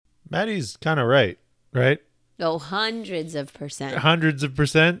Maddie's kind of right? Oh, hundreds of percent. Hundreds of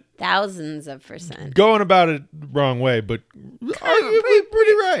percent? Thousands of percent. Going about it wrong way, but arguably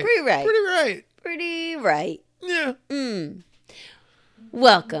pretty right. Pretty right. Pretty right. Pretty right. Yeah.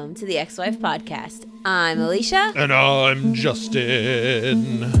 Welcome to the Ex-Wife Podcast. I'm Alicia. And I'm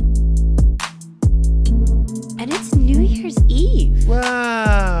Justin. And it's New Year's Eve.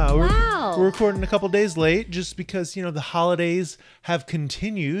 Wow. Wow. We're recording a couple days late just because, the holidays have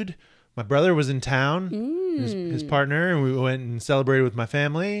continued. My brother was in town, his partner, and we went and celebrated with my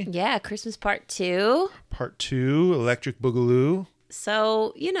family. Yeah, Christmas part 2. Part 2, Electric Boogaloo.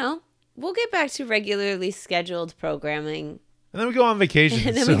 So, we'll get back to regularly scheduled programming. And then we go on vacation.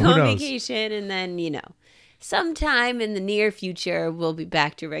 And then so we go who on knows? vacation, and then, sometime in the near future, we'll be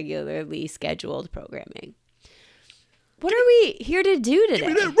back to regularly scheduled programming. What are we here to do today?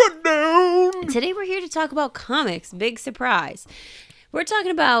 Give me that rundown. Today we're here to talk about comics. Big surprise. We're talking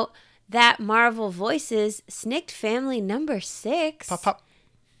about That Marvel Voices Snicked Family number 6. Pop, pop.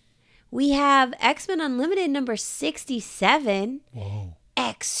 We have X-Men Unlimited number 67. Whoa.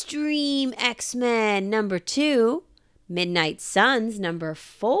 Extreme X-Men number 2. Midnight Suns number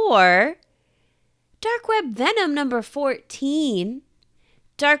 4. Dark Web Venom number 14.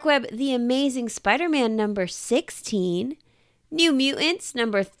 Dark Web The Amazing Spider-Man number 16. New Mutants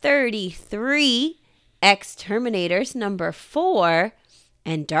number 33. X-Terminators number 4.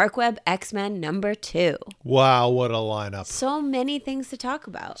 And Dark Web X-Men number 2. Wow, what a lineup. So many things to talk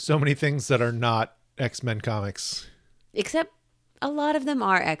about. So many things that are not X-Men comics. Except a lot of them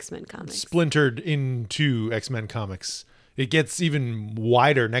are X-Men comics. Splintered into X-Men comics. It gets even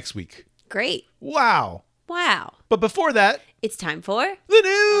wider next week. Great. Wow. Wow. But before that, It's time for... the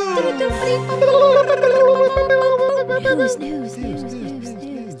news! News.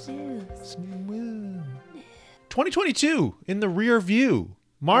 2022 in the rear view.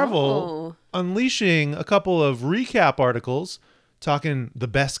 Marvel unleashing a couple of recap articles talking the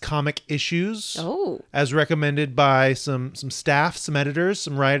best comic issues as recommended by some staff, some editors,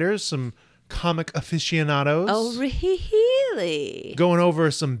 some writers, some comic aficionados. Oh, really? Going over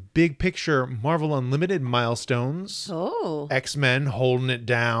some big picture Marvel Unlimited milestones. Oh. X-Men holding it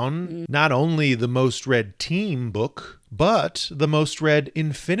down. Not only the most read team book, but the most read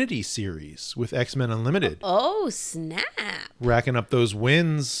Infinity series with X-Men Unlimited. Oh, snap. Racking up those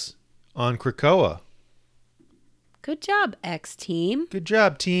wins on Krakoa. Good job, X-Team. Good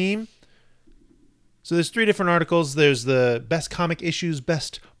job, team. So there's 3 different articles. There's the best comic issues,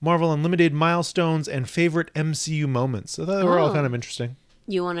 best Marvel Unlimited milestones, and favorite MCU moments. So they were all kind of interesting.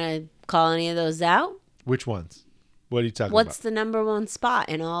 You want to call any of those out? Which ones? What are you talking What's about? the number one spot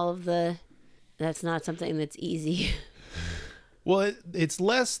in all of the... That's not something that's easy. Well, it's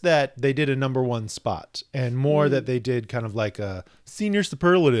less that they did a number 1 spot and more that they did kind of like a senior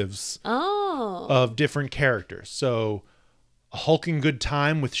superlatives of different characters. So a hulking good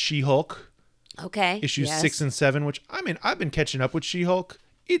time with She-Hulk. Okay. Issues 6 and 7, which, I've been catching up with She-Hulk.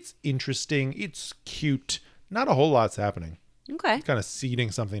 It's interesting. It's cute. Not a whole lot's happening. Okay. Kind of seeding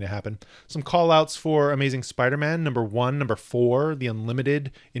something to happen. Some call outs for Amazing Spider-Man, number 1, number 4, the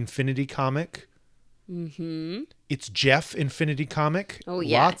Unlimited Infinity comic. Mm-hmm. It's Jeff Infinity comic. Oh,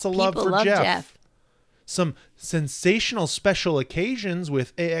 yeah. Lots of love People for love Jeff. Some sensational special occasions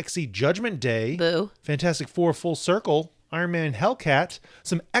with AXE Judgment Day. Boo. Fantastic Four Full Circle. Iron Man and Hellcat.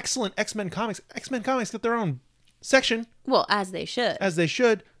 Some excellent X-Men comics. X-Men comics got their own section. Well, as they should. As they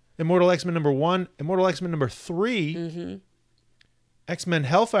should. Immortal X-Men number 1. Immortal X-Men number 3. Mm-hmm. X-Men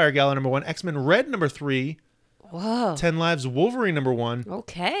Hellfire Gala number 1. X-Men Red number 3. Whoa. 10 Lives of Wolverine number 1.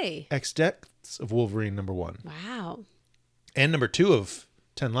 Okay. X-Deaths of Wolverine number 1. Wow. And number 2 of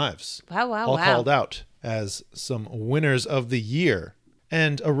 10 Lives. Wow. All called out as some winners of the year.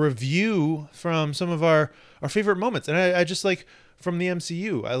 And a review from some of our favorite moments. And I just like from the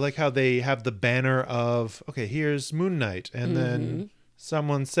MCU, I like how they have the banner of, okay, here's Moon Knight. And then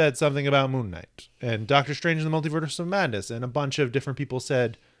someone said something about Moon Knight. And Doctor Strange and the Multiverse of Madness. And a bunch of different people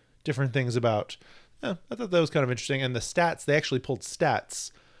said different things about. I thought that was kind of interesting. And the stats, they actually pulled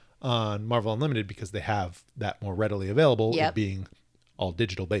stats on Marvel Unlimited because they have that more readily available, it being all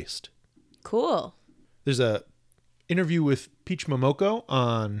digital based. Cool. There's a interview with Peach Momoko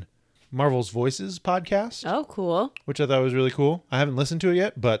on Marvel's Voices podcast. Oh, cool. Which I thought was really cool. I haven't listened to it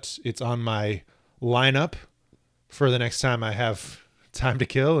yet, but it's on my lineup for the next time I have time to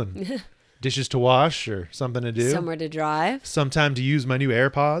kill and dishes to wash or something to do. Somewhere to drive. Sometime to use my new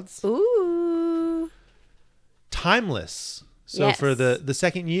AirPods. Ooh. Timeless. So for the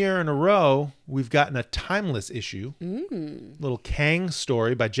second year in a row, we've gotten a Timeless issue. Little Kang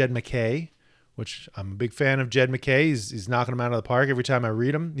story by Jed McKay which I'm a big fan of Jed McKay. He's knocking them out of the park every time I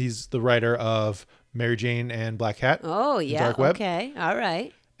read him. He's the writer of Mary Jane and Black Cat. Oh, yeah. Dark Web. Okay. All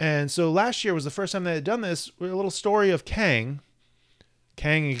right. And so last year was the first time they had done this with a little story of Kang.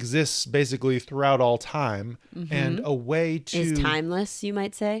 Kang exists basically throughout all time, and a way to... Is timeless, you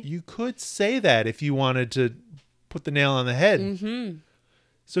might say? You could say that if you wanted to put the nail on the head. Mm-hmm.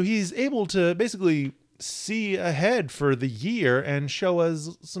 So he's able to basically see ahead for the year and show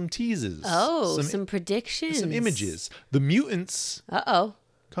us some teases. Oh, some predictions. Some images. The mutants Uh-oh.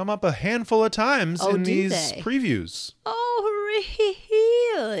 come up a handful of times in do these they? previews. Oh,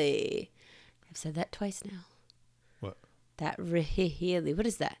 really? I've said that twice now. What? That really. What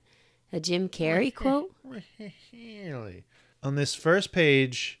is that? A Jim Carrey quote? Really? On this first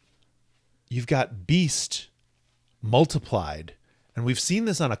page, you've got Beast multiplied. And we've seen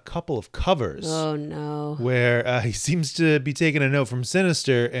this on a couple of covers. Oh, no. Where he seems to be taking a note from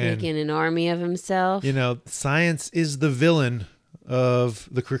Sinister. And, Making an army of himself. you know, science is the villain of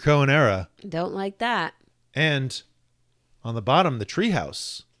the Krakoan era. Don't like that. And on the bottom, the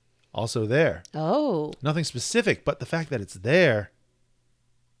treehouse, also there. Oh. Nothing specific, but the fact that it's there.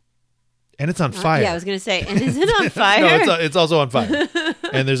 And it's on fire. Yeah, I was going to say, and is it on fire? No, it's also on fire.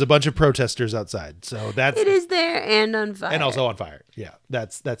 And there's a bunch of protesters outside. So that's... It is there and on fire. And also on fire. Yeah,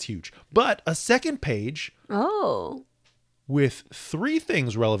 that's huge. But a second page Oh. with 3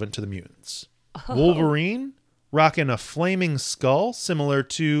 things relevant to the mutants. Wolverine rocking a flaming skull similar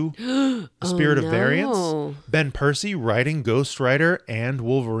to a Spirit of Variance. Ben Percy writing Ghost Rider and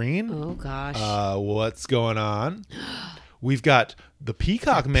Wolverine. Oh, gosh. What's going on? We've got the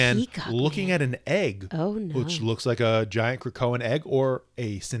Peacock Man looking at an egg. Oh, no. Which looks like a giant Krakoan egg or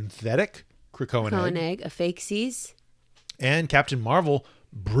a synthetic Krakoan egg. A fake seas. And Captain Marvel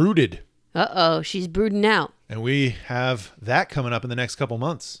brooded. Uh-oh, she's brooding out. And we have that coming up in the next couple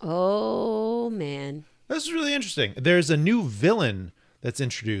months. Oh, man. This is really interesting. There's a new villain that's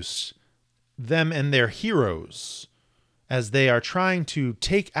introduced. Them and their heroes. As they are trying to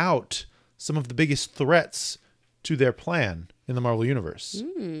take out some of the biggest threats to their plan in the Marvel Universe.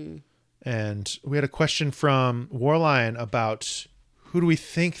 And we had a question from Warlion about who do we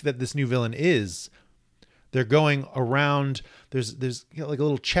think that this new villain is? They're going around. There's you know, like a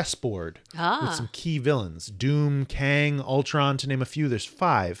little chessboard with some key villains. Doom, Kang, Ultron, to name a few. There's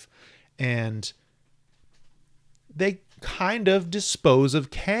 5. And they kind of dispose of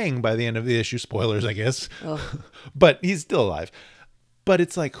Kang by the end of the issue. Spoilers, I guess. Oh. But he's still alive. But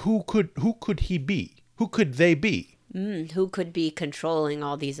it's like, who could he be? Who could they be? Who could be controlling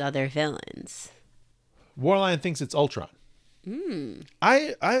all these other villains? Warlion thinks it's Ultron.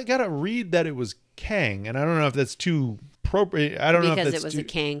 I gotta read that it was Kang, and I don't know if that's too appropriate. I don't know if that's because it was a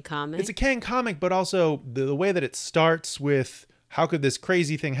Kang comic. It's a Kang comic, but also the way that it starts with how could this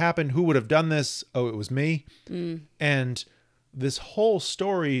crazy thing happen? Who would have done this? Oh, it was me. And this whole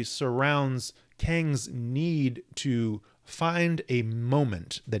story surrounds Kang's need to find a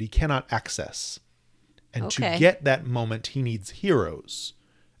moment that he cannot access. And to get that moment, he needs heroes.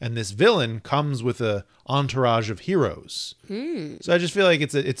 And this villain comes with a entourage of heroes. So I just feel like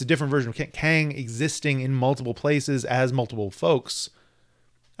it's a different version of Kang existing in multiple places as multiple folks.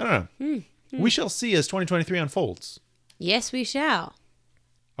 I don't know. We shall see as 2023 unfolds. Yes, we shall.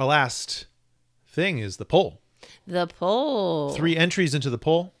 Our last thing is the poll. The poll. 3 entries into the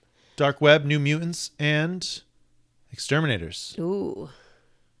poll. Dark Web, New Mutants, and X-Terminators. Ooh.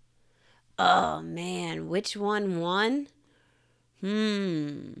 Oh, man. Which one won?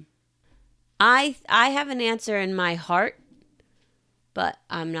 I have an answer in my heart, but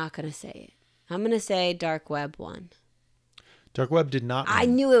I'm not going to say it. I'm going to say Dark Web won. Dark Web did not win. I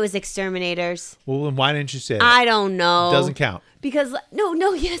knew it was X-Terminators. Well, then why didn't you say that? I don't know. Doesn't count. Because,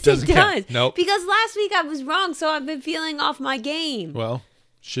 yes, Doesn't it count. does. Nope. Because last week I was wrong, so I've been feeling off my game. Well,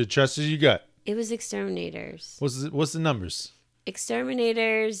 should trust as you gut. It was X-Terminators. What's the numbers?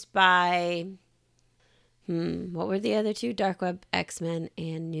 Exterminators by, what were the other 2? Dark Web, X-Men,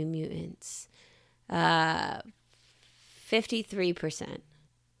 and New Mutants. 53%.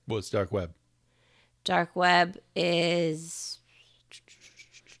 What's Dark Web? Dark Web is...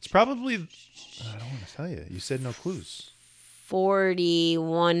 It's probably... I don't want to tell you. You said no clues.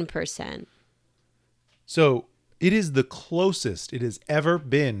 41%. So it is the closest it has ever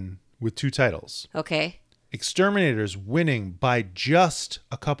been with 2 titles. Okay. Exterminators winning by just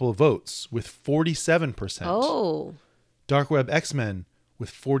a couple of votes with 47%. Oh. Dark Web X-Men with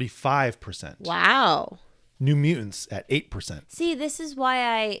 45%. Wow. New Mutants at 8%. See, this is why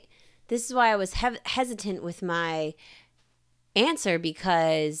I was hesitant with my answer,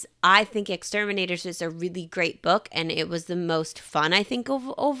 because I think Exterminators is a really great book and it was the most fun, I think,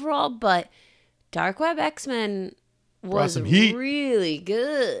 overall, but Dark Web X-Men was some heat. really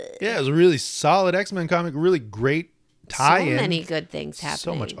good. Yeah, it was a really solid X-Men comic. Really great tie-in. So many good things happening.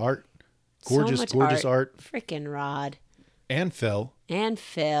 So much art. So Gorgeous, much gorgeous art. Freaking Rod. And Phil. And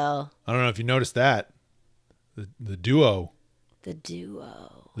Phil. I don't know if you noticed that. The duo. The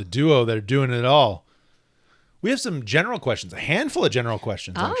duo. The duo that are doing it all. We have some general questions. A handful of general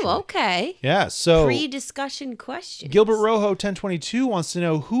questions, actually. Oh, okay. Yeah, so... Pre-discussion questions. Gilbert Rojo 1022 wants to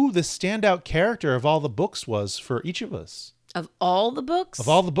know who the standout character of all the books was for each of us. Of all the books? Of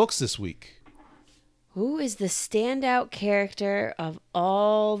all the books this week. Who is the standout character of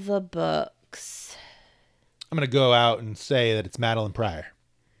all the books? I'm going to go out and say that it's Madeline Pryor.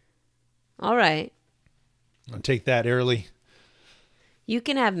 All right. I'll take that early. You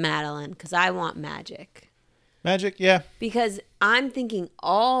can have Madeline, because I want Magic. Magic, yeah. Because I'm thinking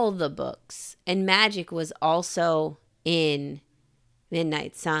all the books, and Magic was also in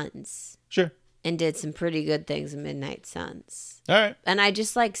Midnight Suns. Sure. And did some pretty good things in Midnight Suns. All right. And I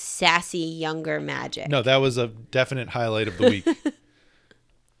just like sassy, younger Magic. No, that was a definite highlight of the week.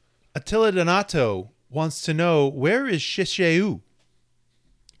 Attila Donato wants to know, where is Shesheu?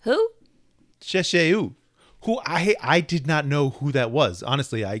 Who? Shesheu. Who I did not know who that was.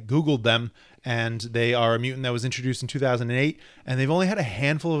 Honestly, I Googled them, and they are a mutant that was introduced in 2008, and they've only had a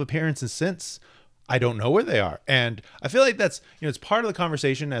handful of appearances since. I don't know where they are. And I feel like that's, it's part of the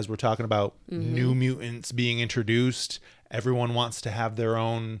conversation as we're talking about new mutants being introduced. Everyone wants to have their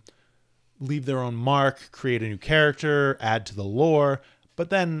own, leave their own mark, create a new character, add to the lore. But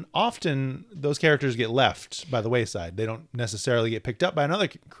then often those characters get left by the wayside. They don't necessarily get picked up by another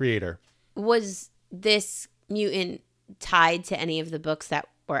creator. Was this mutant tied to any of the books that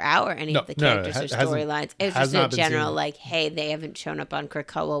were out, or any of the characters or storylines? It was just a general, like, hey, they haven't shown up on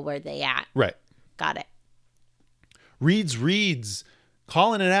Krakoa, where they at? Right. Got it. Reads,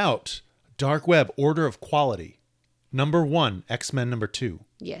 calling it out. Dark Web, Order of Quality. Number 1, X-Men number 2.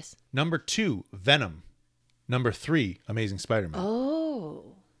 Yes. Number 2, Venom. Number 3, Amazing Spider-Man.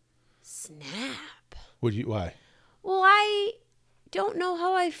 Oh, snap. Why? Well, I don't know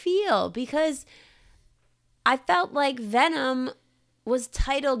how I feel, because I felt like Venom was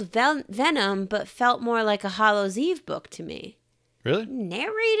titled Venom, but felt more like a Hallows Eve book to me. Really?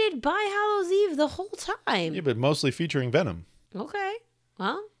 Narrated by Hallows Eve the whole time. Yeah, but mostly featuring Venom. Okay.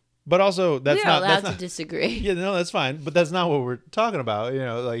 Well, but also, that's we're not... allowed to disagree. Yeah, no, that's fine. But that's not what we're talking about.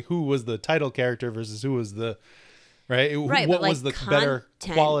 Like, who was the title character versus who was the... Right? What was the better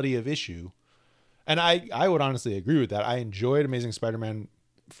quality of issue? And I would honestly agree with that. I enjoyed Amazing Spider-Man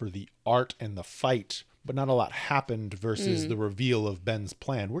for the art and the fight, but not a lot happened versus the reveal of Ben's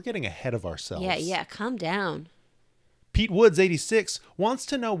plan. We're getting ahead of ourselves. Yeah, calm down. Pete Woods, 86, wants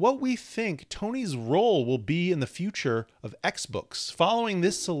to know what we think Tony's role will be in the future of X-Books following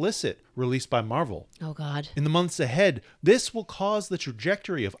this solicit released by Marvel. Oh, God. In the months ahead, this will cause the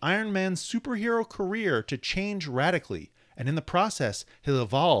trajectory of Iron Man's superhero career to change radically, and in the process, he'll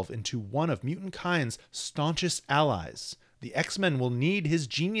evolve into one of mutant kind's staunchest allies. The X-Men will need his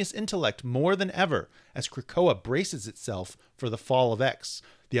genius intellect more than ever as Krakoa braces itself for the fall of X.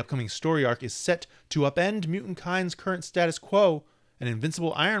 The upcoming story arc is set to upend mutant kind's current status quo, and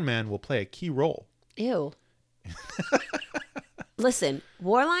Invincible Iron Man will play a key role. Ew. Listen,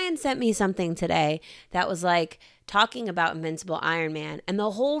 Warlion sent me something today that was like talking about Invincible Iron Man, and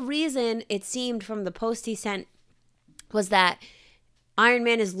the whole reason it seemed from the post he sent was that Iron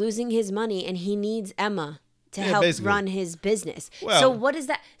Man is losing his money and he needs Emma to help basically run his business. Well, so what is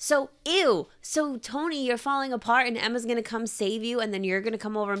that? So, ew. So, Tony, you're falling apart and Emma's going to come save you, and then you're going to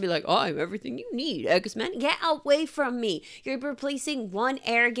come over and be like, oh, I'm everything you need, X-Men. Get away from me. You're replacing one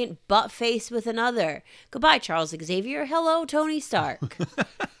arrogant butt face with another. Goodbye, Charles Xavier. Hello, Tony Stark.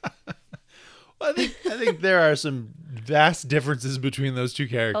 Well, I think there are some vast differences between those two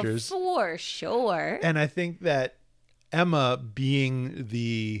characters. For sure. And I think that Emma, being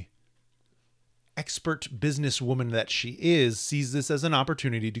the expert businesswoman that she is, sees this as an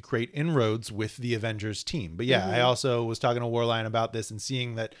opportunity to create inroads with the Avengers team. But yeah, I also was talking to Warline about this and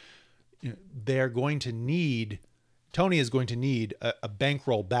seeing that they're going to need, Tony is going to need a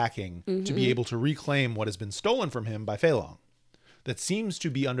bankroll backing to be able to reclaim what has been stolen from him by Fei Long. That seems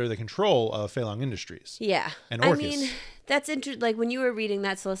to be under the control of Fei Long Industries. Yeah. And Orcus. I mean, that's interesting. Like when you were reading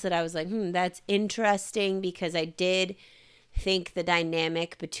that solicit, I was like, that's interesting, because I did think the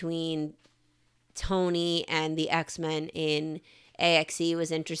dynamic between Tony and the X-Men in AXE was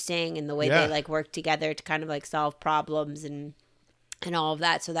interesting, and the way they like work together to kind of like solve problems and all of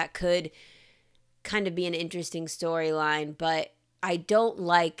that. So that could kind of be an interesting storyline, but I don't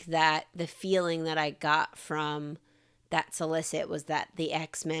like that the feeling that I got from that solicit was that the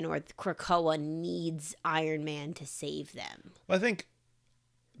X-Men or Krakoa needs Iron Man to save them. Well, I think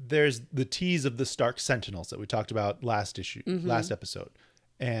there's the tease of the Stark Sentinels that we talked about last episode,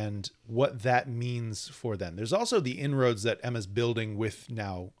 and what that means for them. There's also the inroads that Emma's building with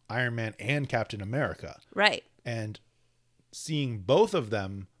now Iron Man and Captain America. Right. And seeing both of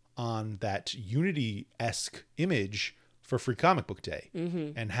them on that Unity-esque image for Free Comic Book Day,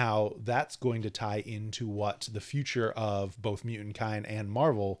 and how that's going to tie into what the future of both Mutant Kind and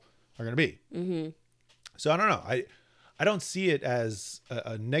Marvel are going to be. So I don't know. I don't see it as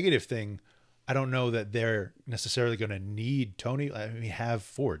a negative thing. I don't know that they're necessarily going to need Tony. I mean, we have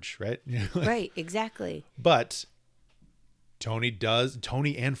Forge, right? Right, exactly. But Tony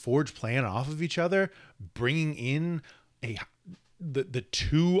and Forge playing off of each other, bringing in the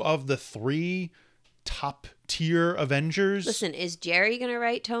two of the three top tier Avengers. Listen, is Jerry going to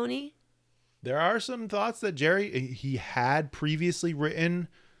write Tony? There are some thoughts that he had previously written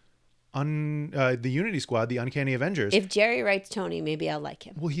on the Unity Squad, the Uncanny Avengers. If Jerry writes Tony, maybe I'll like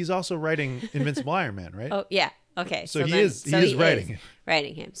him. Well, he's also writing Invincible Iron Man, right? Oh, yeah. Okay. So he is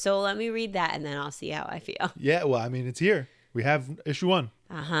writing him. So let me read that and then I'll see how I feel. Yeah, well, I mean, it's here. We have issue 1.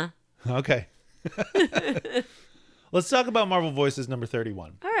 Uh-huh. Okay. Let's talk about Marvel Voices number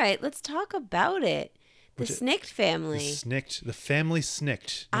 31. All right, let's talk about it. The Snikt family. The family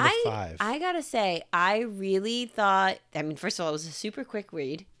Snikt, number 5. I gotta say, I really thought, I mean, first of all, it was a super quick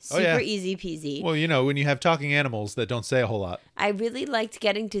read. Super easy peasy. Well, when you have talking animals that don't say a whole lot. I really liked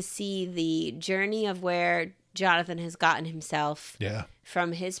getting to see the journey of where Jonathan has gotten himself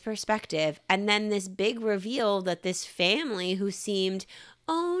from his perspective. And then this big reveal that this family who seemed,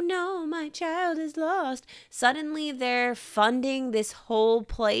 oh no, my child is lost. Suddenly they're funding this whole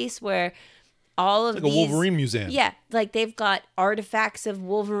place where all of like these, a Wolverine museum. Yeah, like they've got artifacts of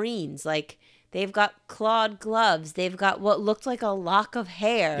Wolverines. Like they've got clawed gloves. They've got what looked like a lock of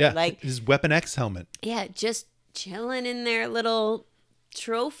hair. Yeah, like his Weapon X helmet. Yeah, just chilling in their little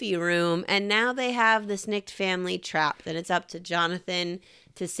trophy room. And now they have the Snikt family trapped, and it's up to Jonathan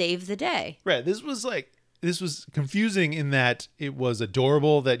to save the day. Right. This was confusing in that it was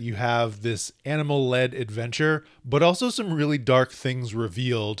adorable that you have this animal-led adventure, but also some really dark things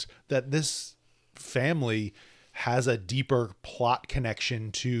revealed that this family has a deeper plot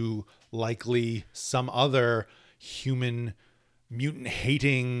connection to likely some other human mutant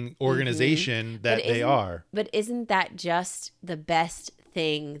hating organization that they are. But isn't that just the best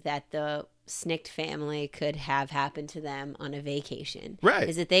thing that the Snikt family could have happen to them on a vacation? Right.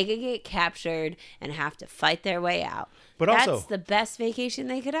 Is that they could get captured and have to fight their way out. But that's also, the best vacation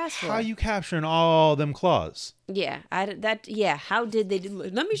they could ask for. How are you capturing all them claws? Yeah, how did they do?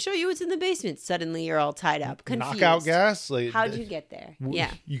 Let me show you what's in the basement. Suddenly you're all tied up, confused. Knockout gas? Like, how'd you get there?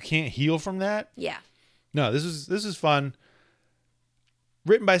 Yeah. You can't heal from that? Yeah. No, this is fun.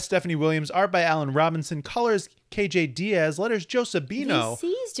 Written by Stephanie Williams, art by Alan Robinson, colors KJ Diaz, letters Joe Sabino. This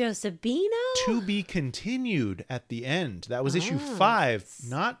is Joe Sabino? To be continued at the end. That was issue 5,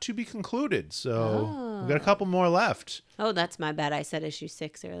 not to be concluded. So we've got a couple more left. Oh, that's my bad. I said issue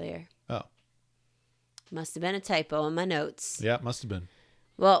 6 earlier. Oh. Must have been a typo in my notes. Yeah, it must have been.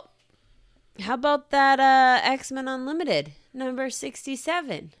 Well, how about that X-Men Unlimited, number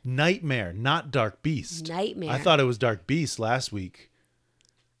 67? Nightmare, not Dark Beast. Nightmare. I thought it was Dark Beast last week.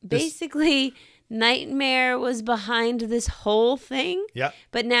 Basically, Nightmare was behind this whole thing. Yeah.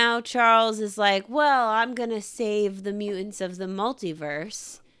 But now Charles is like, well, I'm going to save the mutants of the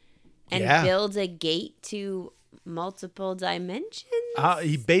multiverse and build a gate to multiple dimensions.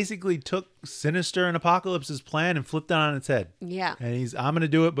 He basically took Sinister and Apocalypse's plan and flipped it on its head. Yeah. And I'm going to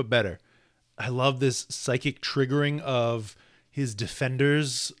do it, but better. I love this psychic triggering of his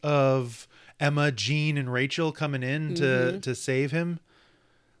defenders of Emma, Jean, and Rachel coming in to save him.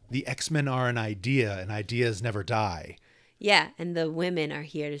 The X-Men are an idea, and ideas never die. Yeah, and the women are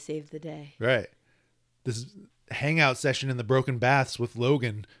here to save the day. Right. This hangout session in the Broken Baths with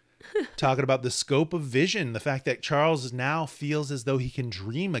Logan talking about the scope of vision, the fact that Charles now feels as though he can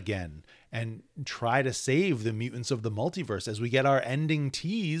dream again and try to save the mutants of the multiverse as we get our ending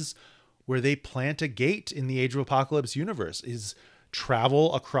tease where they plant a gate in the Age of Apocalypse universe. Is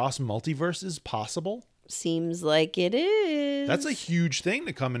travel across multiverses possible? Seems like it is. That's a huge thing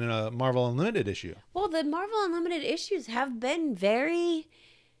to come in a Marvel Unlimited issue. Well, the Marvel Unlimited issues have been very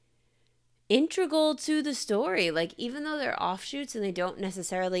integral to the story. Like, even though they're offshoots and they don't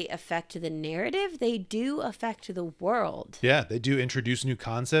necessarily affect the narrative, they do affect the world. Yeah, they do introduce new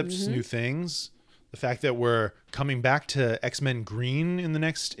concepts, new things. The fact that we're coming back to X-Men Green in the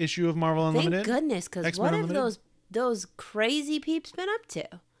next issue of Marvel Unlimited. Thank goodness, because what have those crazy peeps been up to?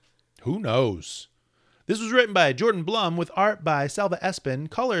 Who knows? This was written by Jordan Blum with art by Salva Espin,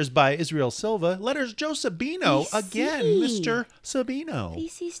 colors by Israel Silva, letters Joe Sabino. Again, Mr. Sabino.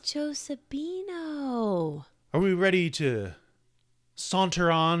 This is Joe Sabino. Are we ready to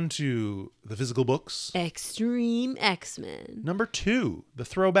saunter on to the physical books? Extreme X-Men. Number 2, the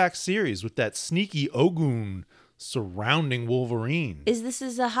throwback series with that sneaky Ogun surrounding Wolverine. Is this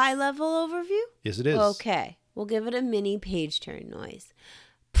a high-level overview? Yes, it is. Okay. We'll give it a mini page turn noise.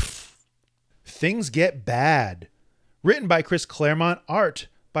 Things Get Bad. Written by Chris Claremont, art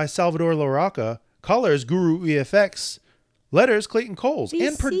by Salvador Larroca, colors Guru EFX, letters Clayton Coles,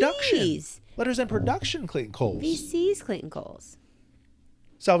 and production. Letters and production Clayton Coles. VC's Clayton Coles.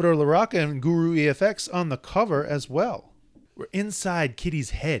 Salvador Larroca and Guru EFX on the cover as well. We're inside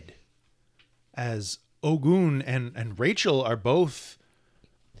Kitty's head as Ogun and Rachel are both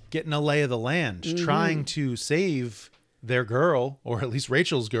getting a lay of the land, trying to save their girl, or at least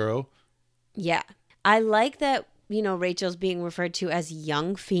Rachel's girl. Yeah. I like that, Rachel's being referred to as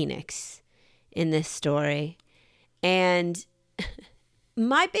young Phoenix in this story. And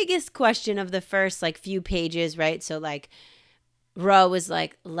my biggest question of the first few pages, right? So Ro was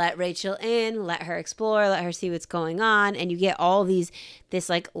like, let Rachel in, let her explore, let her see what's going on. And you get all this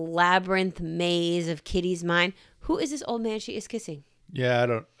labyrinth maze of Kitty's mind. Who is this old man she is kissing?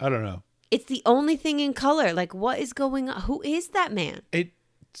 Yeah, I don't know. It's the only thing in color. What is going on? Who is that man? It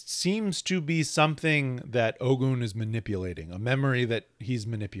seems to be something that Ogun is manipulating, a memory that he's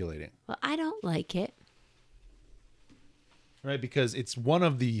manipulating. Well, I don't like it. Right, because it's one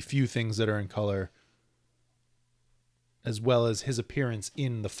of the few things that are in color, as well as his appearance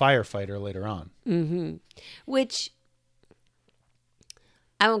in The Firefighter later on. Mm-hmm. Which,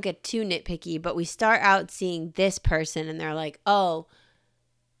 I won't get too nitpicky, but we start out seeing this person and they're like, oh,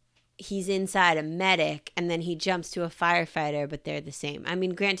 he's inside a medic, and then he jumps to a firefighter, but they're the same. I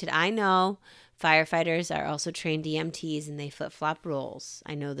mean, granted, I know firefighters are also trained EMTs and they flip-flop roles.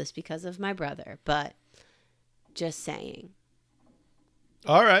 I know this because of my brother, but just saying.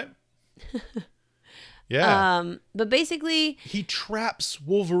 All right. Yeah. But basically, he traps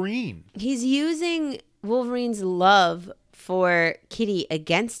Wolverine. He's using Wolverine's love for Kitty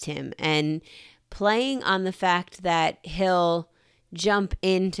against him and playing on the fact that he'll jump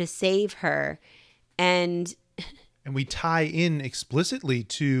in to save her. And we tie in explicitly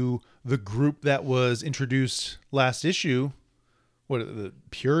to the group that was introduced last issue. What, the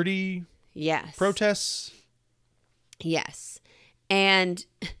Purity protests? Yes. And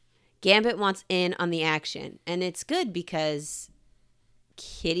Gambit wants in on the action. And it's good because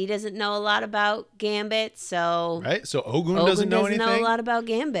Kitty doesn't know a lot about Gambit, so... Right, so Ogun doesn't know anything. Know a lot about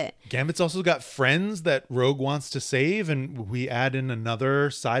Gambit. Gambit's also got friends that Rogue wants to save, and we add in another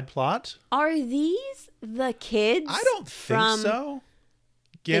side plot. Are these the kids? I don't think so.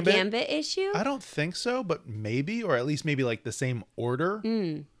 The Gambit issue? I don't think so, but maybe, or at least maybe the same order.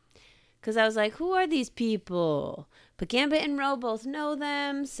 Because I was like, who are these people? But Gambit and Ro both know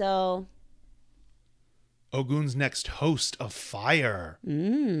them, so... Ogun's next host of fire.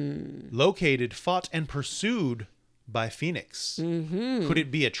 Located, fought, and pursued by Phoenix. Mm-hmm. Could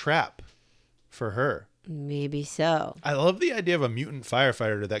it be a trap for her? Maybe so. I love the idea of a mutant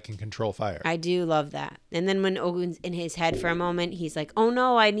firefighter that can control fire. I do love that. And then when Ogun's in his head for a moment, he's like, oh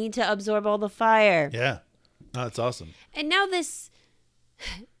no, I need to absorb all the fire. Yeah. Oh, that's awesome. And now this,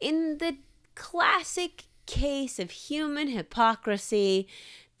 in the classic case of human hypocrisy,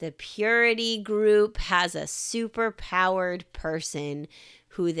 the Purity group has a super-powered person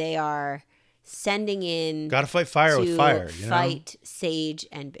who they are sending in. Gotta fight fire with fire, fight Sage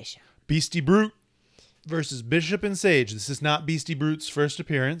and Bishop. Beastie Brute versus Bishop and Sage. This is not Beastie Brute's first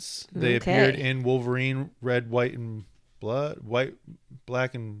appearance. They appeared in Wolverine, Red, White, and Blood. White,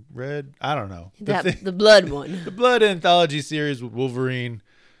 Black, and Red. I don't know. The Blood one. The Blood anthology series with Wolverine,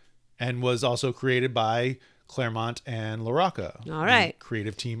 and was also created by Claremont and Larroca. All right.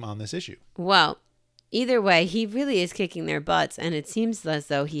 Creative team on this issue. Well, either way, he really is kicking their butts, and it seems as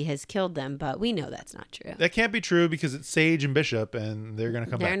though he has killed them, but we know that's not true. That can't be true because it's Sage and Bishop, and they're going to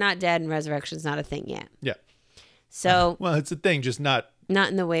come back. They're not dead, and resurrection's not a thing yet. Yeah. So... well, it's a thing, just not... not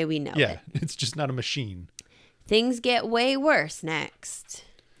in the way we know it. Yeah, it's just not a machine. Things get way worse next.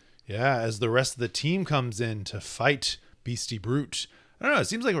 Yeah, as the rest of the team comes in to fight Beastie Brute. I don't know, it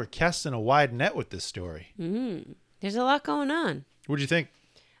seems like we're casting a wide net with this story. There's a lot going on. What'd you think?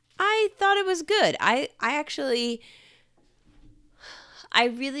 I thought it was good. I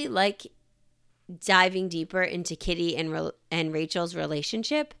really like diving deeper into Kitty and Rachel's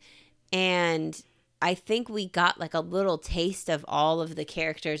relationship, and I think we got a little taste of all of the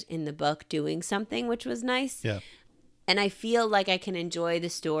characters in the book doing something, which was nice. Yeah. And I feel like I can enjoy the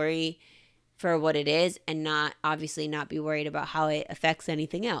story for what it is and not be worried about how it affects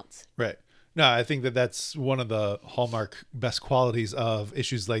anything else. Right. No, I think that that's one of the hallmark best qualities of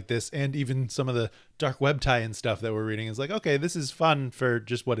issues like this, and even some of the dark web tie-in stuff that we're reading is like, okay, this is fun for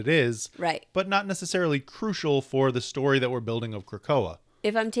just what it is, Right? but not necessarily crucial for the story that we're building of Krakoa.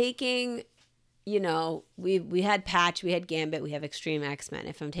 If I'm taking, we had Patch, we had Gambit, we have Extreme X-Men.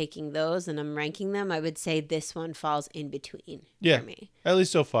 If I'm taking those and I'm ranking them, I would say this one falls in between for me. At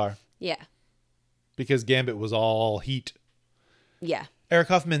least so far. Yeah. Because Gambit was all heat. Yeah. Eric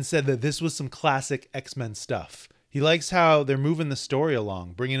Huffman said that this was some classic X-Men stuff. He likes how they're moving the story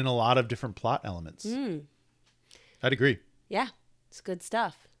along, bringing in a lot of different plot elements. I'd agree. Yeah, it's good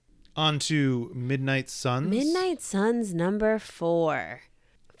stuff. On to Midnight Suns. Midnight Suns number 4.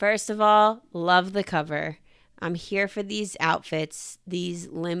 First of all, love the cover. I'm here for these outfits, these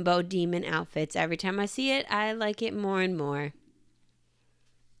limbo demon outfits. Every time I see it, I like it more and more.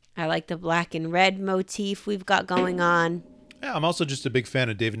 I like the black and red motif we've got going on. Yeah, I'm also just a big fan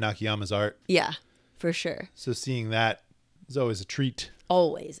of David Nakayama's art. Yeah, for sure. So seeing that is always a treat.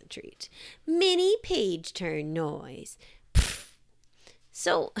 Always a treat. Mini page turn noise. Pfft.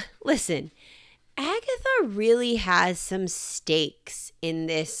 So, listen, Agatha really has some stakes in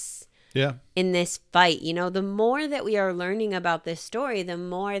this. Yeah. In this fight. The more that we are learning about this story, the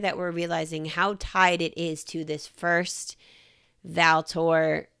more that we're realizing how tied it is to this first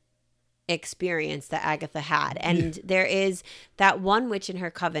Valtor experience that Agatha had. And there is that one witch in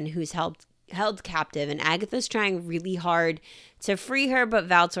her coven who's held captive, and Agatha's trying really hard to free her, but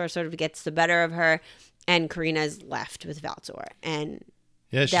Valtor sort of gets the better of her, and Karina's left with Valtor. And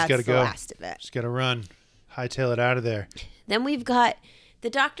she's got to go. The last of it. She's got to run. Hightail it out of there. Then we've got the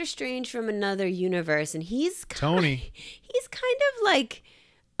Doctor Strange from another universe, and Tony. He's kind of like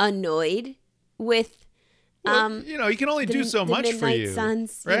annoyed with he can only do so much for you.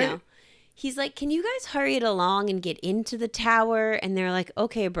 Suns, right? He's like, can you guys hurry it along and get into the tower? And they're like,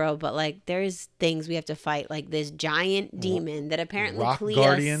 okay, bro, but like there's things we have to fight, like this giant demon that apparently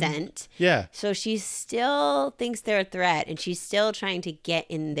Clea sent. Yeah. So she still thinks they're a threat, and she's still trying to get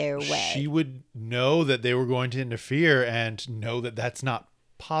in their way. She would know that they were going to interfere and know that that's not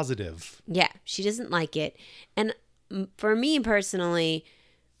positive. Yeah, she doesn't like it. And for me personally,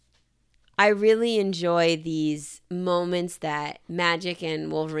 I really enjoy these moments that Magic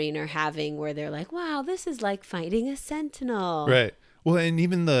and Wolverine are having where they're like, wow, this is like fighting a Sentinel. Right. Well, and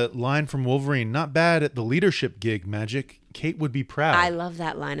even the line from Wolverine, not bad at the leadership gig, Magic. Kate would be proud. I love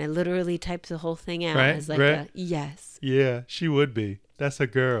that line. I literally typed the whole thing out as like a yes. Yeah, she would be. That's a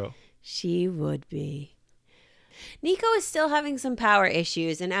girl. She would be. Nico is still having some power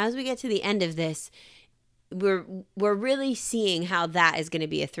issues, and as we get to the end of this, we're really seeing how that is going to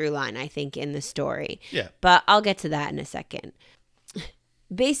be a through line, I think, in the story. Yeah. But I'll get to that in a second.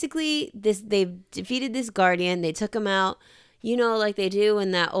 Basically, they've defeated this Guardian. They took him out, like they do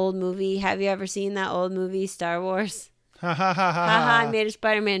in that old movie. Have you ever seen that old movie, Star Wars? Ha ha ha ha. Ha ha, I made a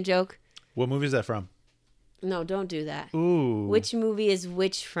Spider-Man joke. What movie is that from? No, don't do that. Ooh. Which movie is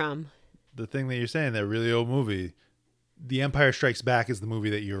which from? The thing that you're saying, that really old movie. The Empire Strikes Back is the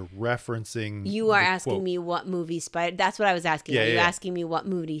movie that you're referencing. You are asking me what movie That's what I was asking. Yeah, are you asking me what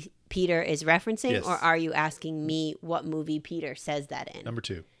movie Peter is referencing? Yes. Or are you asking me what movie Peter says that in? Number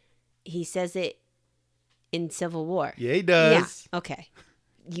 2. He says it in Civil War. Yeah, he does. Yeah. Okay.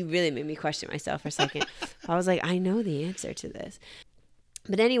 You really made me question myself for a second. I was like, I know the answer to this.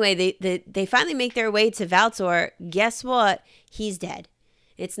 But anyway, they finally make their way to Valtor. Guess what? He's dead.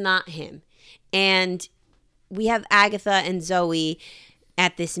 It's not him. And we have Agatha and Zoe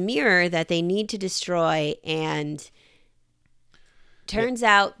at this mirror that they need to destroy, and turns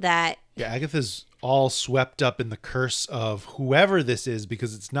out that... Yeah, Agatha's all swept up in the curse of whoever this is,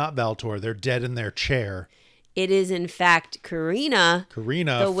 because it's not Valtor. They're dead in their chair. It is, in fact, Karina,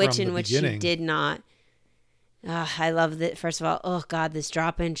 the witch in which she did not... I love that. First of all, oh God, this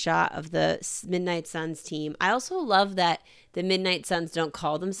drop-in shot of the Midnight Suns team. I also love that the Midnight Suns don't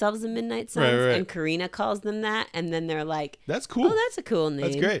call themselves the Midnight Suns, right. and Karina calls them that, and then they're like, "That's cool. Oh, that's a cool name.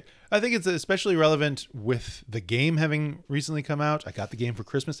 That's great." I think it's especially relevant with the game having recently come out. I got the game for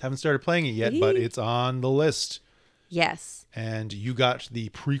Christmas. Haven't started playing it yet, but it's on the list. Yes. And you got the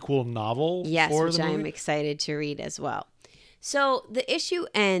prequel novel. Yes, for which the movie? I am excited to read as well. So the issue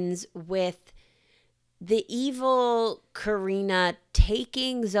ends with the evil Karina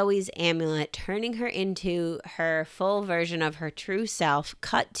taking Zoe's amulet, turning her into her full version of her true self,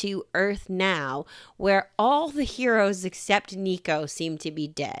 cut to Earth now, where all the heroes except Nico seem to be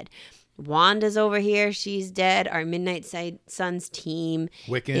dead. Wanda's over here. She's dead. Our Midnight Suns team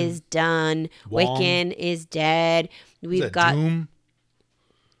is done. Wong. Wiccan is dead. We've got Doom.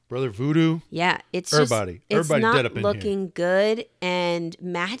 Brother Voodoo. Yeah, it's Everybody. just it's Everybody not dead up in looking good, and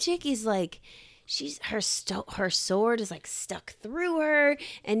Magic is like her sword is like stuck through her,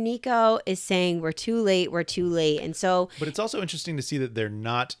 and Nico is saying we're too late, and so. But it's also interesting to see that they're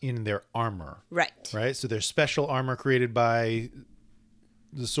not in their armor. Right. Right? So there's special armor created by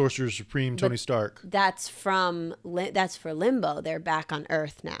the Sorcerer Supreme, Tony Stark. That's for Limbo. They're back on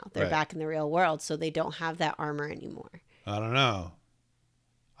Earth now. They're back in the real world, so they don't have that armor anymore. I don't know.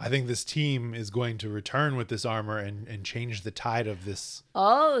 I think this team is going to return with this armor and change the tide of this.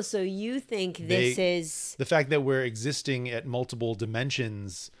 Oh, so you think this is... The fact that we're existing at multiple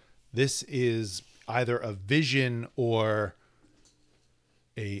dimensions, this is either a vision or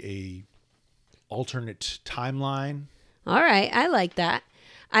a alternate timeline. All right, I like that.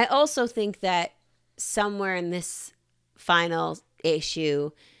 I also think that somewhere in this final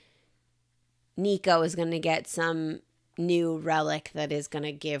issue, Nico is going to get some new relic that is going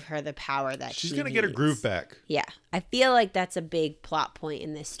to give her the power that she's going to get her groove back. Yeah. I feel like that's a big plot point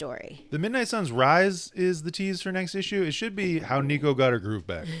in this story. The Midnight Sun's Rise is the tease for next issue. It should be how Nico got her groove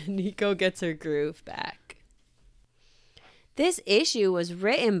back. Nico gets her groove back. This issue was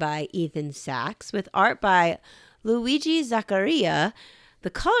written by Ethan Sachs with art by Luigi Zaccaria. The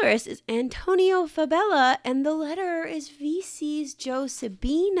colorist is Antonio Fabella, and the letterer is VC's Joe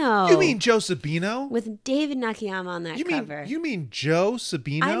Sabino. You mean Joe Sabino? With David Nakayama on that cover. You mean Joe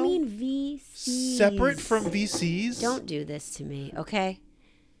Sabino? I mean VC's. Separate from VC's? Don't do this to me, okay?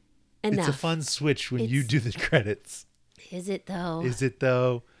 Enough. It's a fun switch when you do the credits. Is it, though? Is it,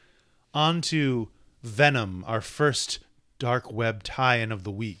 though? On to Venom, our first dark web tie-in of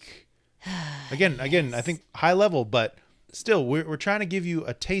the week. Again, I think high level, but... Still, we're trying to give you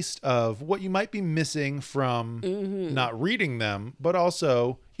a taste of what you might be missing from not reading them, but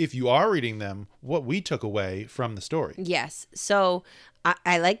also, if you are reading them, what we took away from the story. Yes. So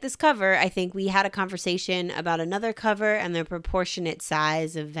I like this cover. I think we had a conversation about another cover and the proportionate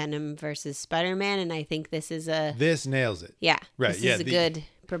size of Venom versus Spider-Man, and I think this is This nails it. Yeah. Right. This is a good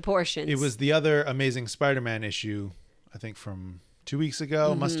proportion. It was the other Amazing Spider-Man issue, I think from 2 weeks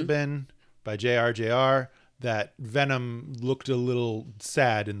ago, must have been, by JR. That Venom looked a little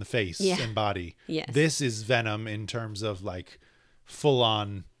sad in the face and body. Yes. This is Venom in terms of like full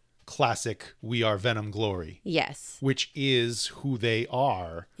on classic We Are Venom glory. Yes. Which is who they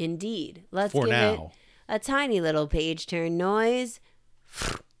are. Indeed. Let's give it a tiny little page turn noise.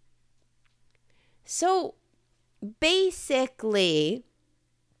 So basically,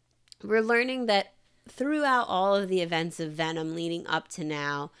 we're learning that throughout all of the events of Venom leading up to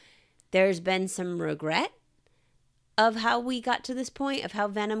now, there's been some regret of how we got to this point, of how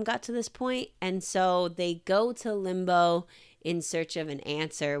Venom got to this point. And so they go to Limbo in search of an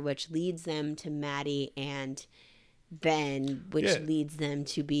answer, which leads them to Maddie and Ben, which leads them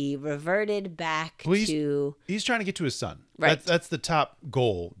to be reverted back to... He's trying to get to his son. Right. That's the top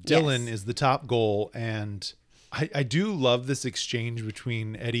goal. Dylan is the top goal. And I do love this exchange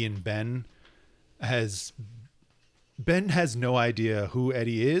between Eddie and Ben. Ben has no idea who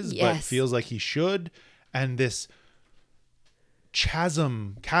Eddie is, but feels like he should. And this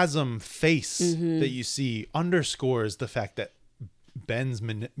chasm face that you see underscores the fact that Ben's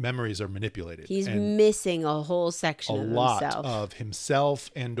memories are manipulated. He's missing a whole section of himself. A lot of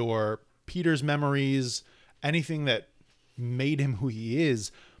himself and or Peter's memories, anything that made him who he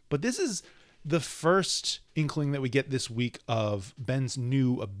is. But this is the first inkling that we get this week of Ben's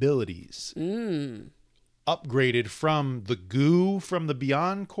new abilities. Upgraded from the goo from the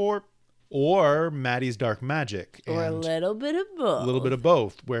Beyond Corp or Maddie's dark magic. Or a little bit of both. A little bit of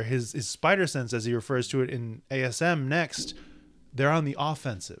both, where his spider sense, as he refers to it in ASM next, they're on the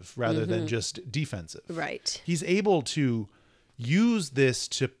offensive rather than just defensive. Right. He's able to use this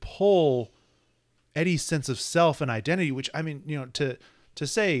to pull Eddie's sense of self and identity, which, I mean, to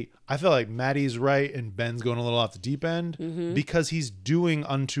say, I feel like Maddie's right and Ben's going a little off the deep end because he's doing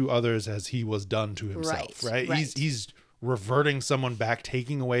unto others as he was done to himself, right? He's reverting someone back,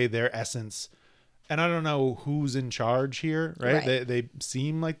 taking away their essence. And I don't know who's in charge here, right? They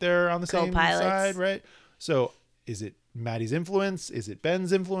seem like they're on the same side, right? So is it Maddie's influence? Is it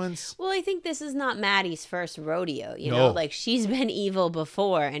Ben's influence? Well, I think this is not Maddie's first rodeo, you know? Like, she's been evil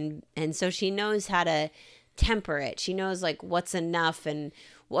before, and so she knows how to temper it. She knows, like, what's enough and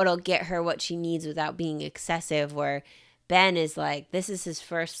what'll get her what she needs without being excessive, where Ben is like, this is his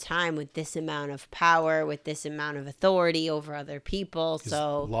first time with this amount of power, with this amount of authority over other people. He's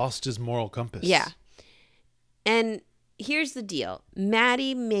lost his moral compass. Yeah. And here's the deal.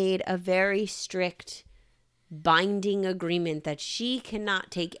 Maddie made a very strict binding agreement that she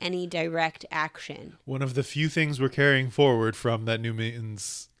cannot take any direct action. One of the few things we're carrying forward from that New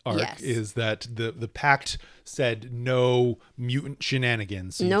Mutants arc Yes. is that the pact said no mutant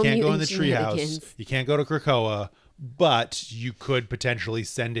shenanigans. So you No can't go in the mutant treehouse. shenanigans. You can't go to Krakoa, but you could potentially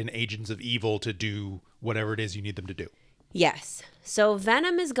send in agents of evil to do whatever it is you need them to do. Yes. So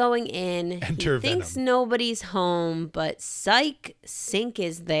Venom is going in. Enter he thinks Venom. nobody's home, but psych, Sync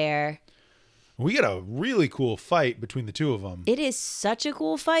is there. We get a really cool fight between the two of them. It is such a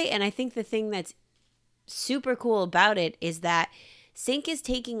cool fight, and I think the thing that's super cool about it is that Sync is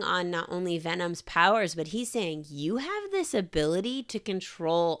taking on not only Venom's powers, but he's saying, you have this ability to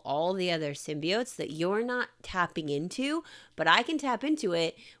control all the other symbiotes that you're not tapping into, but I can tap into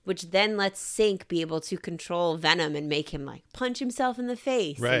it, which then lets Sync be able to control Venom and make him like punch himself in the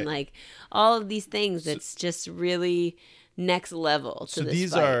face Right. and like all of these things. That's just really next level to So this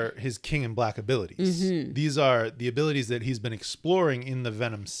these fight. are his King in Black abilities. Mm-hmm. These are the abilities that he's been exploring in the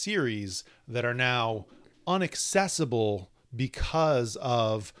Venom series that are now unaccessible because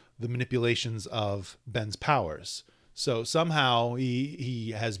of the manipulations of Ben's powers. So somehow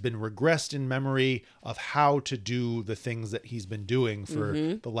he has been regressed in memory of how to do the things that he's been doing for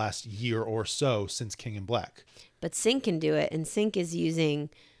the last year or so since King in Black. But Sync can do it, and Sync is using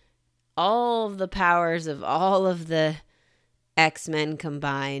all of the powers of all of the X-Men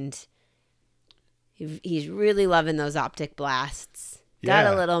combined. He's really loving those optic blasts. Got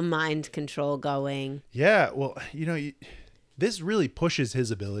Yeah. a little mind control going. Yeah, well, this really pushes his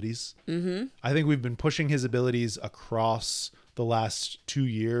abilities. Mm-hmm. I think we've been pushing his abilities across the last 2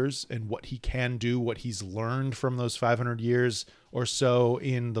 years and what he can do, what he's learned from those 500 years or so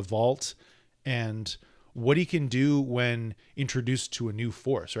in the vault, and what he can do when introduced to a new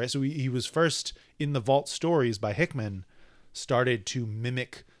force, right? So he was first in the vault stories by Hickman, started to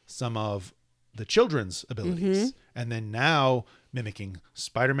mimic some of the children's abilities. And then now mimicking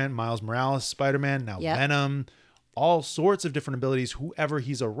Spider-Man, Miles Morales, Spider-Man, now Yep. Venom, all sorts of different abilities. Whoever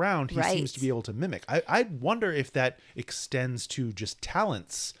he's around, he Right. seems to be able to mimic. I wonder if that extends to just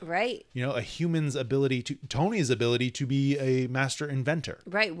talents. Right. A human's ability Tony's ability to be a master inventor.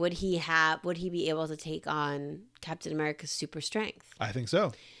 Right. Would he be able to take on Captain America's super strength? I think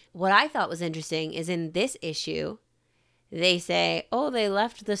so. What I thought was interesting is in this issue, they say, oh, they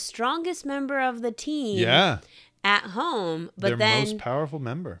left the strongest member of the team Yeah. at home. But Their then most powerful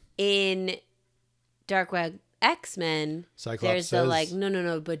member. in Dark Web X-Men, Cyclops there's the says- like,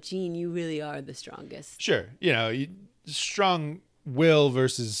 no, but Jean, you really are the strongest. Sure. Strong will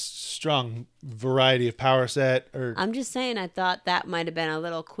versus strong variety of power set or I'm just saying, I thought that might have been a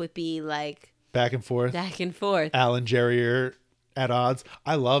little quippy, like, back and forth. back and forth. Alan Jerry are at odds.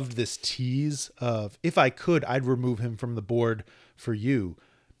 I loved this tease of, if I could, I'd remove him from the board for you.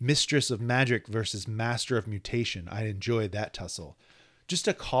 Mistress of Magic versus Master of Mutation. I enjoyed that tussle. Just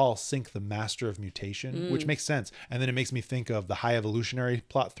to call Sync the Master of Mutation, which makes sense. And then it makes me think of the High Evolutionary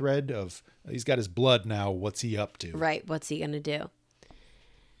plot thread of, he's got his blood now, what's he up to? Right. What's he going to do?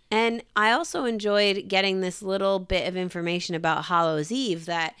 And I also enjoyed getting this little bit of information about Hallows Eve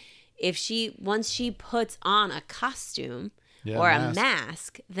that once she puts on a costume Yeah, or mask. a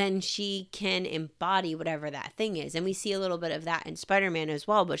mask, then she can embody whatever that thing is. And we see a little bit of that in Spider-Man as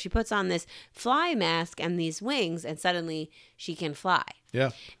well. But she puts on this fly mask and these wings, and suddenly she can fly.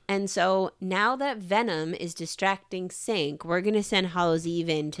 Yeah. And so now that Venom is distracting Sync, we're going to send Hallows Eve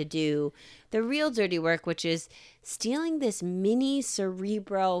in to do the real dirty work, which is stealing this mini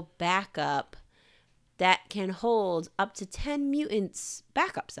Cerebro backup that can hold up to 10 mutants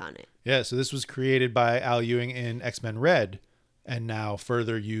backups on it. Yeah, so this was created by Al Ewing in X-Men Red and now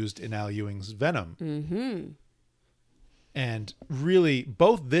further used in Al Ewing's Venom. Mm-hmm. And really,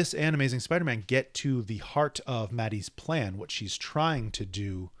 both this and Amazing Spider-Man get to the heart of Maddie's plan, what she's trying to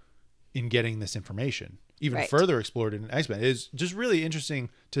do in getting this information. Even Right. further explored in X-Men. It's just really interesting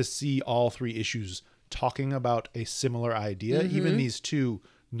to see all three issues talking about a similar idea, even these two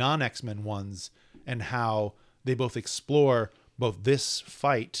non-X-Men ones, and how they both explore both this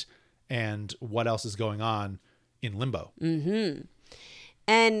fight and what else is going on in Limbo.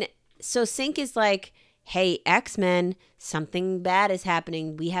 And so Sync is like, hey, X-Men, something bad is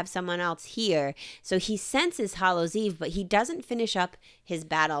happening. We have someone else here. So he senses Hallows Eve, but he doesn't finish up his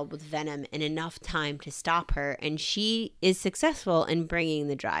battle with Venom in enough time to stop her. And she is successful in bringing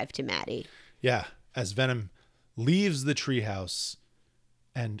the drive to Maddie. Yeah, as Venom leaves the treehouse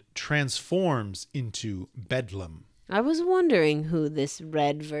and transforms into Bedlam. I was wondering who this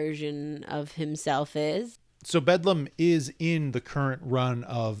red version of himself is. So Bedlam is in the current run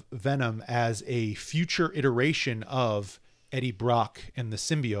of Venom as a future iteration of Eddie Brock and the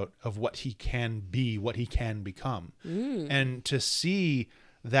symbiote of what he can be, what he can become. And to see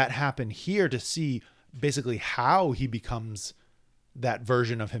that happen here, to see basically how he becomes that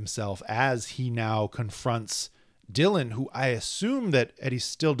version of himself as he now confronts Dylan, who I assume that Eddie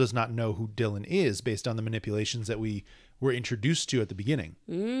still does not know who Dylan is based on the manipulations that we were introduced to at the beginning.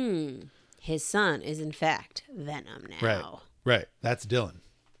 His son is in fact Venom now. Right. That's Dylan.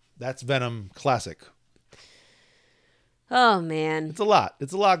 That's Venom classic. Oh man. It's a lot.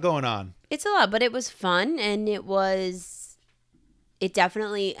 It's a lot going on. It's a lot, but it was fun, and it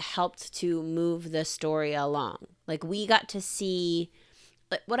definitely helped to move the story along. Like, we got to see,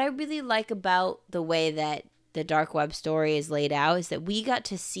 like, what I really like about the way that the Dark Web story is laid out is that we got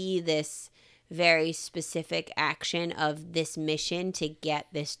to see this very specific action of this mission to get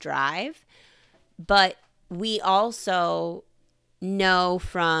this drive. But we also know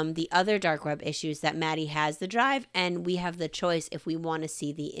from the other Dark Web issues that Maddie has the drive, and we have the choice if we want to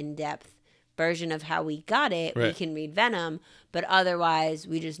see the in-depth version of how we got it. Right. We can read Venom, but otherwise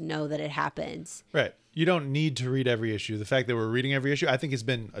we just know that it happens. Right. You don't need to read every issue. The fact that we're reading every issue, I think, has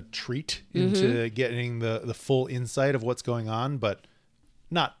been a treat into getting the full insight of what's going on, but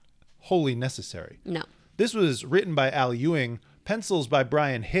not wholly necessary. No. This was written by Al Ewing, pencils by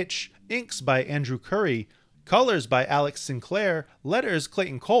Brian Hitch, inks by Andrew Curry, colors by Alex Sinclair, letters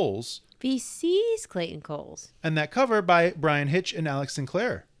Clayton Coles, VC's Clayton Coles. and that cover by Brian Hitch and Alex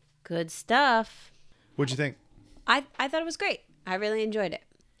Sinclair. Good stuff. What'd you think? I thought it was great. I really enjoyed it.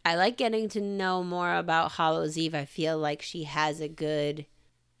 I like getting to know more about Hollow's Eve. I feel like she has a good...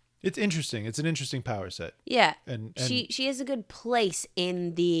 It's interesting. It's an interesting power set. Yeah. And she has a good place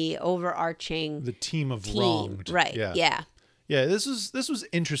in the overarching the team of team. wronged. Right. Yeah. Yeah, this was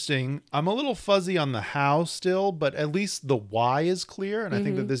interesting. I'm a little fuzzy on the how still, but at least the why is clear, and I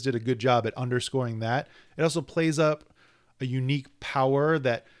think that this did a good job at underscoring that. It also plays up a unique power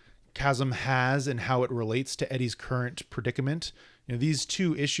that Chasm has and how it relates to Eddie's current predicament. You know, these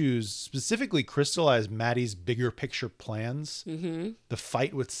two issues specifically crystallize Maddie's bigger picture plans. The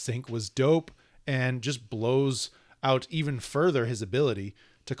fight with Sync was dope and just blows out even further his ability.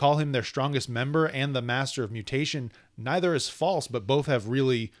 To call him their strongest member and the master of mutation, neither is false, but both have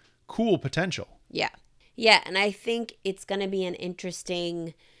really cool potential. Yeah. Yeah, and I think it's going to be an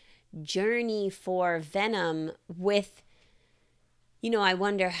interesting journey for Venom with, I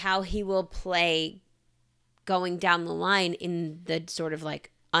wonder how he will play going down the line in the sort of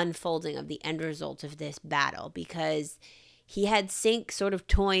like unfolding of the end result of this battle, because he had Sync sort of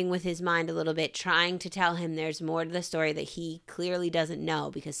toying with his mind a little bit, trying to tell him there's more to the story that he clearly doesn't know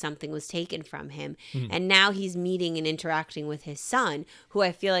because something was taken from him. And now he's meeting and interacting with his son, who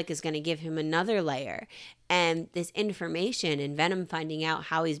I feel like is going to give him another layer. And this information and Venom finding out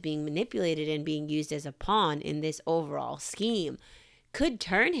how he's being manipulated and being used as a pawn in this overall scheme could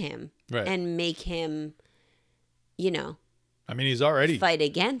turn him and make him, I mean, he's already fight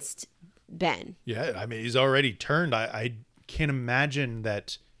against Ben. Yeah, I mean, he's already turned. I can't imagine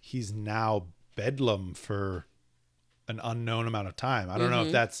that he's now Bedlam for an unknown amount of time. I don't know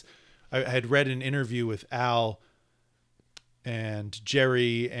if that's... I had read an interview with Al and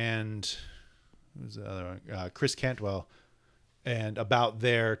Jerry and who's the other one? Chris Cantwell, and about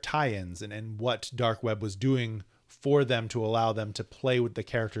their tie-ins and what Dark Web was doing for them to allow them to play with the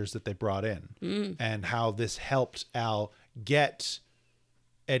characters that they brought in, and how this helped Al get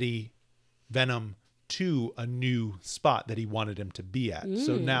Eddie Venom to a new spot that he wanted him to be at.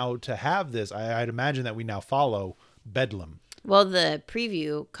 So now to have this, I'd imagine that we now follow Bedlam. Well, the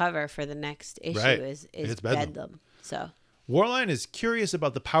preview cover for the next issue is Bedlam. So Warline is curious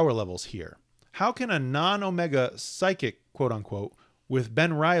about the power levels here. How can a non-Omega psychic, quote unquote, with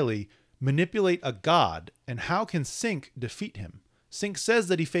Ben Reilly manipulate a god, and how can Sync defeat him? Sync says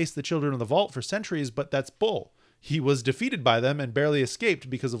that he faced the Children of the Vault for centuries, but that's bull. He was defeated by them and barely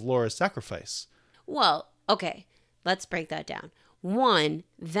escaped because of Laura's sacrifice. Well, okay, let's break that down. One,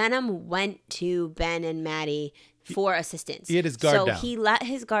 Venom went to Ben and Maddie for assistance. He had his guard down. So he let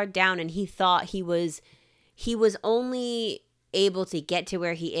his guard down, and he thought he was only able to get to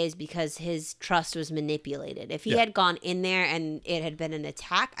where he is because his trust was manipulated. If he had gone in there and it had been an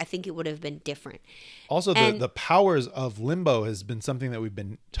attack, I think it would have been different. Also, the powers of Limbo has been something that we've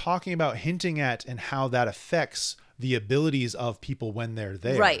been talking about, hinting at, and how that affects the abilities of people when they're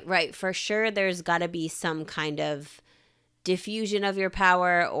there. Right. For sure, there's got to be some kind of diffusion of your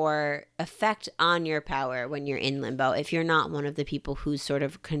power or effect on your power when you're in Limbo, if you're not one of the people who's sort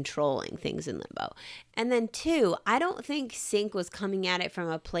of controlling things in Limbo. And then two, I don't think Sync was coming at it from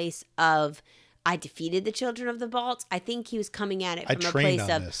a place of, I defeated the Children of the Vault. I think he was coming at it from a place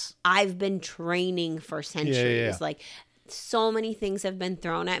of, I've been training for centuries. Yeah. Like, so many things have been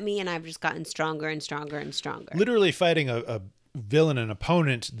thrown at me, and I've just gotten stronger and stronger and stronger. Literally fighting a villain, an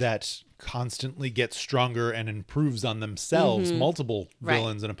opponent that constantly gets stronger and improves on themselves, multiple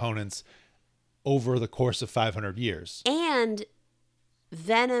villains and opponents over the course of 500 years. And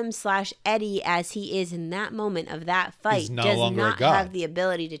Venom / Eddie, as he is in that moment of that fight, does not have the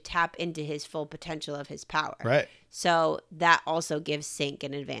ability to tap into his full potential of his power. Right. So that also gives Sync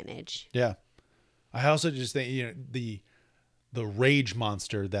an advantage. Yeah. I also just think, you know, the rage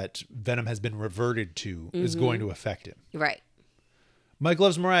monster that Venom has been reverted to is going to affect him. Right. Mike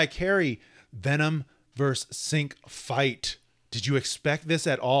loves Mariah Carey. Venom versus Sync fight. Did you expect this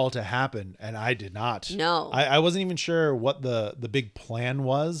at all to happen? And I did not. No. I wasn't even sure what the big plan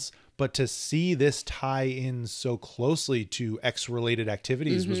was, but to see this tie in so closely to X-related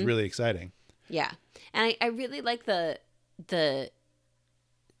activities was really exciting. Yeah. And I really like the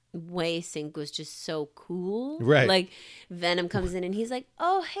way Sync was just so cool. Right. Like Venom comes in and he's like,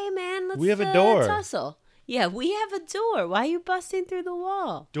 "Oh, hey man, We have a door. Let's hustle." Yeah, we have a door. Why are you busting through the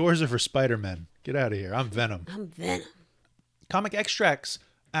wall? Doors are for Spider-Man. Get out of here. I'm Venom. I'm Venom. Comic Extracts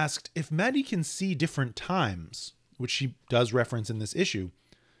asked if Maddie can see different times, which she does reference in this issue.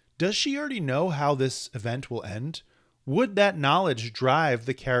 Does she already know how this event will end? Would that knowledge drive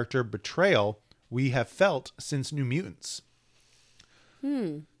the character betrayal we have felt since New Mutants?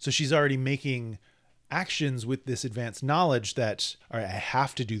 So she's already making actions with this advanced knowledge that, all right, I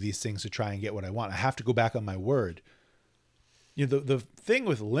have to do these things to try and get what I want. I have to go back on my word. You know, the thing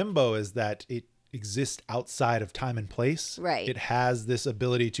with Limbo is that it exists outside of time and place. Right. It has this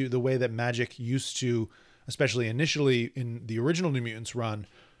ability to, the way that Magic used to, especially initially in the original New Mutants run,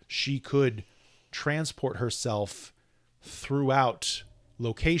 she could transport herself throughout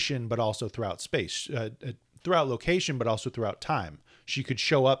location, but also throughout space, throughout location, but also throughout time. She could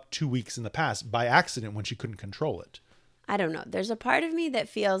show up 2 weeks in the past by accident when she couldn't control it. I don't know. There's a part of me that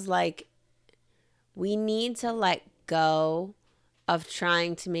feels like we need to let go of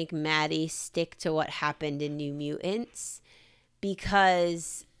trying to make Maddie stick to what happened in New Mutants,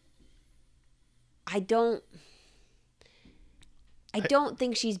 because I don't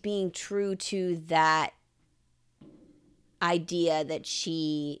think she's being true to that idea that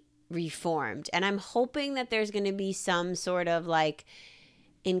she reformed. And I'm hoping that there's going to be some sort of like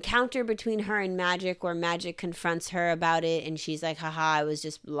encounter between her and Magic where Magic confronts her about it and she's like, haha, I was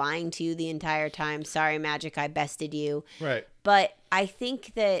just lying to you the entire time. Sorry, Magic, I bested you. Right. But I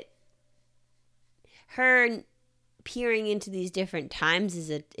think that her peering into these different times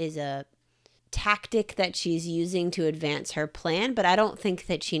is a tactic that she's using to advance her plan, but I don't think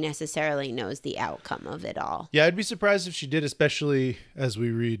that she necessarily knows the outcome of it all. Yeah, I'd be surprised if she did, especially as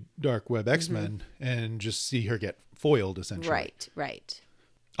we read Dark Web X-Men and just see her get foiled, essentially. Right.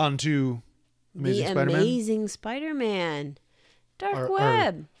 On to Amazing the Spider-Man. Amazing Spider-Man. Dark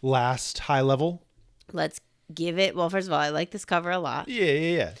Web. Our last high level. Let's give it, well, first of all, I like this cover a lot.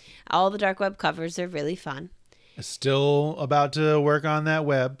 Yeah. All the Dark Web covers are really fun. Still about to work on that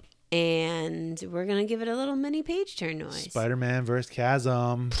web. And we're going to give it a little mini page turn noise. Spider-Man vs.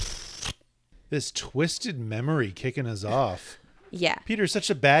 Chasm. This twisted memory kicking us off. Yeah. Peter's such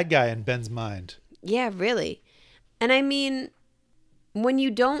a bad guy in Ben's mind. Yeah, really. And I mean, when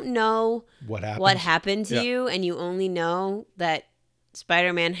you don't know what happened to you and you only know that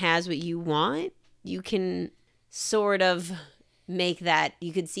Spider-Man has what you want, you can sort of make that,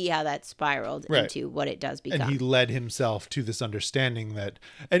 you could see how that spiraled into what it does become. And he led himself to this understanding that,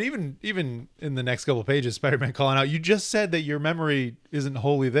 and even in the next couple of pages, Spider-Man calling out, you just said that your memory isn't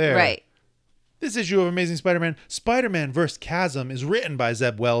wholly there. Right. This issue of Amazing Spider-Man vs. Chasm is written by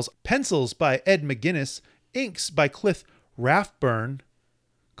Zeb Wells, pencils by Ed McGuinness, inks by Cliff Rathburn,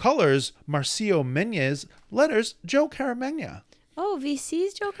 colors Marcio Menyes, letters Joe Caramagna. Oh,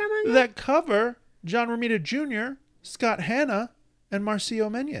 VC's Joe Caramagna? That cover, John Romita Jr., Scott Hanna, and Marcio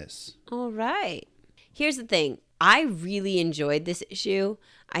Menyes. All right. Here's the thing. I really enjoyed this issue.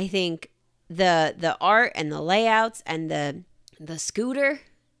 I think the art and the layouts and the scooter.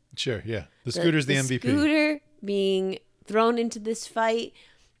 Sure, yeah. The scooter's the MVP. Scooter being thrown into this fight.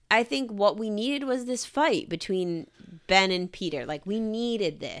 I think what we needed was this fight between Ben and Peter. Like, we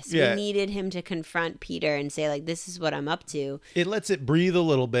needed this. Yeah. We needed him to confront Peter and say, like, this is what I'm up to. It lets it breathe a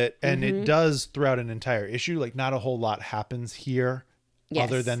little bit, and it does throughout an entire issue. Like, not a whole lot happens here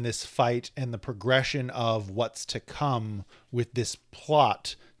other than this fight and the progression of what's to come with this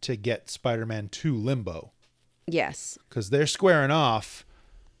plot to get Spider-Man to Limbo. Yes. Because they're squaring off,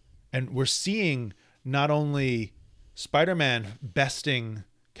 and we're seeing not only Spider-Man besting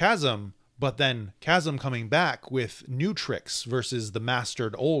Chasm, but then Chasm coming back with new tricks versus the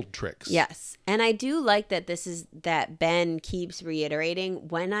mastered old tricks. Yes. And I do like that that Ben keeps reiterating,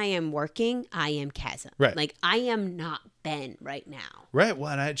 when I am working, I am Chasm. Right. Like, I am not Ben right now. Right.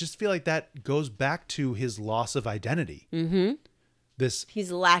 Well, and I just feel like that goes back to his loss of identity. Mm-hmm.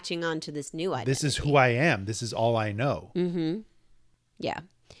 He's latching on to this new identity. This is who I am. This is all I know. Mm-hmm. Yeah.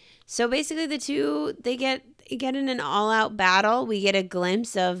 So basically the two, they get in an all-out battle. We get a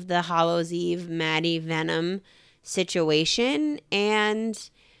glimpse of the Hallows Eve Maddie Venom situation, and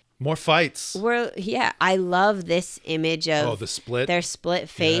more fights. I love this image of the split. Their split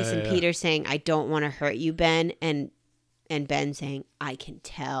face, and Peter saying, "I don't want to hurt you, Ben," and Ben saying, "I can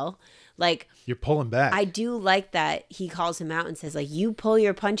tell." Like, you're pulling back. I do like that he calls him out and says, like, you pull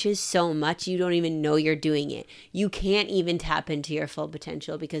your punches so much you don't even know you're doing it. You can't even tap into your full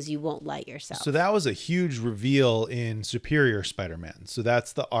potential because you won't let yourself. So that was a huge reveal in Superior Spider-Man. So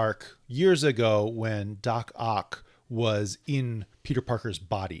that's the arc years ago when Doc Ock was in Peter Parker's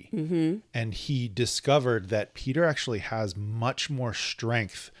body. Mm-hmm. And he discovered that Peter actually has much more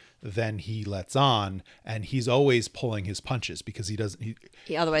strength than he lets on, and he's always pulling his punches because he doesn't.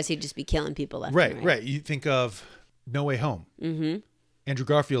 Otherwise, he'd just be killing people left Right, and right. You think of No Way Home, mm-hmm. Andrew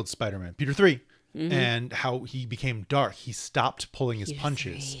Garfield's Spider-Man, Peter 3, mm-hmm. and how he became dark. He stopped pulling his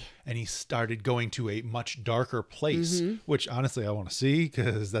punches, and he started going to a much darker place, mm-hmm. which honestly I want to see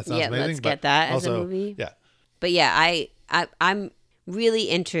because that sounds amazing. Let's get that as a movie. Yeah, but yeah, I'm really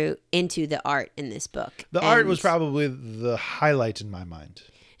into the art in this book. The art was probably the highlight in my mind.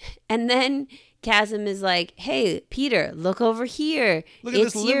 And then Chasm is like, "Hey, Peter, look over here. Look at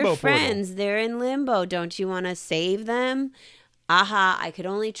this limbo your friends. portal. They're in limbo. Don't you want to save them? Aha, I could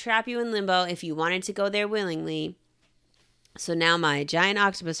only trap you in limbo if you wanted to go there willingly. So now my giant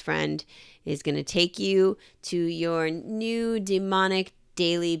octopus friend is going to take you to your new demonic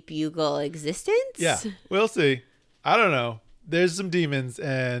Daily Bugle existence." Yeah, we'll see. I don't know. There's some demons,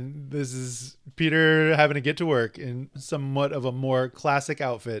 and this is Peter having to get to work in somewhat of a more classic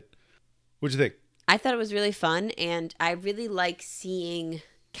outfit. What'd you think? I thought it was really fun, and I really like seeing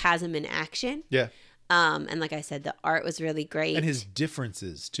Chasm in action. Yeah. And like I said, the art was really great. And his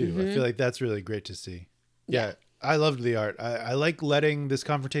differences, too. Mm-hmm. I feel like that's really great to see. Yeah. I loved the art. I like letting this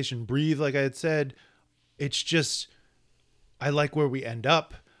confrontation breathe, like I had said. It's just, I like where we end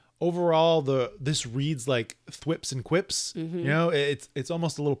up. Overall, this reads like thwips and quips. Mm-hmm. You know, it's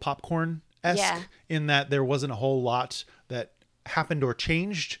almost a little popcorn-esque in that there wasn't a whole lot that happened or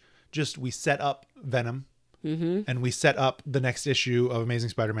changed. Just we set up Venom, mm-hmm. and we set up the next issue of Amazing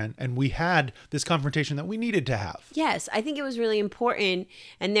Spider-Man, and we had this confrontation that we needed to have. Yes, I think it was really important,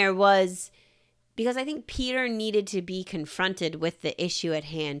 and there was, because I think Peter needed to be confronted with the issue at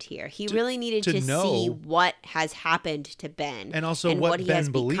hand here. He really needed to see what has happened to Ben. And also what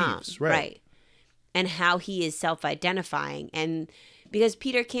Ben believes. Become, right. And how he is self-identifying. And because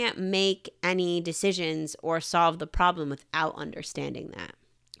Peter can't make any decisions or solve the problem without understanding that.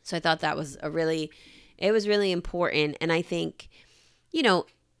 So I thought that was it was really important. And I think, you know,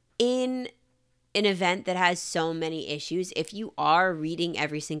 in an event that has so many issues, if you are reading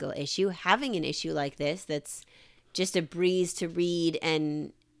every single issue, having an issue like this that's just a breeze to read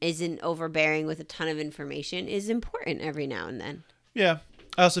and isn't overbearing with a ton of information is important every now and then. Yeah.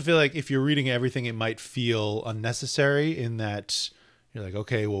 I also feel like if you're reading everything, it might feel unnecessary in that you're like,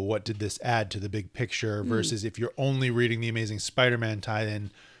 okay, well, what did this add to the big picture? Versus if you're only reading the Amazing Spider-Man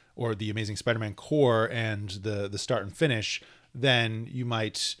tie-in or the Amazing Spider-Man core and the start and finish, then you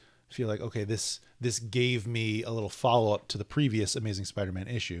might feel like, okay, this gave me a little follow-up to the previous Amazing Spider-Man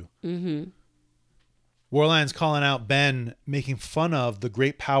issue. Mm-hmm. Warlion's calling out Ben, making fun of the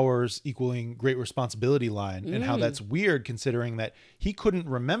great powers equaling great responsibility line, and how that's weird considering that he couldn't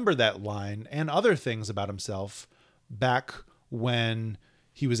remember that line and other things about himself back when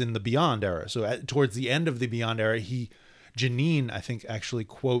he was in the Beyond era. So towards the end of the Beyond era, Janine, I think, actually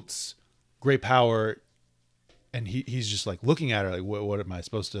quotes great power, and he's just like looking at her like, what am I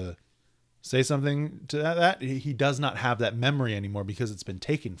supposed to say something to that? He does not have that memory anymore because it's been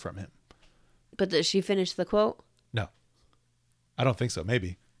taken from him. But did she finish the quote? No. I don't think so.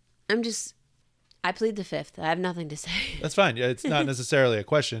 Maybe. I plead the fifth. I have nothing to say. That's fine. It's not necessarily a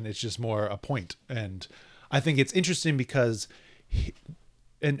question. It's just more a point. And I think it's interesting because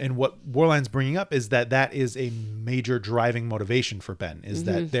and what Warline's bringing up is that is a major driving motivation for Ben, is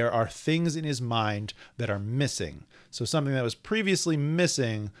that there are things in his mind that are missing. So something that was previously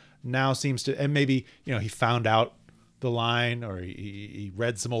missing now seems to, and maybe, you know, he found out the line, or he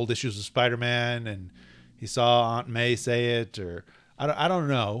read some old issues of Spider-Man and he saw Aunt May say it, or I don't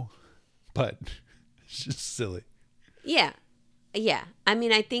know, but it's just silly. Yeah. Yeah. I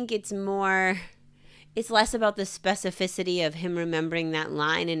mean, I think it's less about the specificity of him remembering that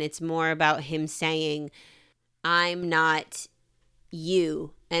line, and it's more about him saying, I'm not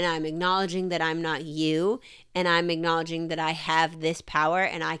you, and I'm acknowledging that I'm not you, and I'm acknowledging that I have this power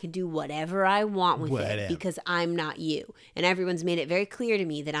and I can do whatever I want with it because I'm not you. And everyone's made it very clear to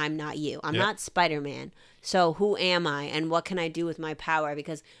me that I'm not you. I'm not Spider-Man. So who am I and what can I do with my power?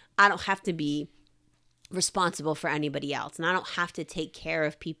 Because I don't have to be responsible for anybody else, and I don't have to take care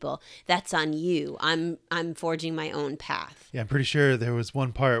of people. That's on you. I'm forging my own path. Yeah, I'm pretty sure there was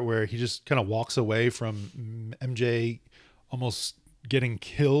one part where he just kind of walks away from MJ almost getting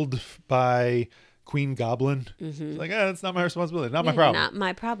killed by Queen Goblin. It's like, it's not my responsibility, not my problem. Not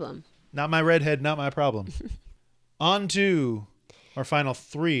my problem. Not my redhead, not my problem. On to our final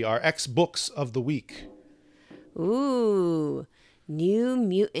 3, our X books of the week. Ooh, New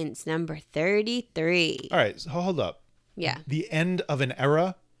Mutants number 33. All right, so hold up. Yeah. The end of an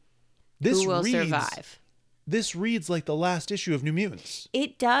era. Who will survive? This reads like the last issue of New Mutants.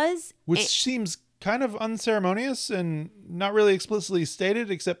 It does. Which seems kind of unceremonious and not really explicitly stated,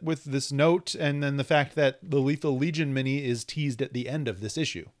 except with this note and then the fact that the Lethal Legion mini is teased at the end of this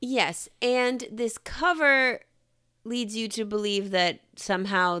issue. Yes, and this cover leads you to believe that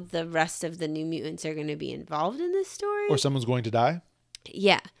somehow the rest of the New Mutants are going to be involved in this story. Or someone's going to die.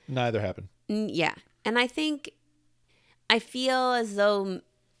 Yeah. Neither happened. Yeah. And I feel as though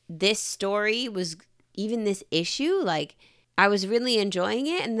this story was, even this issue, like, I was really enjoying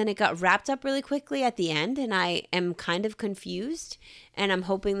it, and then it got wrapped up really quickly at the end, and I am kind of confused, and I'm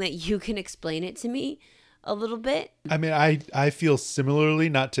hoping that you can explain it to me a little bit. I mean, I feel similarly,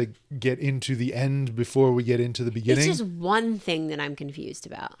 not to get into the end before we get into the beginning. It's just one thing that I'm confused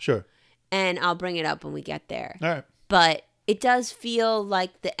about. Sure. And I'll bring it up when we get there. All right. But it does feel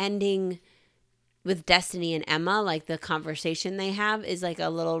like the ending with Destiny and Emma, like the conversation they have is like a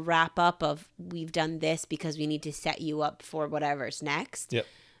little wrap up of, we've done this because we need to set you up for whatever's next. Yep.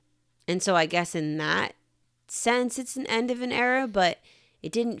 And so I guess in that sense, it's an end of an era, but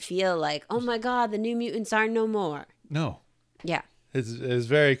it didn't feel like, oh my God, the New Mutants are no more. No. Yeah. It's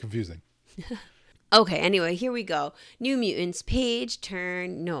very confusing. Okay, anyway, here we go. New Mutants, page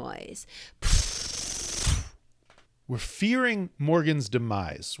turn noise. We're fearing Morgan's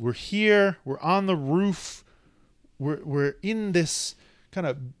demise. We're here. We're on the roof. We're in this kind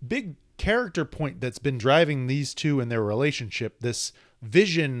of big character point that's been driving these two and their relationship. This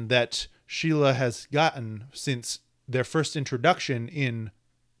vision that Sheila has gotten since their first introduction in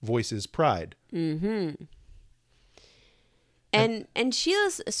Voices Pride. Mm-hmm. And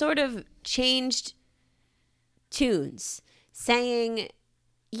Sheila's sort of changed tunes, saying,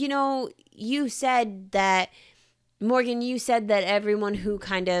 you know, you said that, Morgan, you said that everyone who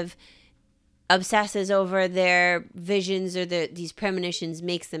kind of obsesses over their visions or these premonitions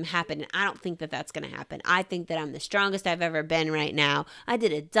makes them happen. And I don't think that that's going to happen. I think that I'm the strongest I've ever been right now. I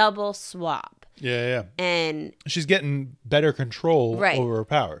did a double swap. Yeah. And she's getting better control over her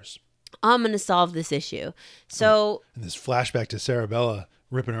powers. I'm going to solve this issue. So. And this flashback to Sarabella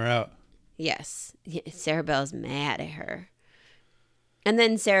ripping her out. Yes. Sarabella's mad at her. And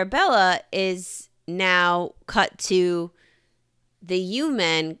then Sarabella is now cut to the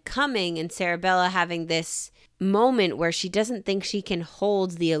U-Men coming and Sarabella having this moment where she doesn't think she can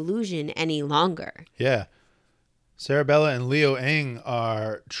hold the illusion any longer. Yeah. Sarabella and Leo Eng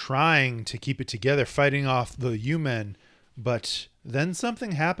are trying to keep it together, fighting off the U-Men, but then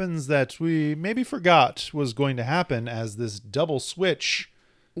something happens that we maybe forgot was going to happen as this double switch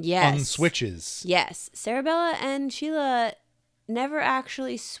unswitches. Yes. Sarabella and Sheila never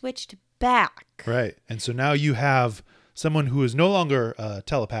actually switched back. Right. And so now you have someone who is no longer a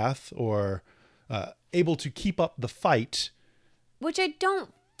telepath or able to keep up the fight. Which I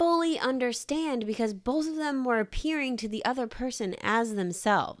don't fully understand because both of them were appearing to the other person as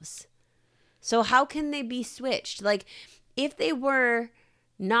themselves. So how can they be switched? Like, if they were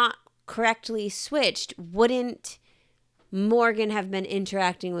not correctly switched, wouldn't Morgan have been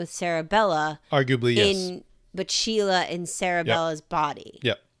interacting with Sarabella? Arguably, yes. But Sheila in Sarabella's body.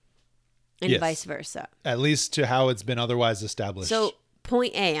 Yep. And vice versa. At least to how it's been otherwise established. So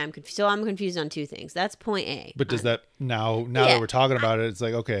point A, I'm confused on two things. That's point A. But does that now that we're talking about it, it's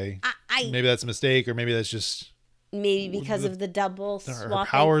like, okay, maybe that's a mistake, or maybe that's just maybe because of the double swapping. Her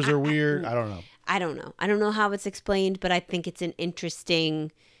powers are weird. I don't know. I don't know how it's explained, but I think it's an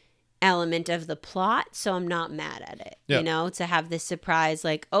interesting element of the plot, so I'm not mad at it. Yep. You know, to have this surprise,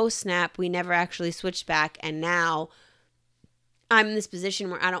 like, oh snap, we never actually switched back, and now I'm in this position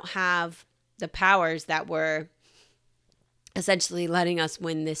where I don't have the powers that were essentially letting us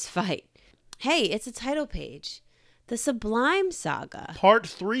win this fight. Hey, it's a title page. The Sublime Saga. Part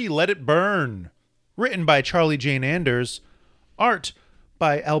 3, Let It Burn. Written by Charlie Jane Anders. Art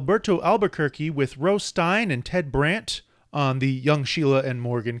by Alberto Albuquerque with Rose Stein and Ted Brandt on the Young Sheila and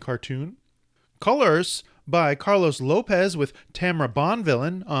Morgan cartoon. Colors by Carlos Lopez with Tamara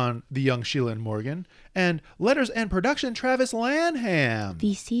Bonvillain on the Young Sheila and Morgan. And letters and production, Travis Lanham.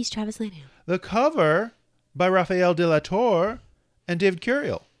 VC's Travis Lanham. The cover by Rafael de la Torre and David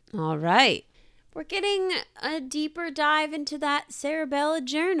Curiel. All right. We're getting a deeper dive into that Cerebella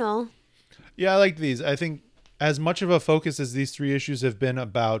journal. Yeah, I like these. I think as much of a focus as these 3 issues have been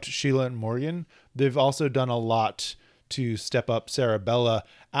about Sheila and Morgan, they've also done a lot to step up Cerebella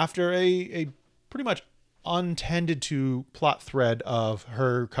after a pretty much untended to plot thread of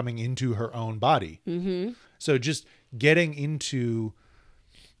her coming into her own body. Mm-hmm. So just getting into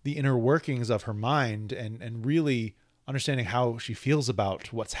the inner workings of her mind and really understanding how she feels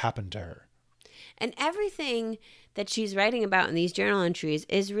about what's happened to her. And everything that she's writing about in these journal entries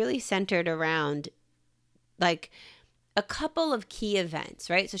is really centered around like a couple of key events,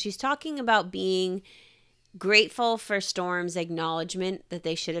 right? So she's talking about being grateful for Storm's acknowledgement that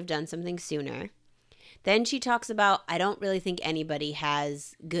they should have done something sooner. Then she talks about, I don't really think anybody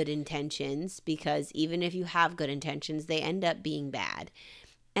has good intentions because even if you have good intentions, they end up being bad.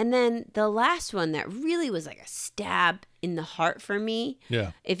 And then the last one that really was like a stab in the heart for me.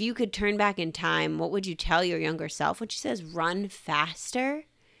 Yeah. If you could turn back in time, what would you tell your younger self? When she says run faster,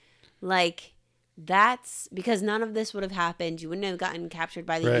 like that's because none of this would have happened. You wouldn't have gotten captured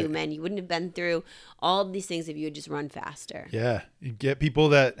by the U-Men. You wouldn't have been through all of these things if you had just run faster. Yeah. You get people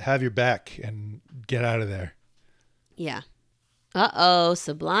that have your back and get out of there. Yeah. Uh-oh.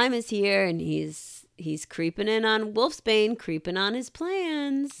 Sublime is here and he's creeping in on Wolfsbane, creeping on his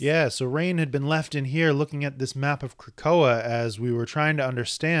plans. Yeah, so Rain had been left in here looking at this map of Krakoa as we were trying to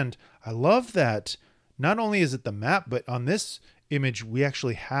understand. I love that not only is it the map, but on this image, we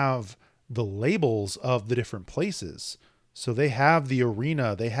actually have the labels of the different places. So they have the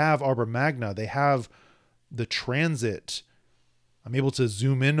arena, they have Arbor Magna, they have the transit. I'm able to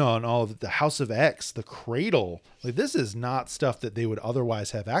zoom in on all of the House of X, the cradle. Like this is not stuff that they would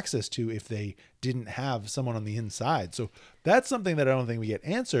otherwise have access to if they didn't have someone on the inside. So that's something that I don't think we get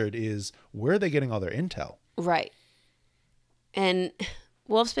answered is where are they getting all their intel? Right. And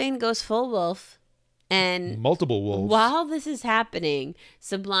Wolfsbane goes full wolf. And multiple wolves. While this is happening,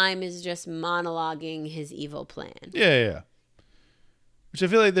 Sublime is just monologuing his evil plan. Yeah. Which I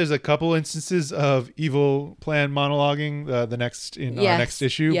feel like there's a couple instances of evil plan monologuing our next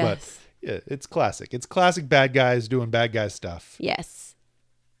issue. Yes. But yeah, it's classic. It's classic bad guys doing bad guy stuff. Yes.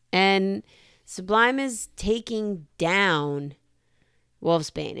 And Sublime is taking down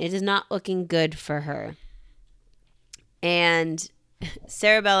Wolfsbane. It is not looking good for her. And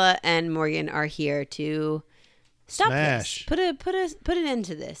Cerebella and Morgan are here to stop Smash. this. Put an end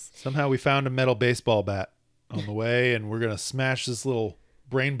to this. Somehow we found a metal baseball bat on the way, and we're going to smash this little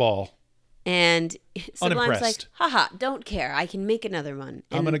brain ball. And Sublime's like, Unimpressed. haha, don't care. I can make another one.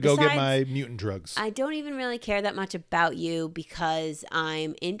 And I'm going to go get my mutant drugs. I don't even really care that much about you because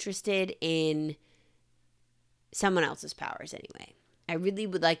I'm interested in someone else's powers anyway. I really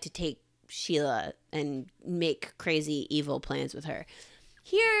would like to take Sheila and make crazy evil plans with her.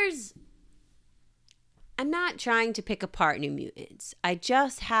 I'm not trying to pick apart New Mutants. I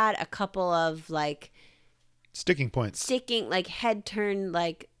just had a couple of like sticking points. Head turn,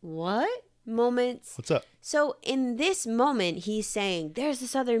 like, what? Moments. What's up? So in this moment, he's saying, there's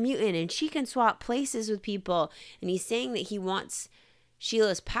this other mutant and she can swap places with people. And he's saying that he wants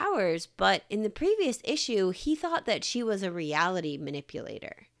Sheila's powers. But in the previous issue, he thought that she was a reality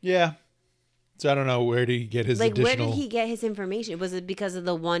manipulator. Yeah. So I don't know, where did he get his additional... Where did he get his information? Was it because of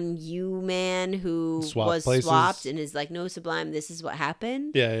the one U-Man who Swapped was swapped and is like, no, Sublime, this is what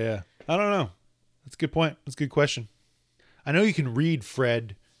happened? Yeah. I don't know. That's a good point. That's a good question. I know you can read,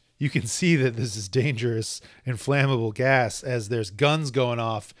 Fred. You can see that this is dangerous, inflammable gas as there's guns going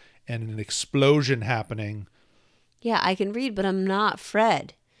off and an explosion happening. Yeah, I can read, but I'm not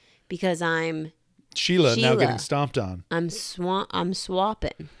Fred because I'm Sheila. Now getting stomped on. I'm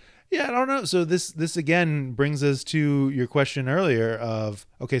swapping. Yeah, I don't know. So this again brings us to your question earlier of,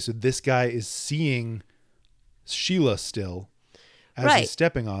 okay, so this guy is seeing Sheila still as he's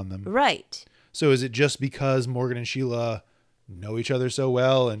stepping on them. Right. So is it just because Morgan and Sheila know each other so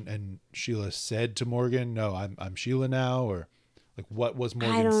well and Sheila said to Morgan, no, I'm Sheila now? Or like what was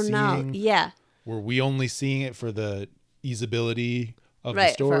Morgan seeing? I don't know. Yeah. Were we only seeing it for the easeability of the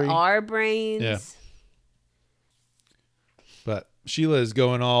story? For our brains. Yeah. But Sheila is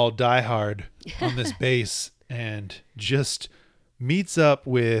going all diehard on this base and just meets up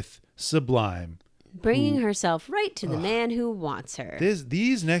with Sublime. bringing herself right to the man who wants her.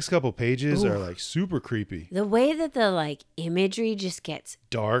 These next couple pages are like super creepy. The way that the like imagery just gets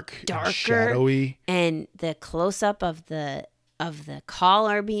Darker, and darker, shadowy, and the close up of the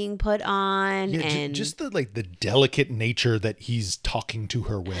collar being put on, yeah, and just the like the delicate nature that he's talking to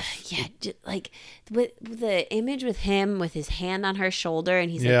her with. yeah, like with the image with him with his hand on her shoulder, and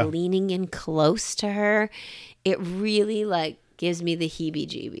he's Yeah. like leaning in close to her. It really like gives me the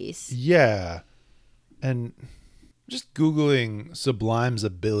heebie-jeebies. Yeah, and just Googling Sublime's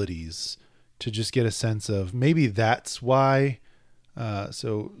abilities to just get a sense of maybe that's why.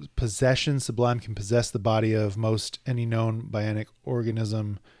 So possession, Sublime can possess the body of most any known bionic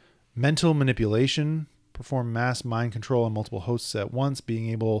organism. Mental manipulation, perform mass mind control on multiple hosts at once, being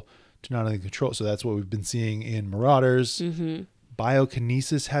able to not only control. So that's what we've been seeing in Marauders. Mm-hmm.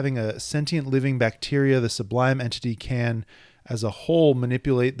 Biokinesis, having a sentient living bacteria, the Sublime entity can, as a whole,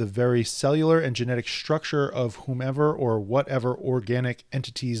 manipulate the very cellular and genetic structure of whomever or whatever organic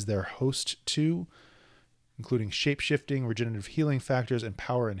entities they're host to, including shape-shifting, regenerative healing factors, and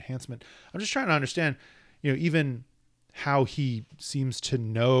power enhancement. I'm just trying to understand, even how he seems to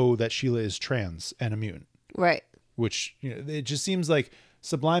know that Sheila is trans and a mutant. Right. Which, it just seems like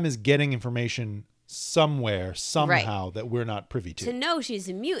Sublime is getting information somewhere, somehow, that we're not privy to. To know she's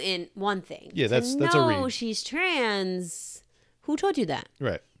a mutant, one thing. Yeah, that's a read. To know she's trans, who told you that?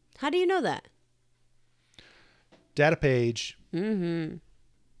 Right. How do you know that? Data page. Mm-hmm.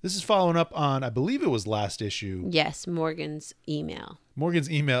 This is following up on, I believe it was last issue. Yes, Morgan's email.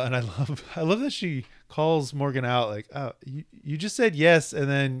 And I love that she calls Morgan out like, oh, you just said yes, and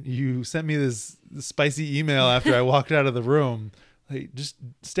then you sent me this spicy email after I walked out of the room. Like, just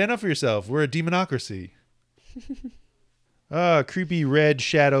stand up for yourself. We're a demonocracy. Creepy red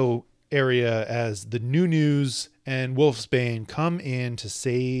shadow area as the New News and Wolfsbane come in to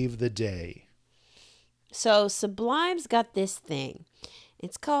save the day. So Sublime's got this thing.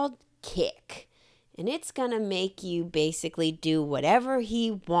 It's called Kick. And it's going to make you basically do whatever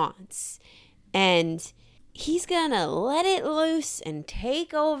he wants. And he's going to let it loose and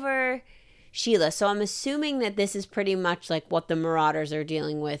take over Sheila. So I'm assuming that this is pretty much like what the Marauders are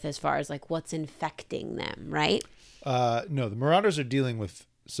dealing with as far as like what's infecting them, right? No, the Marauders are dealing with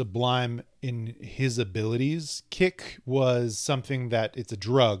Sublime in his abilities. Kick was something that it's a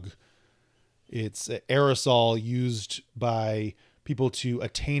drug. It's an aerosol used by people to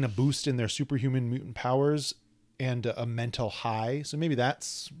attain a boost in their superhuman mutant powers and a mental high. So maybe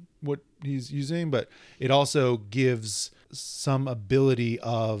that's what he's using, but it also gives some ability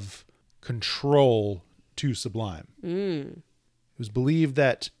of control to Sublime. It was believed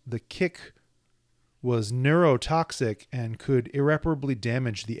that the Kick was neurotoxic and could irreparably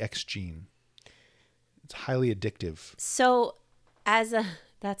damage the X gene. It's highly addictive. So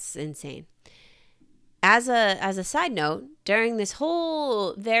that's insane. As a side note, during this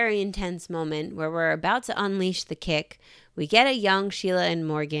whole very intense moment where we're about to unleash the Kick, we get a young Sheila and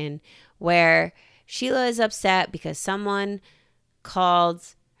Morgan where Sheila is upset because someone called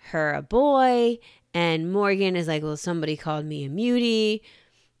her a boy, and Morgan is like, well, somebody called me a mutie.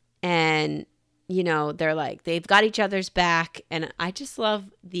 And, they're like, they've got each other's back. And I just love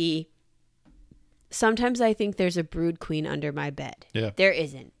sometimes I think there's a brood queen under my bed. Yeah. There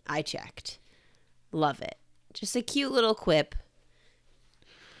isn't. I checked. Love it. Just a cute little quip.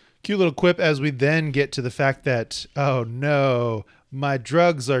 Cute little quip as we then get to the fact that, oh no, my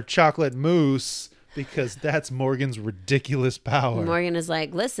drugs are chocolate mousse, because that's Morgan's ridiculous power. Morgan is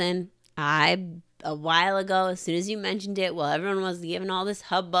like, listen, a while ago, as soon as you mentioned it, while everyone was giving all this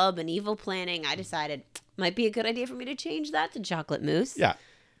hubbub and evil planning, I decided might be a good idea for me to change that to chocolate mousse. Yeah.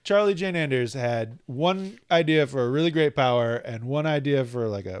 Charlie Jane Anders had one idea for a really great power and one idea for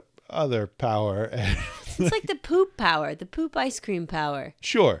like a other power. It's like the poop power, the poop ice cream power.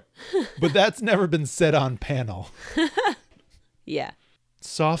 Sure. But that's never been said on panel. Yeah.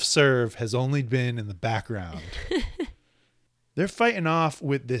 Soft serve has only been in the background. They're fighting off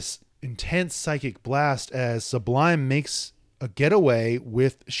with this intense psychic blast as Sublime makes a getaway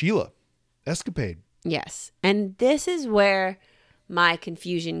with Sheila. Escapade. Yes. And this is where my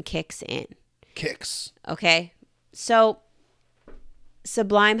confusion kicks in. Kicks. Okay. So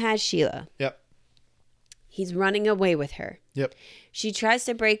Sublime has Sheila. Yep. He's running away with her. Yep. She tries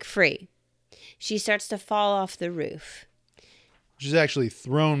to break free. She starts to fall off the roof. She's actually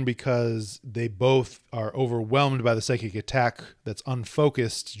thrown because they both are overwhelmed by the psychic attack that's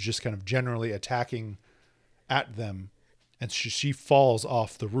unfocused, just kind of generally attacking at them. And she falls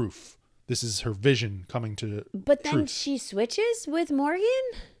off the roof. This is her vision coming to But then truth. she switches with Morgan?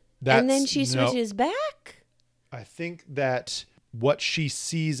 And then she switches back? I think that what she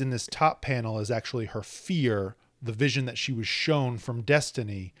sees in this top panel is actually her fear, the vision that she was shown from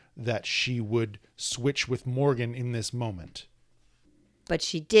Destiny, that she would switch with Morgan in this moment. But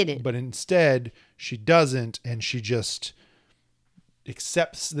she didn't. But instead, she doesn't, and she just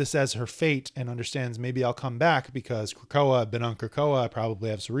accepts this as her fate and understands maybe I'll come back because Krakoa, I've been on Krakoa, I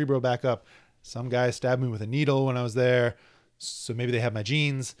probably have Cerebro backup. Some guy stabbed me with a needle when I was there, so maybe they have my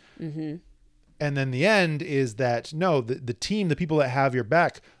genes. Mm-hmm. And then the end is that, no, the team, the people that have your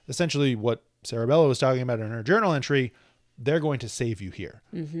back, essentially what Cerebello was talking about in her journal entry, they're going to save you here.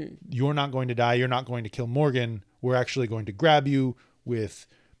 Mm-hmm. You're not going to die. You're not going to kill Morgan. We're actually going to grab you with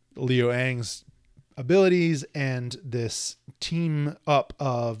Leo Ang's abilities and this team up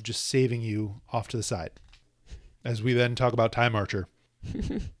of just saving you off to the side. As we then talk about Time Archer.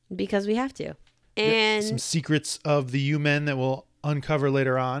 Because we have to. And some secrets of the U-Men that we'll uncover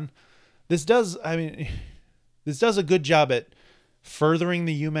later on. This does a good job at furthering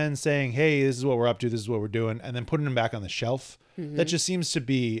the U-Men, saying, hey, this is what we're up to, this is what we're doing, and then putting them back on the shelf. Mm-hmm. That just seems to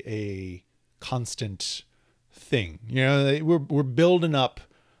be a constant thing. You know, we're building up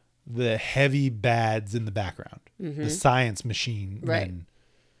the heavy bads in the background. Mm-hmm. The science machine. Right. Men.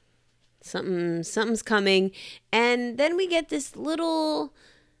 Something's coming. And then we get this little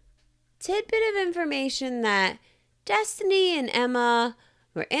tidbit of information that Destiny and Emma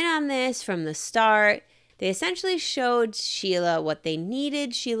were in on this from the start. They essentially showed Sheila what they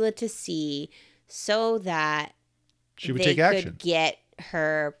needed Sheila to see so that she would take action. Could get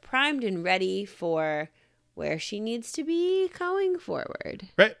her primed and ready for where she needs to be going forward.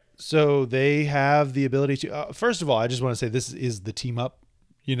 Right. So they have the ability to, first of all, I just want to say this is the team up,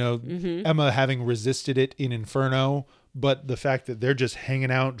 you know, mm-hmm. Emma having resisted it in Inferno, but the fact that they're just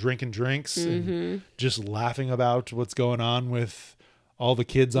hanging out, drinking drinks mm-hmm. and just laughing about what's going on with all the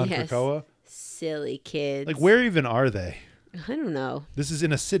kids on Krakoa. Silly kids. Like, where even are they? I don't know. This is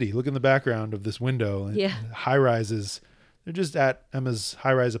in a city. Look in the background of this window. Yeah. High rises. They're just at Emma's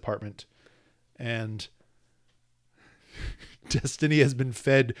high-rise apartment. And Destiny has been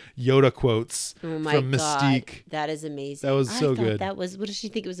fed Yoda quotes from Mystique. That is amazing. That was so good. That was, what did she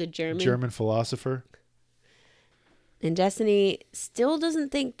think it was, a German philosopher? And Destiny still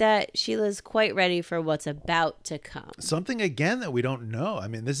doesn't think that Sheila's quite ready for what's about to come. Something, again, that we don't know. I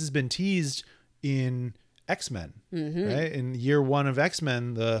mean, this has been teased in X-Men, mm-hmm. right? In year 1 of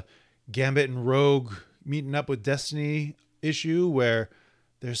X-Men, the Gambit and Rogue meeting up with Destiny issue where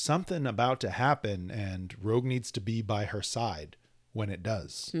there's something about to happen and Rogue needs to be by her side when it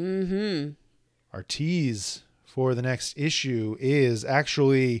does. Mm-hmm. Our tease for the next issue is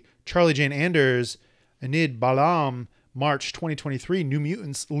actually Charlie Jane Anders, Enid Balam, March 2023, New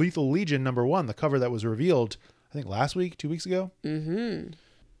Mutants, Lethal Legion #1, the cover that was revealed, I think last week, 2 weeks ago. Mm-hmm.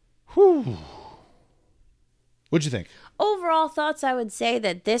 Whew. What'd you think? Overall thoughts, I would say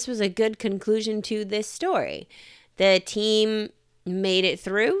that this was a good conclusion to this story. The team made it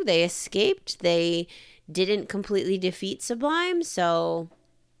through. They escaped. They didn't completely defeat Sublime, so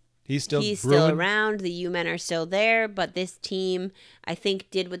he's still around. The U-Men are still there, but this team, I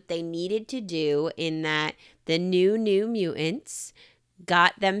think, did what they needed to do in that the new mutants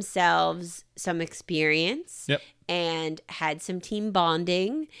got themselves some experience and had some team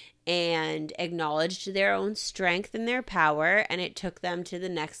bonding and acknowledged their own strength and their power, and it took them to the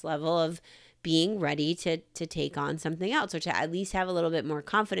next level of being ready to take on something else, or to at least have a little bit more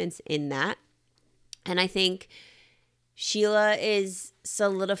confidence in that. And I think Sheila is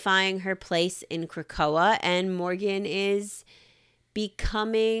solidifying her place in Krakoa, and Morgan is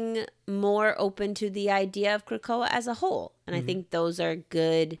becoming more open to the idea of Krakoa as a whole. And I think those are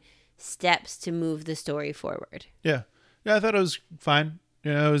good steps to move the story forward. Yeah. Yeah, I thought it was fine.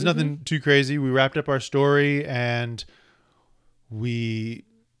 You know, it was nothing too crazy. We wrapped up our story and we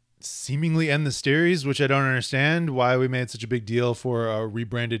seemingly end the series, which I don't understand why we made such a big deal for a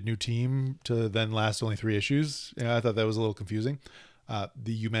rebranded new team to then last only 3 issues. Yeah, I thought that was a little confusing.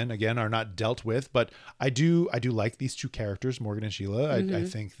 The U-Men, again, are not dealt with, but I do like these 2 characters, Morgan and Sheila. I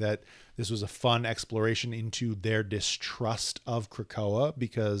think that this was a fun exploration into their distrust of Krakoa,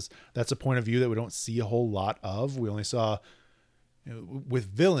 because that's a point of view that we don't see a whole lot of. We only saw with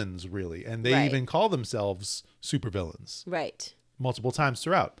villains, really, and they even call themselves supervillains multiple times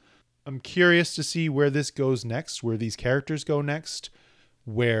throughout. I'm curious to see where this goes next, where these characters go next,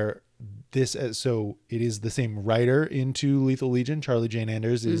 where this, so it is the same writer into Lethal Legion. Charlie Jane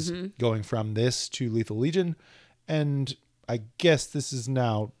Anders is going from this to Lethal Legion, and I guess this is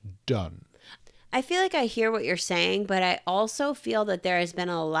now done. I feel like I hear what you're saying, but I also feel that there has been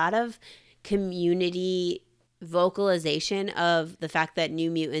a lot of community vocalization of the fact that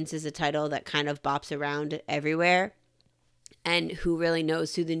New Mutants is a title that kind of bops around everywhere. and who really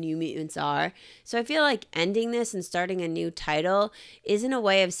knows who the New Mutants are. So I feel like ending this and starting a new title isn't a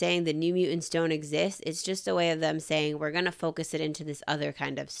way of saying the New Mutants don't exist. It's just a way of them saying we're going to focus it into this other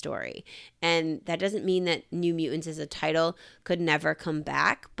kind of story. And that doesn't mean that New Mutants as a title could never come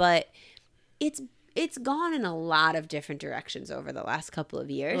back, but it's gone in a lot of different directions over the last couple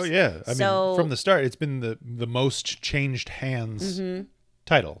of years. Oh yeah, I mean from the start it's been the most changed hands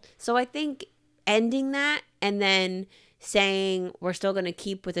title. So I think ending that and then saying we're still going to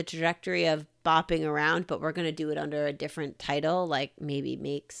keep with the trajectory of bopping around, but we're going to do it under a different title, like maybe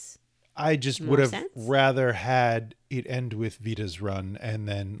makes I just would have rather had it end with Vita's run and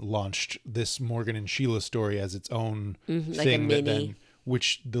then launched this Morgan and Sheila story as its own like thing. a mini.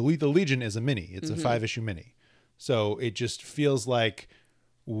 Which the Lethal Legion is a mini. It's a 5-issue mini. So it just feels like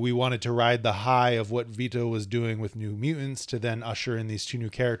we wanted to ride the high of what Vita was doing with New Mutants to then usher in these 2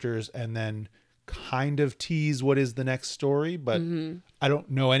 new characters and then kind of tease what is the next story, but I don't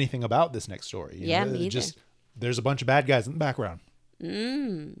know anything about this next story. Me either. Just there's a bunch of bad guys in the background.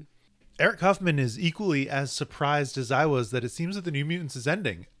 Eric Huffman is equally as surprised as I was that it seems that the New Mutants is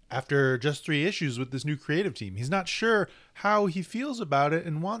ending after just 3 issues with this new creative team. He's not sure how he feels about it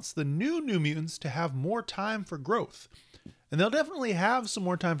and wants the New Mutants to have more time for growth. And they'll definitely have some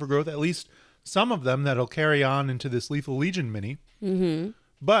more time for growth, at least some of them that'll carry on into this Lethal Legion mini.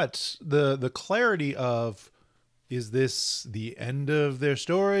 But the clarity of, is this the end of their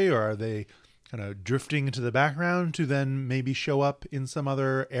story, or are they kind of drifting into the background to then maybe show up in some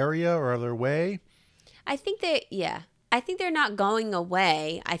other area or other way? I think they're not going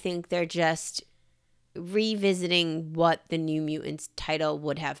away. I think they're just revisiting what the New Mutants title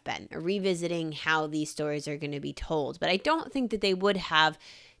would have been, or revisiting how these stories are going to be told. But I don't think that they would have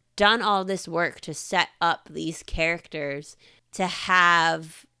done all this work to set up these characters to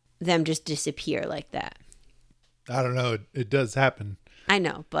have them just disappear like that. I don't know. It does happen. I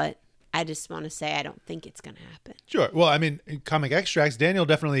know, but I just want to say I don't think it's going to happen. Sure. Well, I mean, in Comic Extracts, Daniel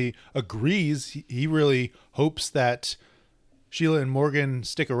definitely agrees. He really hopes that Sheila and Morgan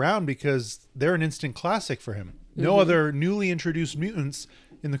stick around because they're an instant classic for him. No other newly introduced mutants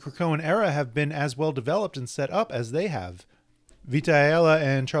in the Krakoan era have been as well developed and set up as they have. Vita Ayala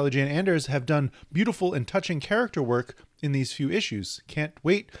and Charlie Jane Anders have done beautiful and touching character work in these few issues. Can't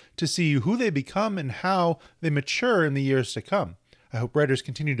wait to see who they become and how they mature in the years to come. I hope writers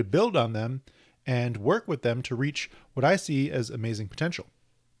continue to build on them and work with them to reach what I see as amazing potential.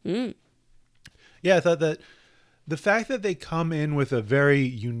 Yeah, I thought that the fact that they come in with a very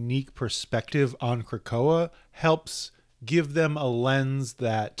unique perspective on Krakoa helps give them a lens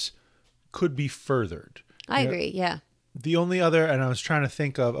that could be furthered. I agree, yeah. The only other, and I was trying to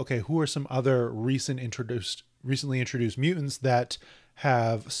think of, okay, who are some other recently introduced mutants that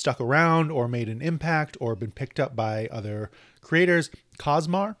have stuck around or made an impact or been picked up by other creators?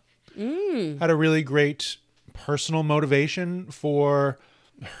 Cosmar had a really great personal motivation for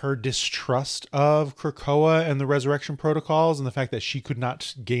her distrust of Krakoa and the Resurrection Protocols and the fact that she could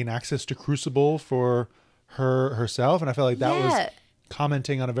not gain access to Crucible for herself. And I felt like that was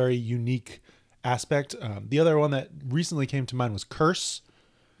commenting on a very unique aspect. The other one that recently came to mind was Curse.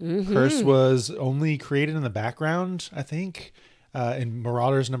 Curse was only created in the background, I think, in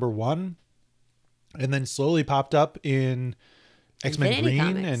Marauders #1, and then slowly popped up in X-Men Infinity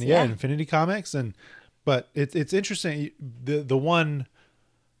Green Comics, and yeah. Infinity Comics. But it's interesting. The one,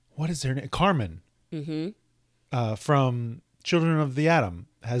 what is her name? Carmen, from Children of the Atom,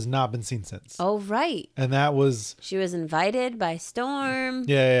 has not been seen since. Oh, right. And that was, She was invited by Storm.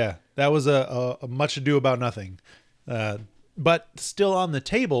 yeah. That was a much ado about nothing. But still on the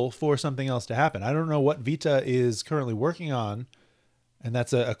table for something else to happen. I don't know what Vita is currently working on. And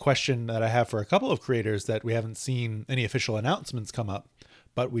that's a question that I have for a couple of creators that we haven't seen any official announcements come up.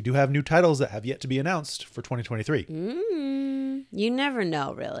 But we do have new titles that have yet to be announced for 2023. You never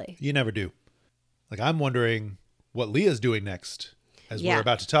know, really. You never do. Like, I'm wondering what Leah's doing next, as we're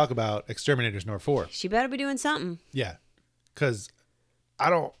about to talk about X-Terminators #4. She better be doing something. Yeah. Because I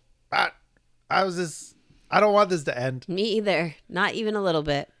don't want this to end. Me either. Not even a little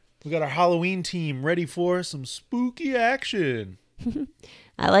bit. We got our Halloween team ready for some spooky action.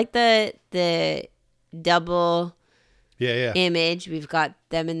 I like the double image. We've got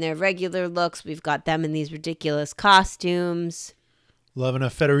them in their regular looks. We've got them in these ridiculous costumes. Loving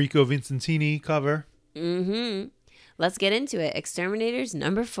a Federico Vincentini cover. Let's get into it. X-Terminators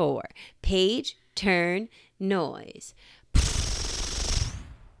 #4. Page, turn, noise.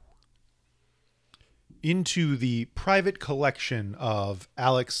 Into the private collection of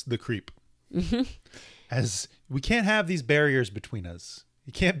Alex the Creep. As we can't have these barriers between us.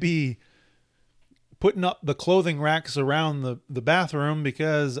 You can't be putting up the clothing racks around the bathroom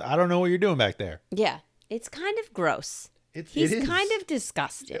because I don't know what you're doing back there. Yeah. It's kind of gross. It He's is. kind of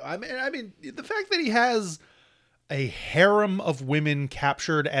disgusting. I mean, the fact that he has a harem of women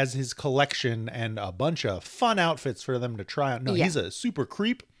captured as his collection and a bunch of fun outfits for them to try on. No, Yeah. he's a super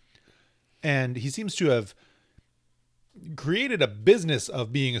creep, and he seems to have created a business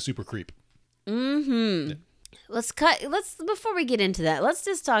of being a super creep. Mm-hmm. Let's before we get into that, let's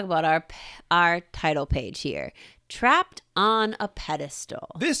just talk about our title page here. Trapped on a Pedestal.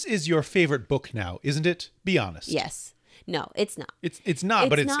 This is your favorite book now, isn't it? Be honest. Yes. No, it's not. It's not,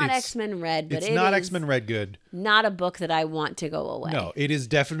 but it's not X-Men Red, but it's it not is X-Men Red good. not a book that I want to go away. No, it is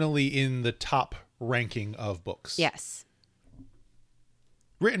definitely in the top ranking of books. Yes.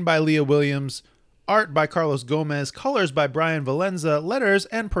 Written by Leah Williams, art by Carlos Gomez, colors by Brian Valenza, letters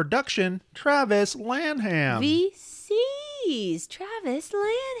and production Travis Lanham. VCs, Travis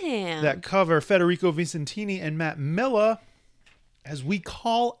Lanham. That cover, Federico Vicentini and Matt Milla, as we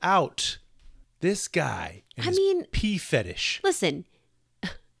call out this guy and his pee fetish. Listen,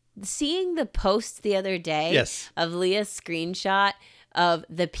 seeing the post the other day Yes. of Leah's screenshot of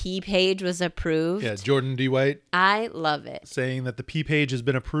the P page was approved. Yeah, Jordan D. White I love it. saying that the P page has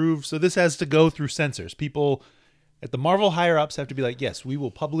been approved. So this has to go through censors. People at the Marvel higher ups have to be like, yes, we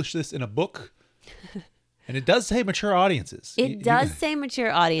will publish this in a book. And it does say mature audiences. It does say mature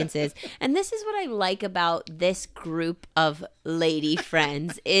audiences. And this is what I like about this group of lady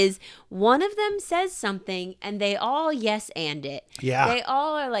friends is one of them says something and they all yes and it. Yeah. They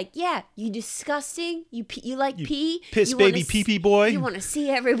all are like, yeah, you disgusting. You like pee. piss You wanna baby pee-pee boy. You want to see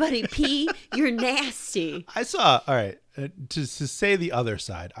everybody pee. You're nasty. I saw, all right, to say the other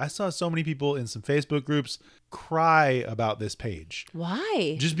side, I saw so many people in some Facebook groups cry about this page.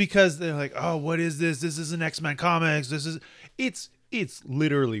 Why? Just because they're like, oh, what is this? This is an X-Men comics. It's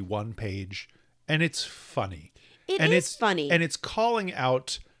literally one page and it's funny. It's funny. And it's calling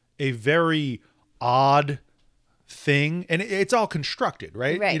out a very odd thing. And it's all constructed,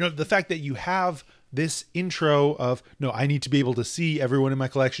 right? Right. You know, the fact that you have this intro of, no, I need to be able to see everyone in my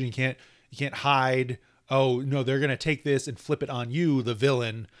collection. You can't hide. Oh, no, they're going to take this and flip it on you, the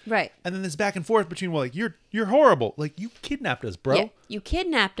villain. Right. And then this back and forth between, well, like, you're horrible. Like, you kidnapped us, bro. Yeah, you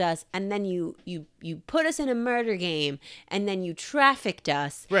kidnapped us, and then you put us in a murder game, and then you trafficked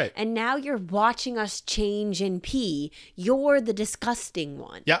us. Right. And now you're watching us change and pee. You're the disgusting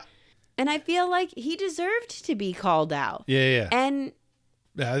one. Yeah. And I feel like he deserved to be called out. Yeah. And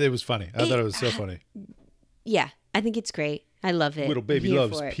Yeah, it was funny. I thought it was so funny. yeah, I think it's great. I love it. Little baby I'm here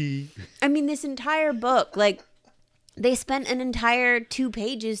loves for it. pee. I mean, this entire book, like, they spent an entire 2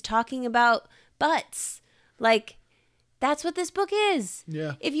 pages talking about butts. Like, that's what this book is.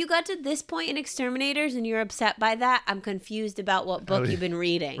 Yeah. If you got to this point in X-Terminators and you're upset by that, I'm confused about what book you've been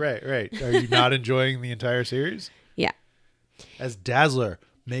reading. Right. Are you not enjoying the entire series? Yeah. As Dazzler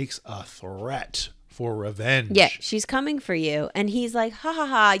makes a threat for revenge. Yeah, she's coming for you. And he's like, ha ha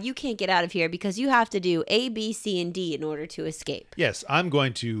ha, you can't get out of here because you have to do A, B, C, and D in order to escape. Yes, I'm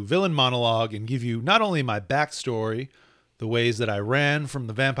going to villain monologue and give you not only my backstory, the ways that I ran from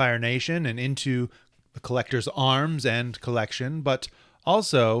the Vampire Nation and into the Collector's Arms and collection, but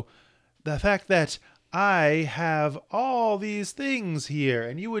also the fact that I have all these things here,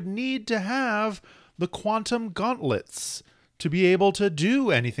 and you would need to have the quantum gauntlets to be able to do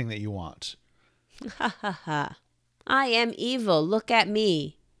anything that you want. Ha ha ha. I am evil. Look at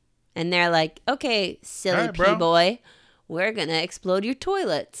me. And they're like, okay, silly All right, bro. P-boy, we're going to explode your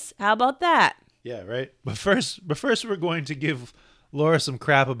toilets. How about that? Yeah, right. But first we're going to give Laura some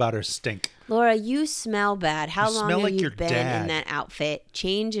crap about her stink. Laura, you smell bad. How You long smell have like you your been dad. in that outfit?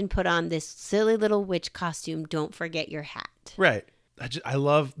 Change and put on this silly little witch costume. Don't forget your hat. Right. I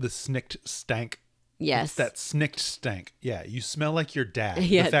love the snicked stank. Yes. It's that snicked stank. Yeah, you smell like your dad.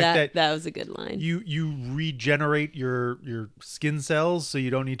 Yeah, the fact that was a good line. you regenerate your skin cells so you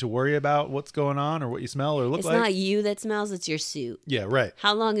don't need to worry about what's going on or what you smell or look It's like. not you that smells, it's your suit. Yeah, right.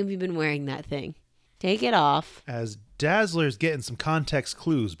 How long have you been wearing that thing? Take it off. As Dazzler's getting some context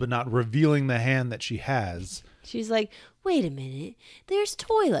clues but not revealing the hand that she has. She's like, wait a minute. There's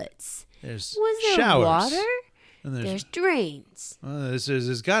toilets. There's Was there showers. water? And There's drains.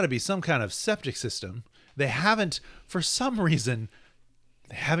 there's got to be some kind of septic system. They haven't, for some reason,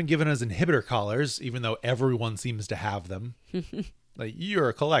 they haven't given us inhibitor collars, even though everyone seems to have them. Like, you're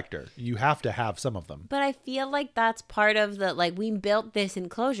a collector. You have to have some of them. But I feel like that's part of the, like, we built this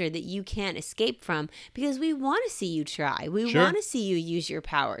enclosure that you can't escape from because we want to see you try. We Sure. want to see you use your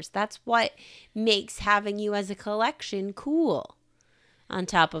powers. That's what makes having you as a collection cool. On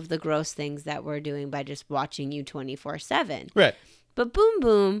top of the gross things that we're doing by just watching you 24/7. Right. But Boom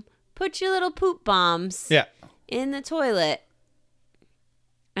Boom put your little poop bombs Yeah. in the toilet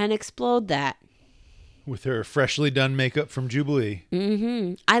and explode that. With her freshly done makeup from Jubilee.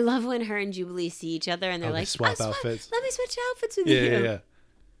 Mm-hmm. I love when her and Jubilee see each other and they're They like, swap outfits. Let me switch outfits with Yeah, you. yeah, yeah.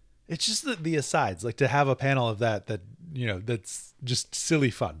 It's just the asides, like to have a panel of that, that's just silly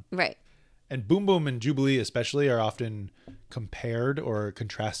fun. Right. And Boom Boom and Jubilee especially are often compared or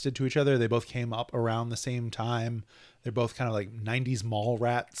contrasted to each other. They both came up around the same time. They're both kind of like 90s mall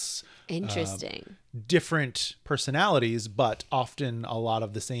rats. Interesting. Different personalities, but often a lot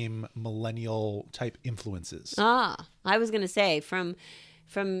of the same millennial type influences. I was going to say from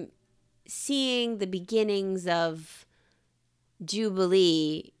seeing the beginnings of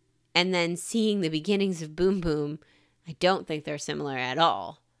Jubilee and then seeing the beginnings of Boom Boom, I don't think they're similar at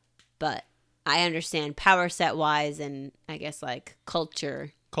all. But I understand power set wise and I guess like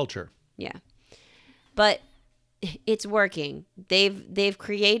culture. Yeah. But it's working. They've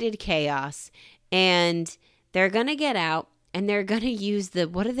created chaos and they're going to get out and they're going to use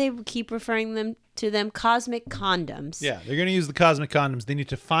what do they keep referring to them? Cosmic condoms. Yeah, they're going to use the cosmic condoms. They need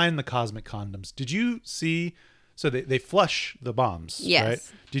to find the cosmic condoms. Did you see? So they flush the bombs, yes. Right?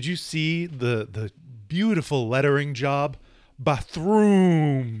 Did you see the beautiful lettering job?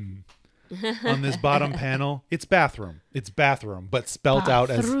 Bathroom. On this bottom panel. It's bathroom, but spelt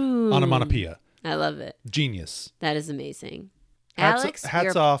out as onomatopoeia. I love it. Genius. That is amazing. Hats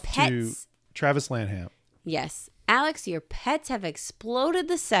Alex, off pets, to Travis Lanham. Yes. Alex, your pets have exploded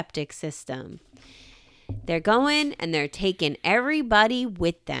the septic system. They're going and they're taking everybody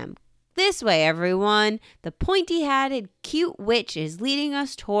with them. This way, everyone. The pointy-hatted cute witch is leading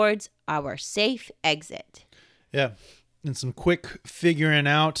us towards our safe exit. Yeah. And some quick figuring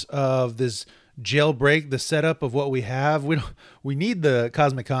out of this jailbreak, the setup of what we have. We need the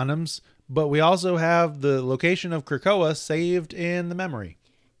cosmic condoms, but we also have the location of Krakoa saved in the memory.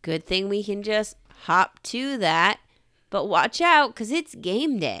 Good thing we can just hop to that. But watch out, because it's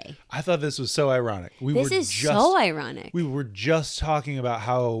game day. I thought this was so ironic. This is so ironic. We were just talking about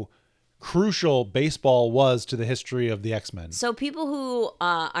how crucial baseball was to the history of the X-Men. So people who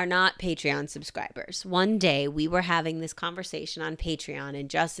are not Patreon subscribers, one day we were having this conversation on Patreon and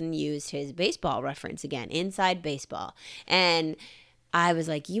Justin used his baseball reference again, Inside Baseball. And I was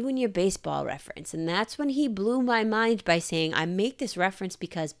like, you and your baseball reference. And that's when he blew my mind by saying, I make this reference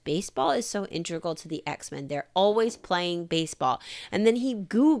because baseball is so integral to the X-Men. They're always playing baseball. And then he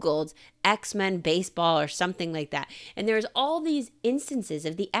Googled X-Men baseball or something like that. And there's all these instances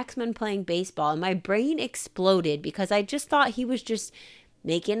of the X-Men playing baseball. And my brain exploded because I just thought he was just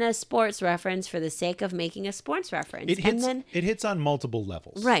making a sports reference for the sake of making a sports reference. It hits on multiple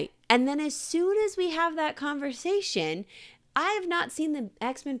levels. Right. And then as soon as we have that conversation, I have not seen the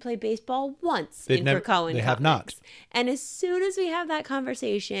X-Men play baseball once in Krakoan They have not. And as soon as we have that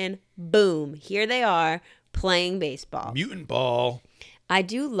conversation, boom, here they are playing baseball. Mutant ball. I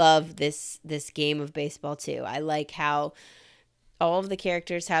do love this game of baseball too. I like how all of the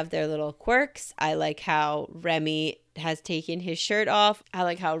characters have their little quirks. I like how Remy has taken his shirt off. I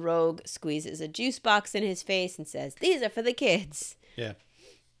like how Rogue squeezes a juice box in his face and says, "These are for the kids." Yeah.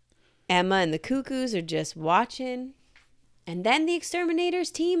 Emma and the Cuckoos are just watching. And then the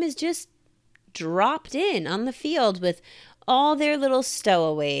X-Terminators team is just dropped in on the field with all their little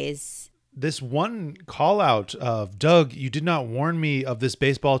stowaways. This one call out of, Doug, you did not warn me of this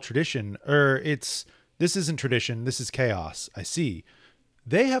baseball tradition. This isn't tradition, this is chaos. I see.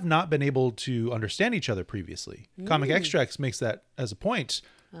 They have not been able to understand each other previously. Comic Extracts makes that as a point.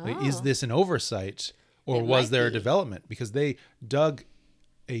 Like, is this an oversight or was there a development? Because Doug,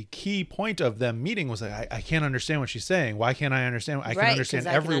 a key point of them meeting was like, I can't understand what she's saying. Why can't I understand? I can understand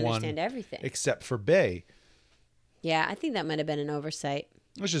everyone. I can understand everything. Except for Bay. Yeah, I think that might have been an oversight.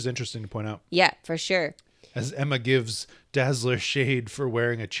 Which is interesting to point out. Yeah, for sure. As Emma gives Dazzler shade for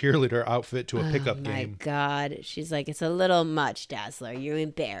wearing a cheerleader outfit to a pickup game. Oh my God. She's like, it's a little much, Dazzler. You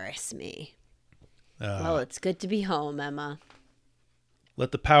embarrass me. Well, it's good to be home, Emma.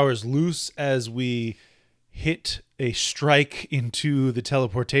 Let the powers loose as we hit a strike into the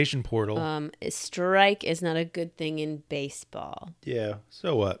teleportation portal. A strike is not a good thing in baseball. Yeah,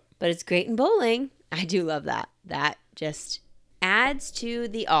 so what? But it's great in bowling. I do love that. That just adds to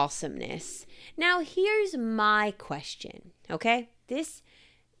the awesomeness. Now, here's my question, okay? This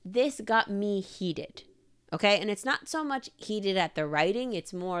got me heated, okay? And it's not so much heated at the writing.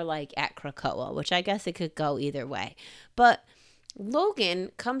 It's more like at Krakoa, which I guess it could go either way. But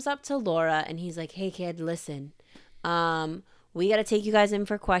Logan comes up to Laura and he's like, hey, kid, listen. We got to take you guys in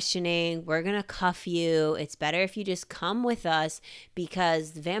for questioning. We're going to cuff you. It's better if you just come with us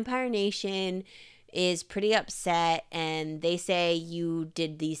because the Vampire Nation is pretty upset, and they say you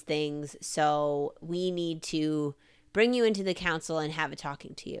did these things, so we need to bring you into the council and have a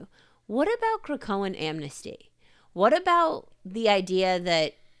talking to you. What about Krakoan amnesty? What about the idea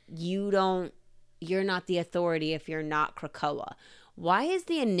that you're not the authority if you're not Krakoa? Why is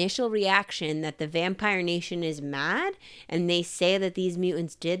the initial reaction that the Vampire Nation is mad and they say that these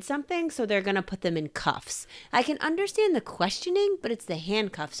mutants did something, so they're going to put them in cuffs? I can understand the questioning, but it's the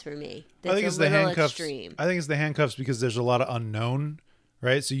handcuffs for me. I think it's the handcuffs. Extreme. I think it's the handcuffs because there's a lot of unknown,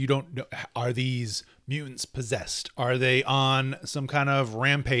 right? So you don't know, are these mutants possessed? Are they on some kind of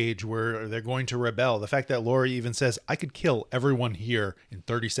rampage where they're going to rebel? The fact that Laurie even says, I could kill everyone here in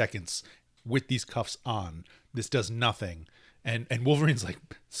 30 seconds with these cuffs on. This does nothing. And Wolverine's like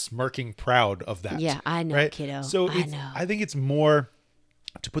smirking proud of that. Yeah, I know, right? kiddo. So I think it's more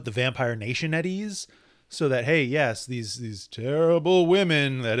to put the Vampire Nation at ease so that, hey, yes, these terrible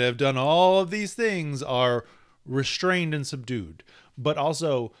women that have done all of these things are restrained and subdued. But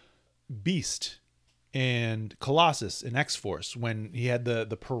also Beast and Colossus in X-Force, when he had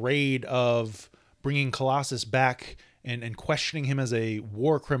the parade of bringing Colossus back and questioning him as a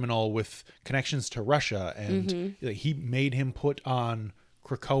war criminal with connections to Russia. And he made him put on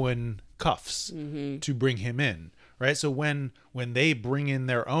Krakoan cuffs to bring him in. Right. So when they bring in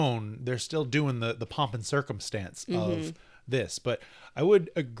their own, they're still doing the pomp and circumstance of this. But I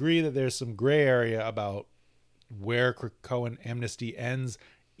would agree that there's some gray area about where Krakoan amnesty ends.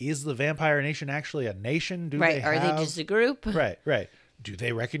 Is the Vampire Nation actually a nation? Are they just a group? Right. Do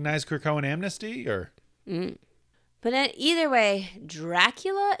they recognize Krakoan amnesty or? But either way,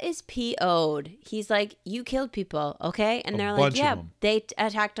 Dracula is PO'd. He's like, you killed people, okay? And they're like, yeah, they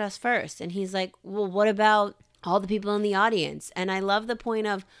attacked us first. And he's like, well, what about all the people in the audience? And I love the point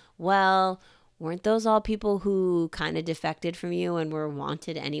of, well, weren't those all people who kind of defected from you and were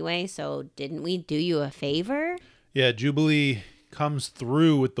wanted anyway? So didn't we do you a favor? Yeah, Jubilee comes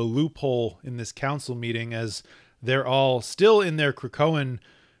through with the loophole in this council meeting as they're all still in their Krakoan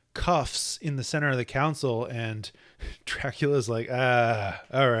cuffs in the center of the council, and Dracula's like,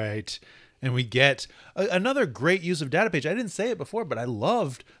 all right. And we get another great use of data page. I didn't say it before, but I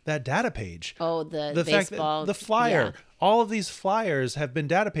loved that data page. Oh, the fact baseball. that the flyer, all of these flyers have been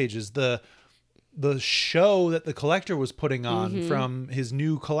data pages. The show that the collector was putting on from his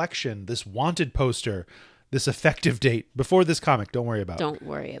new collection, this wanted poster, this effective date before this comic. Don't worry about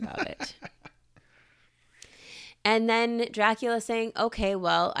it. And then Dracula saying, okay,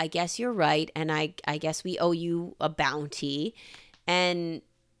 well, I guess you're right. And I guess we owe you a bounty. And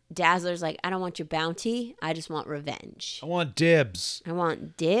Dazzler's like, I don't want your bounty. I just want revenge. I want dibs. I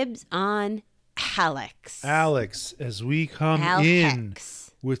want dibs on Alex. Alex, as we come in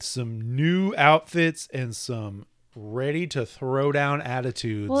with some new outfits and some ready to throw down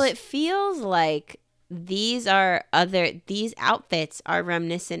attitudes. Well, it feels like these outfits are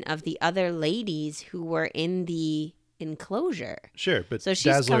reminiscent of the other ladies who were in the enclosure. Sure, but so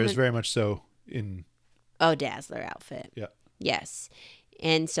Dazzler is very much so in... Oh, Dazzler outfit. Yeah. Yes.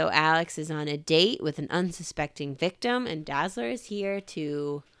 And so Alex is on a date with an unsuspecting victim, and Dazzler is here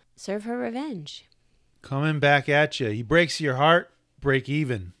to serve her revenge. Coming back at you. He breaks your heart, break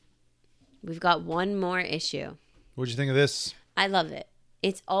even. We've got one more issue. What'd you think of this? I love it.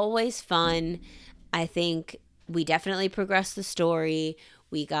 It's always fun. I think we definitely progressed the story.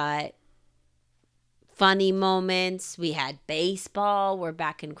 We got funny moments. We had baseball. We're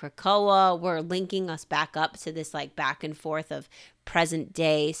back in Krakoa. We're linking us back up to this like back and forth of present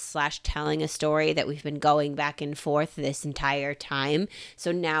day / telling a story that we've been going back and forth this entire time.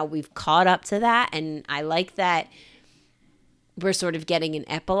 So now we've caught up to that. And I like that we're sort of getting an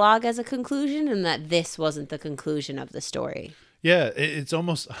epilogue as a conclusion and that this wasn't the conclusion of the story. Yeah, it's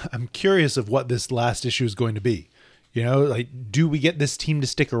almost, I'm curious of what this last issue is going to be. You know, like, do we get this team to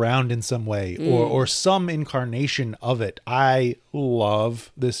stick around in some way or some incarnation of it? I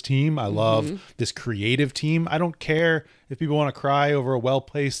love this team. I love this creative team. I don't care if people want to cry over a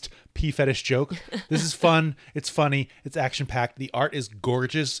well-placed pee fetish joke. This is fun. It's funny. It's action-packed. The art is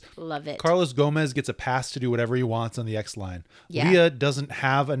gorgeous. Love it. Carlos Gomez gets a pass to do whatever he wants on the X line. Yeah. Leah doesn't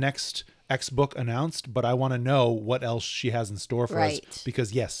have a next X book announced, but I want to know what else she has in store for us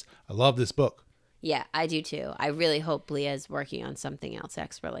because yes, I love this book. Yeah, I do too. I really hope Leah's working on something else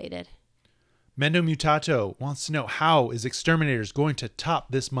X related. Mendo Mutato wants to know how is X-Terminators going to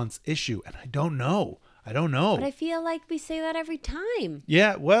top this month's issue, and I don't know. But I feel like we say that every time.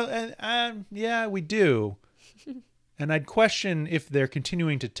 Yeah, well, yeah, we do. And I'd question if they're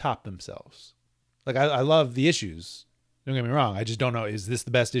continuing to top themselves. Like I love the issues. Don't get me wrong. I just don't know. Is this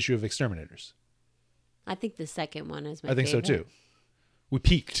the best issue of X-Terminators? I think the second one is my favorite. I think so too. We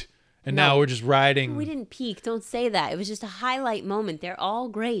peaked And No. now we're just riding. We didn't peak. Don't say that. It was just a highlight moment. They're all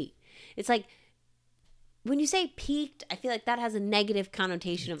great. It's like when you say peaked, I feel like that has a negative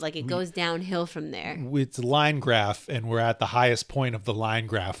connotation of like it goes downhill from there. It's a line graph, and we're at the highest point of the line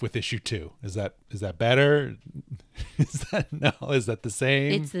graph with issue 2. Is that better? Is that the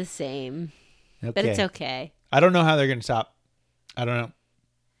same? It's the same. Okay. But it's okay. I don't know how they're going to stop. I don't know.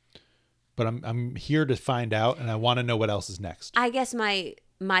 But I'm here to find out, and I want to know what else is next. I guess my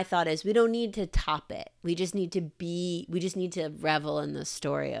thought is we don't need to top it. We just need to revel in the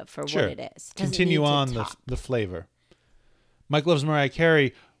story for what it is. Continue on the flavor. Mike loves Mariah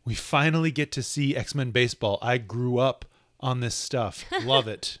Carey. We finally get to see X-Men baseball. I grew up on this stuff. Love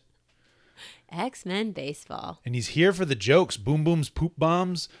it. X-Men baseball. And he's here for the jokes. Boom Boom's poop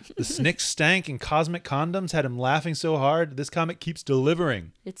bombs, the Snicks stank, and cosmic condoms had him laughing so hard. This comic keeps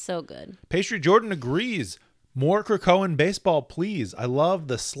delivering. It's so good. Pastry Jordan agrees. More Krakoan baseball, please. I love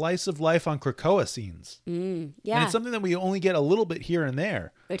the slice of life on Krakoa scenes. Yeah. And it's something that we only get a little bit here and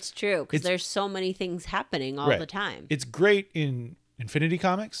there. It's true, because there's so many things happening all the time. It's great in Infinity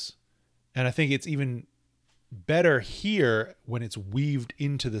Comics, and I think it's even better here when it's weaved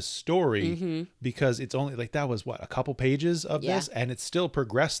into the story because it's only like that was a couple pages of this, and it still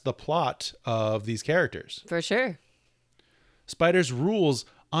progressed the plot of these characters. For sure. Spider's rules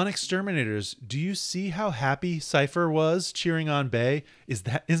on X-Terminators. Do you see how happy Cypher was cheering on Bay?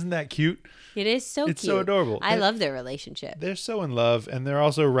 Isn't that cute? It is so cute. It's so adorable. I love their relationship. They're so in love, and they're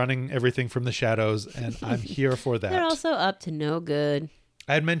also running everything from the shadows, and I'm here for that. They're also up to no good.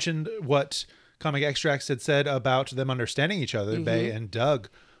 I had mentioned what Comic Extracts had said about them understanding each other, Bay and Doug,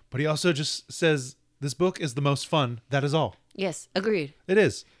 but he also just says, this book is the most fun. That is all. Yes, agreed. It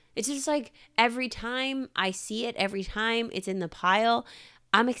is. It's just like every time I see it, every time it's in the pile,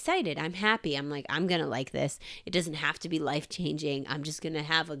 I'm excited. I'm happy. I'm like, I'm going to like this. It doesn't have to be life-changing. I'm just going to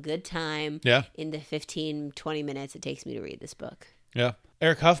have a good time in the 15, 20 minutes it takes me to read this book. Yeah.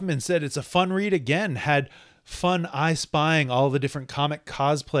 Eric Huffman said it's a fun read again. Had fun eye-spying all the different comic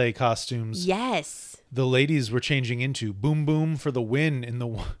cosplay costumes. Yes. The ladies were changing into. Boom Boom for the win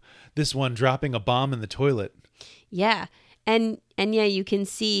in this one dropping a bomb in the toilet. Yeah. And yeah, you can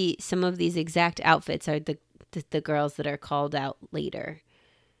see some of these exact outfits are the girls that are called out later.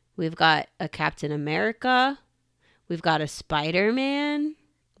 We've got a Captain America. We've got a Spider-Man.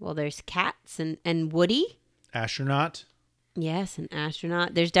 Well, there's Cats and Woody. Astronaut. Yes, an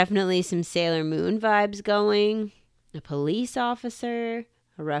astronaut. There's definitely some Sailor Moon vibes going. A police officer.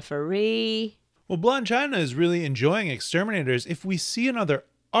 A referee. Well, Blonde China is really enjoying X-Terminators. If we see another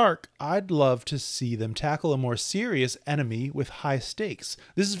arc, I'd love to see them tackle a more serious enemy with high stakes.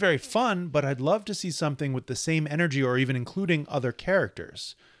 This is very fun, but I'd love to see something with the same energy or even including other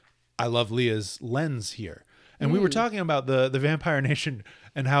characters. I love Leah's lens here. And we were talking about the Vampire Nation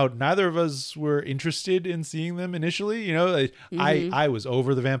and how neither of us were interested in seeing them initially. You know, I was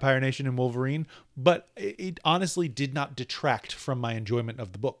over the Vampire Nation and Wolverine, but it honestly did not detract from my enjoyment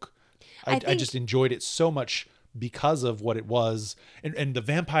of the book. I just enjoyed it so much because of what it was. And the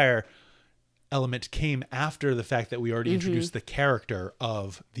vampire element came after the fact that we already introduced the character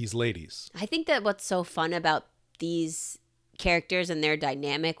of these ladies. I think that what's so fun about these characters and their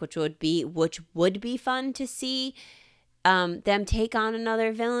dynamic, which would be fun to see them take on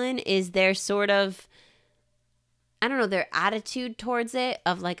another villain, is their sort of, I don't know, their attitude towards it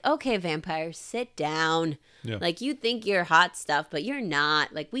of like, okay, vampires, sit down. Yeah. Like, you think you're hot stuff, but you're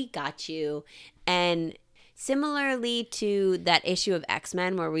not. Like, we got you. And similarly to that issue of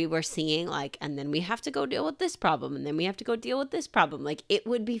X-Men where we were seeing like, and then we have to go deal with this problem, and then we have to go deal with this problem. Like, it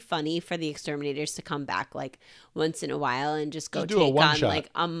would be funny for the Exterminators to come back like once in a while and just go take on like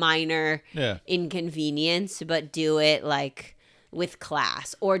a minor inconvenience, but do it like with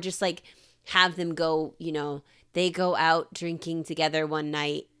class, or just like have them go, you know, they go out drinking together one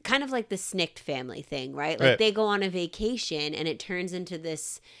night, kind of like the Snicked family thing, right? Like they go on a vacation and it turns into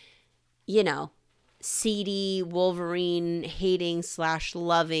this, you know, seedy Wolverine hating /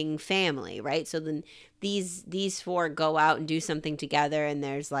 loving family, right? So then these four go out and do something together, and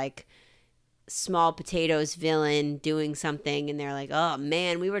there's like Small Potatoes villain doing something, and they're like, oh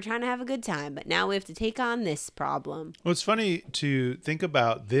man, we were trying to have a good time, but now we have to take on this problem. Well, it's funny to think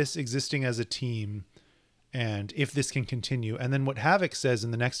about this existing as a team, and if this can continue, and then what Havoc says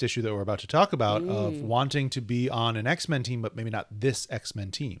in the next issue that we're about to talk about of wanting to be on an X-Men team, but maybe not this X-Men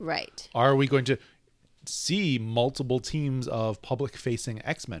team. Right. Are we going to see multiple teams of public-facing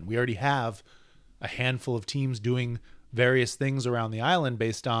X-Men? We already have a handful of teams doing various things around the island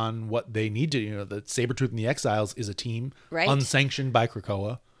based on what they need to. You know, the Sabretooth and the Exiles is a team, unsanctioned by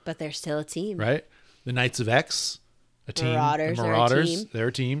Krakoa. But they're still a team. Right? The Knights of X, A team. Marauders The are a Marauders, team.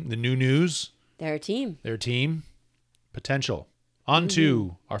 their team. The New News, They're a team. their team. Potential. On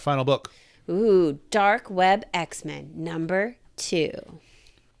to our final book. Ooh, Dark Web X-Men #2.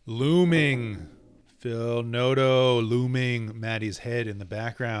 Looming. Phil Noto looming Maddie's head in the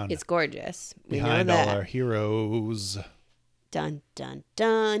background. It's gorgeous. We behind know all that. our heroes. Dun, dun,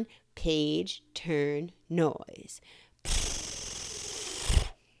 dun. Page turn noise.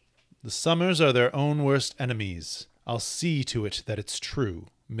 The Summers are their own worst enemies. I'll see to it that it's true,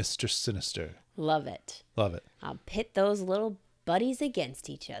 Mr. Sinister. Love it. Love it. I'll pit those little buddies against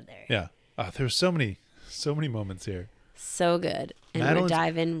each other. Yeah. There's so many moments here. So good. And Madeline's- we're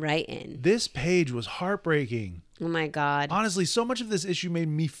diving right in. This page was heartbreaking. Oh my God. Honestly, so much of this issue made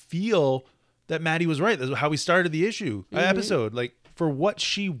me feel that Maddie was right. That's how we started the episode. Like, for what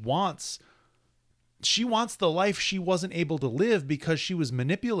she wants. She wants the life she wasn't able to live because she was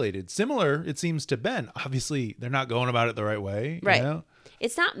manipulated. Similar, it seems, to Ben. Obviously, they're not going about it the right way. Right. You know?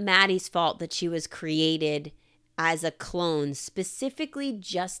 It's not Maddie's fault that she was created as a clone specifically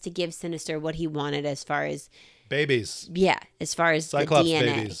just to give Sinister what he wanted as far as, Babies. as far as Cyclops the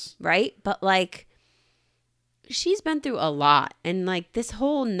DNA, babies. right? But like, she's been through a lot, and like this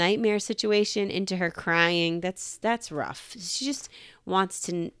whole nightmare situation into her crying, that's rough. She just wants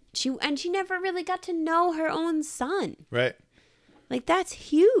to, she never really got to know her own son. Right. Like, that's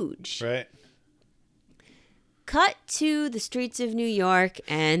huge. Right. Cut to the streets of New York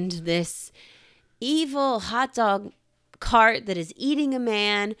and this evil hot dog cart that is eating a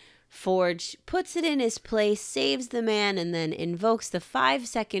man. Forge puts it in his place, saves the man, and then invokes the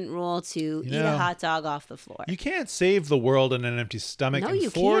 5-second rule to eat a hot dog off the floor. You can't save the world on an empty stomach. No, and you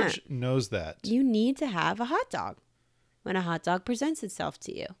Forge can't. knows that. You need to have a hot dog when a hot dog presents itself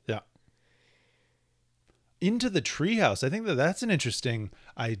to you. Yeah. Into the treehouse. I think that's an interesting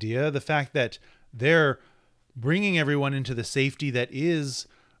idea. The fact that they're bringing everyone into the safety that is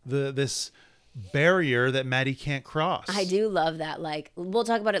this barrier that Maddie can't cross. I do love that. Like, we'll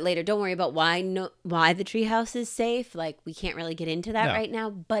talk about it later. Don't worry about why the treehouse is safe. Like, we can't really get into that right now,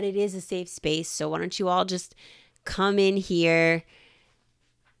 but it is a safe space. So why don't you all just come in here?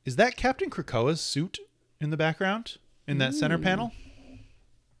 Is that Captain Krakoa's suit in the background in that center panel?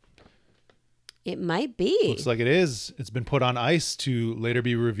 It might be. Looks like it is. It's been put on ice to later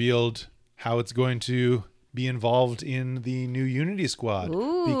be revealed how it's going to be involved in the new Unity Squad.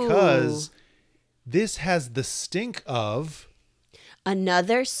 Ooh. Because this has the stink of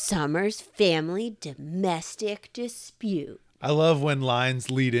another Summers family domestic dispute. I love when lines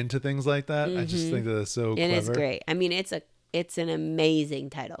lead into things like that. I just think that it's so clever. It is great. I mean, it's an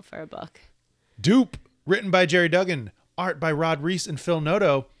amazing title for a book. Dupe, written by Jerry Duggan, art by Rod Reese and Phil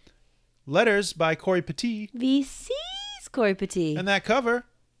Noto, letters by Corey Petit, VC's Corey Petit. and that cover,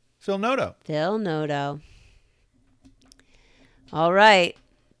 Phil Noto. Phil Noto. All right.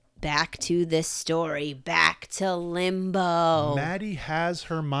 Back to this story. Back to Limbo. Maddie has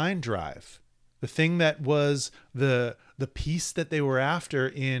her mind drive. The thing that was the piece that they were after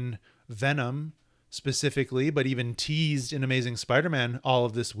in Venom specifically, but even teased in Amazing Spider-Man all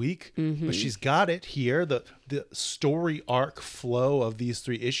of this week. But she's got it here. The story arc flow of these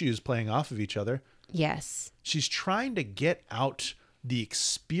 3 issues playing off of each other. Yes. She's trying to get out the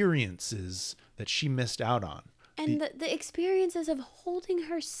experiences that she missed out on. And the experiences of holding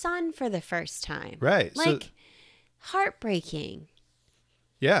her son for the first time. Right. Like, heartbreaking.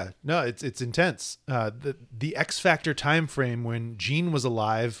 Yeah, no, it's intense. The X Factor time frame when Jean was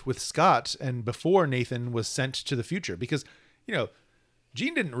alive with Scott and before Nathan was sent to the future, because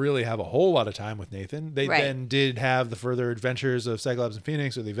Jean didn't really have a whole lot of time with Nathan. They then did have the further adventures of Cyclops and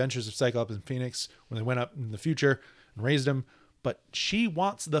Phoenix, or the adventures of Cyclops and Phoenix when they went up in the future and raised him. But she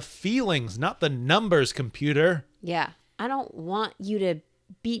wants the feelings, not the numbers, computer. Yeah. I don't want you to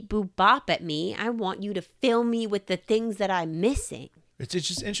beat boop bop at me. I want you to fill me with the things that I'm missing. It's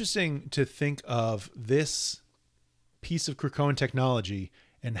just interesting to think of this piece of Krakoan technology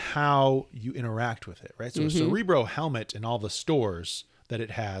and how you interact with it, right? So a Cerebro helmet and all the stores that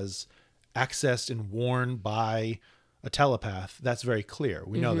it has accessed and worn by a telepath, that's very clear.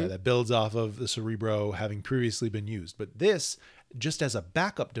 We know that builds off of the Cerebro having previously been used. But this, just as a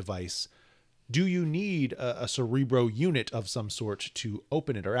backup device, do you need a Cerebro unit of some sort to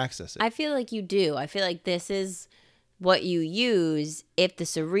open it or access it? I feel like you do. I feel like this is what you use if the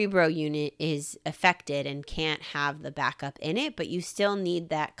Cerebro unit is affected and can't have the backup in it, but you still need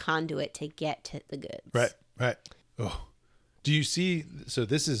that conduit to get to the goods. Right. Oh, do you see? So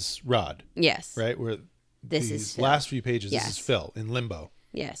this is Rod. Yes. Right? Where This these is Phil. last few pages, Yes. this is Phil in Limbo.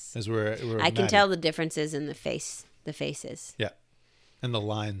 Yes. As we're I can Maddie. tell the differences in the faces. Yeah. And the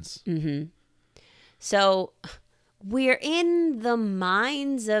lines. So we're in the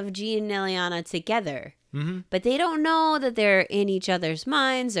minds of Jean and Ileana together. But they don't know that they're in each other's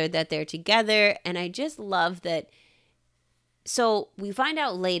minds or that they're together. And I just love that. So we find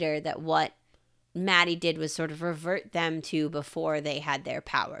out later that what Maddie did was sort of revert them to before they had their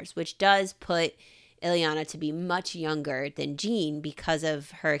powers, which does put Ileana to be much younger than Jean because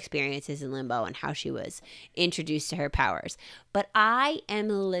of her experiences in Limbo and how she was introduced to her powers. But I am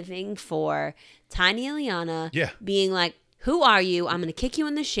living for tiny Ileana being like, who are you? I'm going to kick you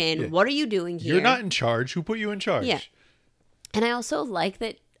in the shin. What are you doing here? You're not in charge. Who put you in charge? Yeah. And I also like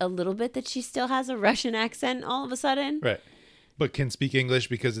that a little bit that she still has a Russian accent all of a sudden. Right. But can speak English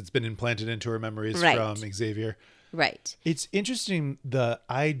because it's been implanted into her memories from Xavier. Right. It's interesting, the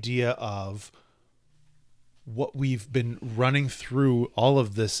idea of what we've been running through all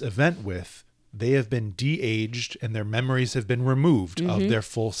of this event with. They have been de-aged and their memories have been removed of their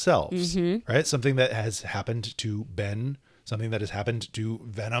full selves. Right? Something that has happened to Ben, something that has happened to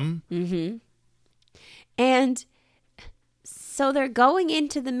Venom. And so they're going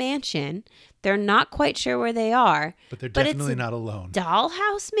into the mansion. They're not quite sure where they are. But they're definitely not alone.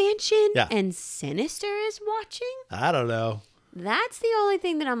 Dollhouse mansion? Yeah. And Sinister is watching? I don't know. That's the only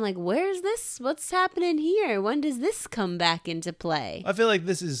thing that I'm like, where's this? What's happening here? When does this come back into play? I feel like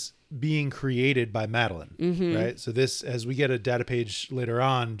this is being created by Madeline, right? So this, as we get a data page later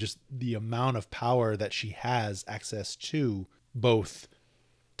on, just the amount of power that she has access to, both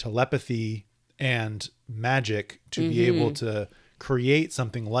telepathy and magic, to be able to create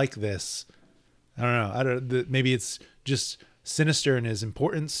something like this. I don't know. Maybe it's just Sinister and his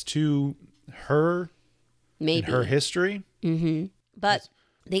importance to her, Maybe. in her history. But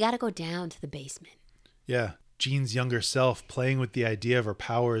they got to go down to the basement. Yeah. Jean's younger self playing with the idea of her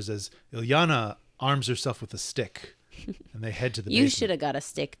powers as Ileana arms herself with a stick and they head to the basement. You should have got a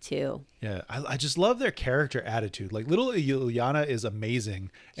stick too. Yeah. I just love their character attitude. Like little Ileana is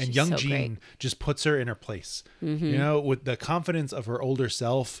amazing and She's young so Jean great. just puts her in her place, you know, with the confidence of her older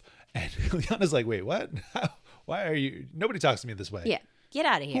self. And Ileana's like, wait, what? Why are you? Nobody talks to me this way. Yeah. Get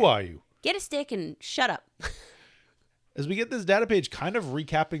out of here. Who are you? Get a stick and shut up. As we get this data page kind of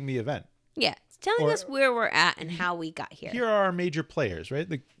recapping the event. Yeah. It's telling us where we're at and how we got here. Here are our major players, right?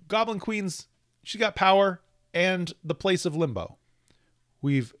 The Goblin Queen's, she got power and the place of Limbo.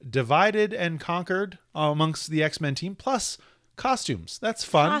 We've divided and conquered amongst the X-Men team, plus costumes. That's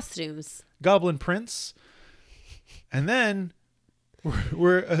fun. Costumes. Goblin Prince. And then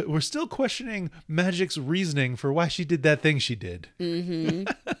we're still questioning Magic's reasoning for why she did that thing she did.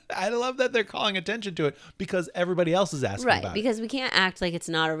 I love that they're calling attention to it because everybody else is asking about it. Because we can't act like it's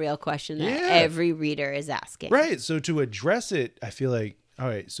not a real question that every reader is asking. Right. So to address it, I feel like, all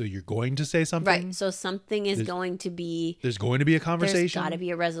right, so you're going to say something? Right. So something is going to be... There's going to be a conversation? There's got to be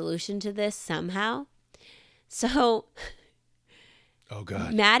a resolution to this somehow. So... Oh,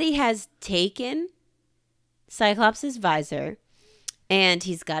 God. Maddie has taken Cyclops' visor... And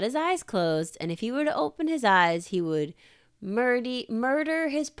he's got his eyes closed. And if he were to open his eyes, he would murder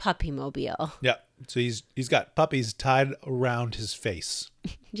his puppy mobile. Yeah. So he's got puppies tied around his face.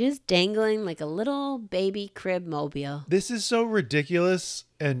 Just dangling like a little baby crib mobile. This is so ridiculous.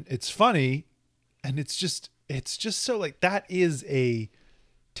 And it's funny. And it's just so like that is a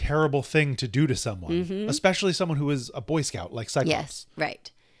terrible thing to do to someone. Especially someone who is a Boy Scout like Cyclops. Yes,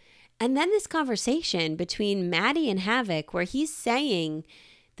 right. And then this conversation between Maddie and Havoc where he's saying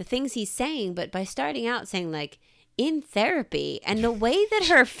the things he's saying, but by starting out saying like, in therapy. And the way that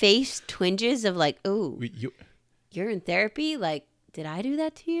her face twinges of like, oh, you're in therapy? Like, did I do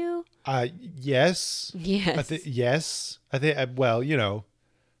that to you? Yes. Yes. Yes. I think, well, you know,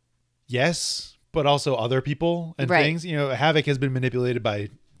 yes, but also other people and things. You know, Havoc has been manipulated by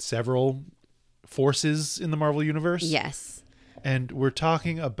several forces in the Marvel Universe. Yes. And we're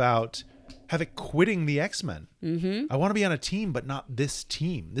talking about Havoc quitting the X-Men. I want to be on a team, but not this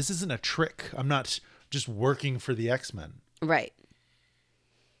team. This isn't a trick. I'm not just working for the X-Men. Right.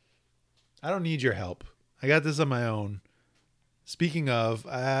 I don't need your help. I got this on my own. Speaking of,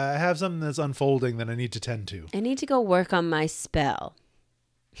 I have something that's unfolding that I need to tend to. I need to go work on my spell.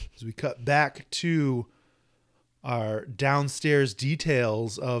 As we cut back to our downstairs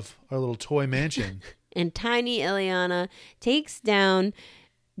details of our little toy mansion. And tiny Ileana takes down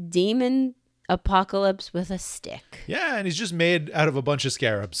Demon Apocalypse with a stick. Yeah, and he's just made out of a bunch of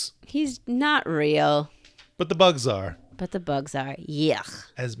scarabs. He's not real. But the bugs are. But the bugs are. Yuck.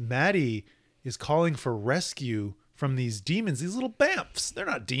 As Maddie is calling for rescue from these demons, these little bamfs. They're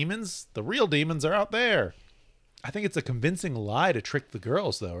not demons. The real demons are out there. I think it's a convincing lie to trick the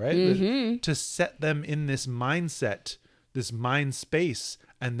girls, though, right? To set them in this mindset, this mind space,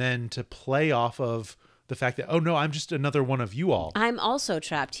 and then to play off of the fact that, oh no, I'm just another one of you all. I'm also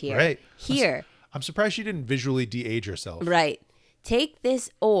trapped here. Right. Here. I'm surprised she didn't visually de-age herself. Right. Take this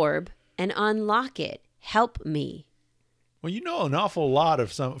orb and unlock it. Help me. Well, you know an awful lot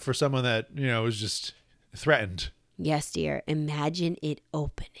for someone that, is just threatened. Yes, dear. Imagine it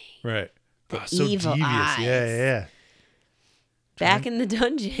opening. Right. The So evil devious. eyes. Yeah. Back in the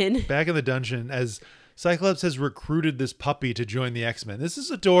dungeon. Back in the dungeon as Cyclops has recruited this puppy to join the X-Men. This is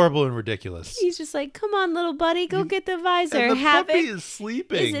adorable and ridiculous. He's just like, come on, little buddy, go get the visor. And the Havoc. puppy is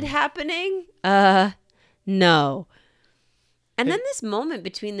sleeping. Is it happening? No. And then this moment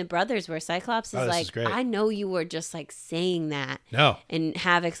between the brothers where Cyclops is this like, is great. I know you were just like saying that. No. And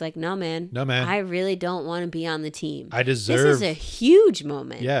Havoc's like, no, man. No, man. I really don't want to be on the team. I deserve. This is a huge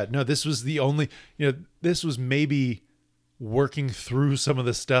moment. Yeah, no, this was the only, this was maybe working through some of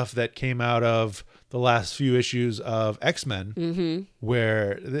the stuff that came out of the last few issues of X-Men,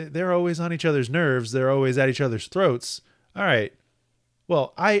 where they're always on each other's nerves. They're always at each other's throats. All right.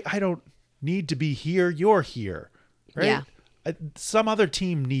 Well, I don't need to be here. You're here. Right? Yeah. Some other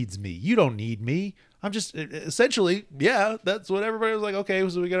team needs me. You don't need me. I'm just essentially, that's what everybody was like. Okay,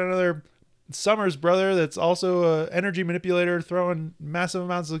 so we got another Summers brother that's also an energy manipulator throwing massive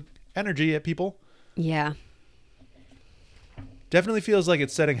amounts of energy at people. Yeah. Definitely feels like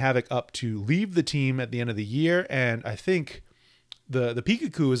it's setting Havoc up to leave the team at the end of the year. And I think the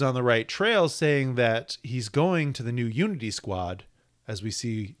Pikachu is on the right trail, saying that he's going to the new Unity Squad, as we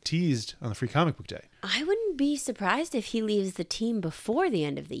see teased on the Free Comic Book Day. I wouldn't be surprised if he leaves the team before the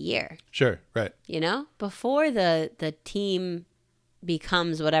end of the year. Sure, right. Before the team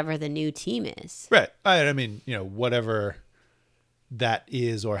becomes whatever the new team is. Right. I mean, whatever that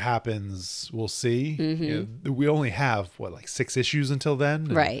is or happens, we'll see. We only have, 6 issues until then?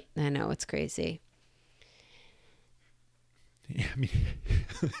 And, right. I know, it's crazy. Yeah, I mean,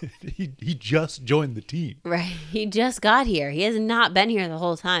 he just joined the team. Right. He just got here. He has not been here the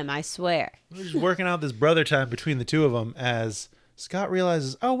whole time, I swear. We're just working out this brother time between the two of them as Scott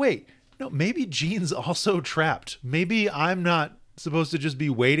realizes, oh, wait, no, maybe Jean's also trapped. Maybe I'm not supposed to just be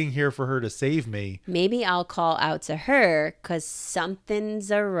waiting here for her to save me. Maybe I'll call out to her because something's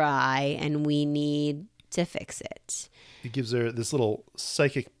awry and we need to fix it. It gives her this little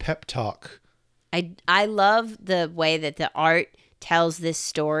psychic pep talk. I love the way that the art tells this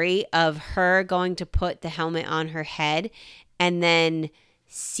story of her going to put the helmet on her head and then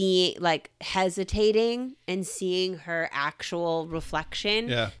hesitating and seeing her actual reflection.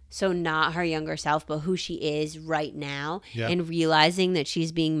 Yeah. So not her younger self, but who she is right now, Yeah. and realizing that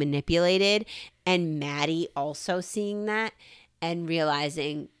she's being manipulated, and Maddie also seeing that and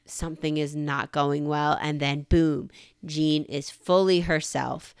realizing something is not going well. And then boom, Jean is fully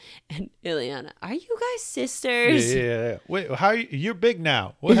herself. And Ileana, are you guys sisters? Yeah. Wait, you're big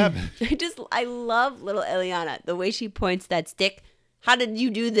now. What happened? I love little Ileana, the way she points that stick. How did you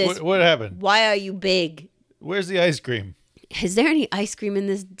do this? What happened? Why are you big? Where's the ice cream? Is there any ice cream in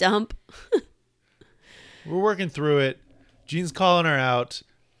this dump? We're working through it. Jean's calling her out.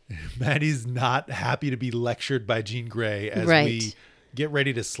 Maddie's not happy to be lectured by Jean Grey as we get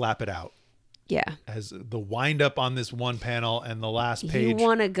ready to slap it out. Yeah. As the wind up on this one panel and the last page. You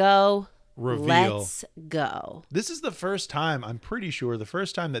want to go? Reveal. Let's go. This is the first time, I'm pretty sure,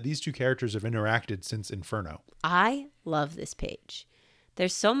 that these two characters have interacted since Inferno. I love this page.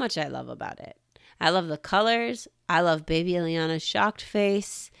 There's so much I love about it. I love the colors. I love baby Ileana's shocked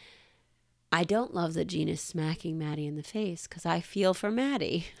face. I don't love that Jean is smacking Maddie in the face because I feel for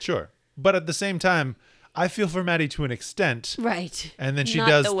Maddie. Sure. But at the same time, I feel for Maddie to an extent. Right. And then she Not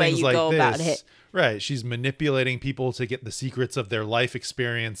does the way things you like go this. about it. Right. She's manipulating people to get the secrets of their life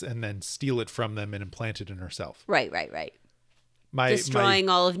experience and then steal it from them and implant it in herself. Right. Destroying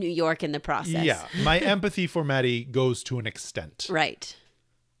all of New York in the process. Yeah. My empathy for Maddie goes to an extent. Right.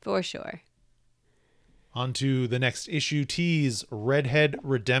 For sure. On to the next issue tease, Redhead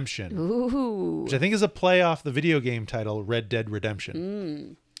Redemption. Ooh. Which I think is a play off the video game title, Red Dead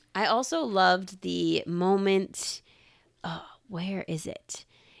Redemption. I also loved the moment. Oh, where is it?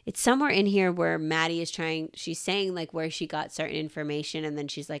 It's somewhere in here where Maddie is she's saying like where she got certain information. And then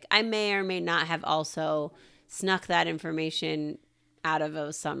she's like, I may or may not have also snuck that information out of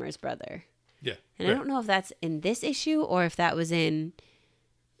a Summers brother. Yeah. And I don't know if that's in this issue or if that was in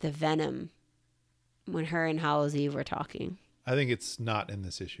the Venom when her and Hallows Eve were talking. I think it's not in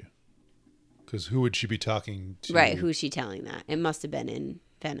this issue. Because who would she be talking to? Right, who's she telling that? It must have been in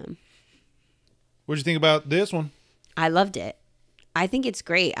Venom. What did you think about this one? I loved it. I think it's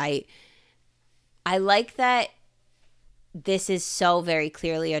great. I like that this is so very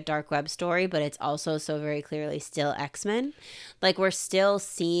clearly a dark web story, but it's also so very clearly still X-Men. Like, we're still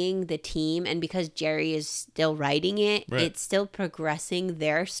seeing the team, and because Jerry is still writing it, Right. it's still progressing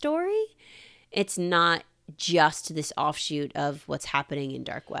their story. It's not just this offshoot of what's happening in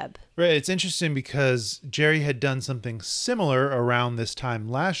dark web. Right. It's interesting because Jerry had done something similar around this time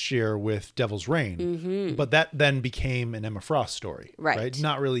last year with Devil's Reign, but that then became an Emma Frost story. Right.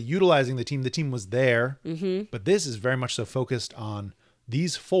 Not really utilizing the team. The team was there, but this is very much so focused on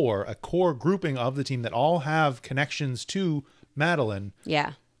these four, a core grouping of the team that all have connections to Madeline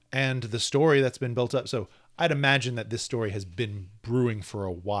Yeah. and the story that's been built up. So I'd imagine that this story has been brewing for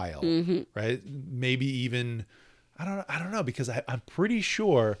a while, right? Maybe even, I don't know, because I'm pretty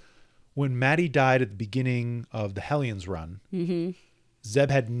sure when Maddie died at the beginning of the Hellions run, Zeb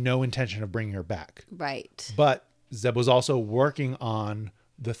had no intention of bringing her back. Right. But Zeb was also working on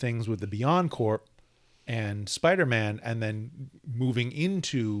the things with the Beyond Corp and Spider-Man, and then moving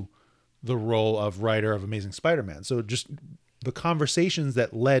into the role of writer of Amazing Spider-Man. So just the conversations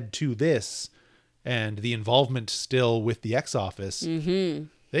that led to this and the involvement still with the X Office, they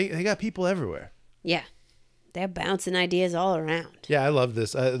got people everywhere. Yeah. They're bouncing ideas all around. Yeah, I love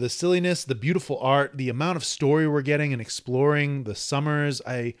this. The silliness, the beautiful art, the amount of story we're getting and exploring the summers.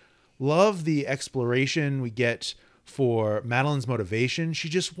 I love the exploration we get for Madeline's motivation. She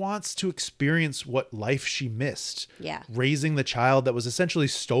just wants to experience what life she missed. Yeah. Raising the child that was essentially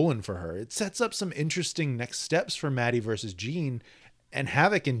stolen for her. It sets up some interesting next steps for Maddie versus Jean and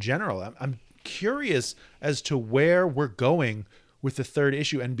Havoc in general. I'm curious as to where we're going with the third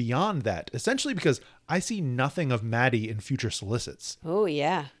issue and beyond that, essentially because I see nothing of Maddie in future solicits. Oh,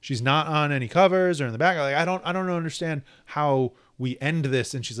 yeah. She's not on any covers or in the back. Like, I don't understand how we end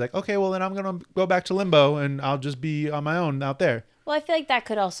this. And she's like, okay, well then I'm going to go back to Limbo and I'll just be on my own out there. Well, I feel like that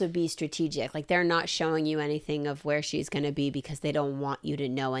could also be strategic. Like, they're not showing you anything of where she's going to be because they don't want you to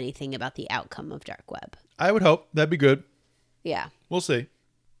know anything about the outcome of Dark Web. I would hope that'd be good. Yeah. We'll see.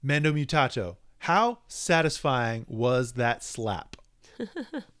 Mando Mutato. How satisfying was that slap?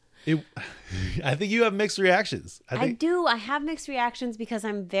 I think you have mixed reactions. I do. I have mixed reactions because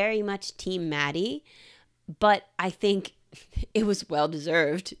I'm very much Team Maddie, but I think it was well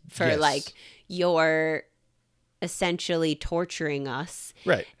deserved for Yes. like your essentially torturing us.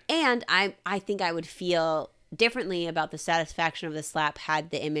 Right. And I think I would feel differently about the satisfaction of the slap had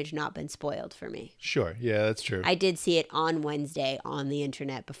the image not been spoiled for me. Sure. Yeah, that's true. I did see it on Wednesday on the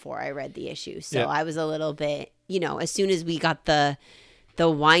internet before I read the issue. So Yeah. I was a little bit, as soon as we got the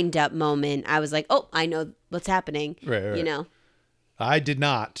wind up moment, I was like, oh, I know what's happening. Right. I did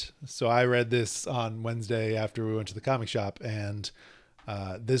not. So I read this on Wednesday after we went to the comic shop, and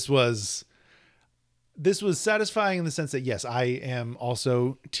this was satisfying in the sense that, yes, I am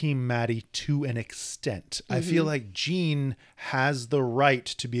also Team Maddie to an extent. I feel like Jean has the right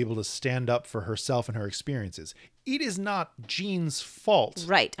to be able to stand up for herself and her experiences. It is not Jean's fault,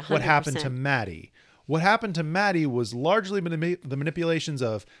 Right, what happened 100%. to Maddie. What happened to Maddie was largely the manipulations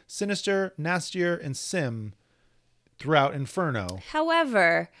of Sinister, Nastier, and Sim throughout Inferno.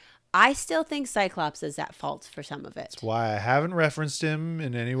 However, I still think Cyclops is at fault for some of it. That's why I haven't referenced him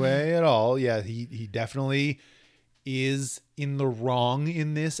in any way at all. Yeah, he definitely is in the wrong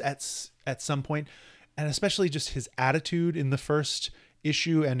in this at some point, and especially just his attitude in the first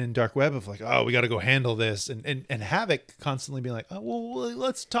issue and in Dark Web of like, oh, we got to go handle this, and Havoc constantly being like, oh, well,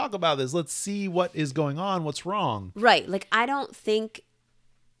 let's talk about this. Let's see what is going on. What's wrong? Right. Like, I don't think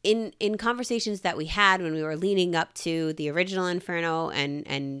in conversations that we had when we were leading up to the original Inferno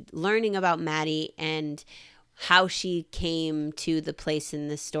and learning about Maddie and how she came to the place in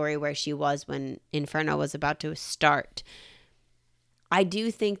the story where she was when Inferno was about to start, I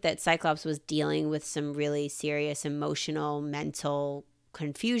do think that Cyclops was dealing with some really serious emotional, mental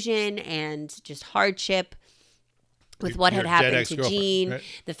confusion and just hardship with what had Your dead happened to ex-girlfriend, Jean, right?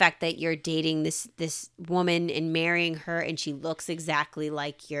 the fact that you're dating this woman and marrying her and she looks exactly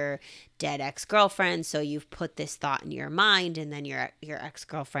like your dead ex-girlfriend, so you've put this thought in your mind and then your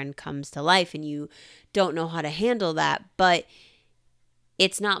ex-girlfriend comes to life and you don't know how to handle that. But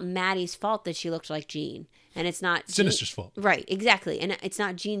it's not Maddie's fault that she looked like Jean. And it's not Sinister's fault. Right, exactly. And it's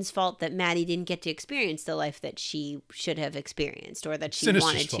not Jean's fault that Maddie didn't get to experience the life that she should have experienced or that she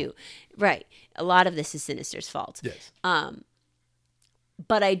Sinister's wanted fault. to. Right. A lot of this is Sinister's fault. Yes.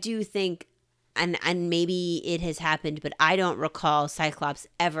 But I do think, and maybe it has happened, but I don't recall Cyclops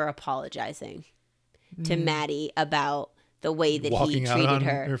ever apologizing to Maddie about the way that Walking he out treated on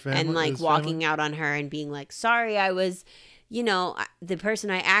her. her family- And like his walking family? out on her and being like, sorry, I was, the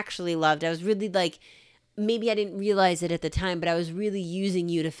person I actually loved. I was really like, maybe I didn't realize it at the time, but I was really using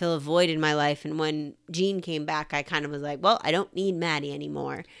you to fill a void in my life. And when Jean came back, I kind of was like, well, I don't need Maddie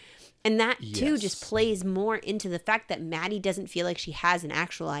anymore. And that too just plays more into the fact that Maddie doesn't feel like she has an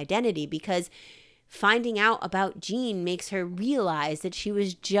actual identity, because finding out about Jean makes her realize that she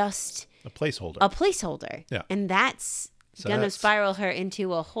was just a placeholder. Yeah. And that's going to spiral her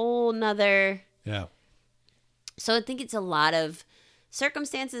into a whole nother. Yeah. So I think it's a lot of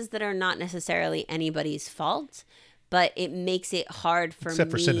circumstances that are not necessarily anybody's fault, but it makes it hard for except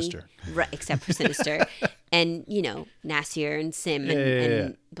me. For Sinister. Right, except for Sinister. And, Nasir and Sim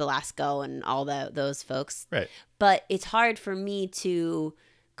and Belasco and all those folks. Right. But it's hard for me to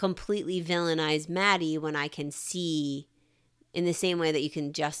completely villainize Maddie when I can see, in the same way that you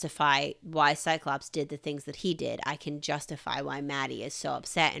can justify why Cyclops did the things that he did, I can justify why Maddie is so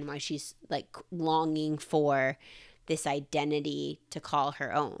upset and why she's like longing for this identity to call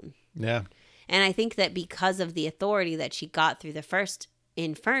her own. Yeah. And I think that because of the authority that she got through the first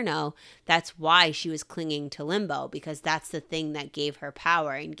Inferno, that's why she was clinging to Limbo, because that's the thing that gave her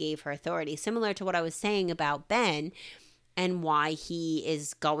power and gave her authority. Similar to what I was saying about Ben and why he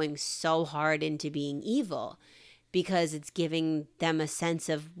is going so hard into being evil, because it's giving them a sense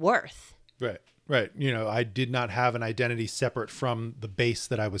of worth. Right. Right. I did not have an identity separate from the base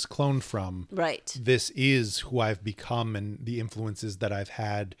that I was cloned from. Right. This is who I've become and the influences that I've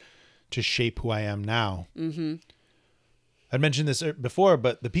had to shape who I am now. Mm-hmm. I'd mentioned this before,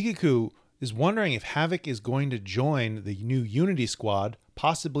 but the Pikachu is wondering if Havoc is going to join the new Unity Squad,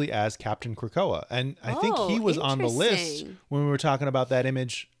 possibly as Captain Krakoa. And I think he was on the list when we were talking about that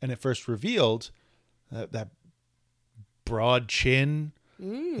image and it first revealed that broad chin.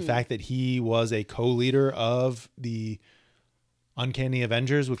 The fact that he was a co-leader of the Uncanny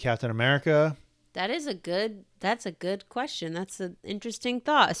Avengers with Captain America. That's a good question. That's an interesting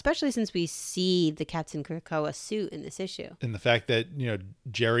thought, especially since we see the Captain Krakoa suit in this issue. And the fact that,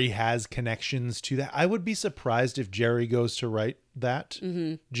 Jerry has connections to that. I would be surprised if Jerry goes to write that,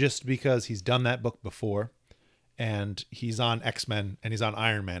 just because he's done that book before and he's on X-Men and he's on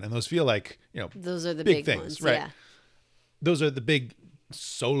Iron Man. And those feel like, those are the big things, ones, right? Yeah. Those are the big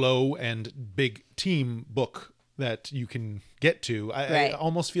solo and big team book that you can get to. It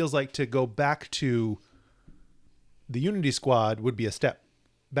almost feels like to go back to the Unity Squad would be a step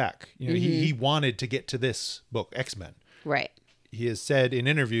back. He wanted to get to this book, X-Men. Right. He has said in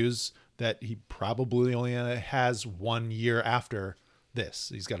interviews that he probably only has 1 year after this.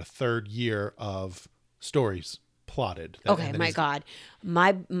 He's got a third year of stories plotted. Okay, my God.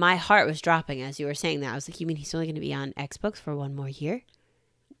 My heart was dropping as you were saying that. I was like, you mean he's only going to be on X Books for 1 more year?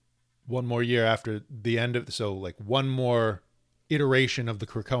 1 more year after the end of, so like one more iteration of the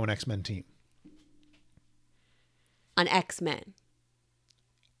Krakoan X-Men team. On X-Men.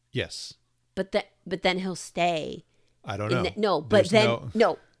 Yes. But then he'll stay. I don't know.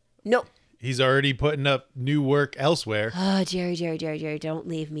 No. He's already putting up new work elsewhere. Oh, Jerry, don't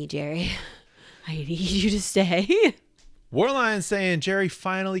leave me, Jerry. I need you to stay. Warlion's saying Jerry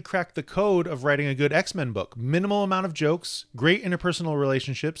finally cracked the code of writing a good X-Men book. Minimal amount of jokes, great interpersonal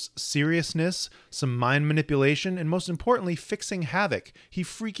relationships, seriousness, some mind manipulation, and most importantly, fixing Havoc. He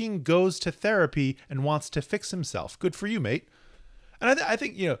freaking goes to therapy and wants to fix himself. Good for you, mate. And I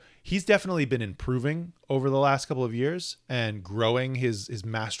think, he's definitely been improving over the last couple of years and growing his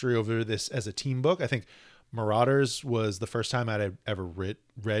mastery over this as a team book. I think Marauders was the first time I'd ever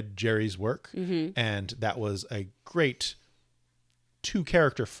read Jerry's work. Mm-hmm. And that was a great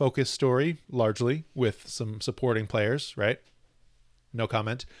 2-character focused story, largely, with some supporting players, right? No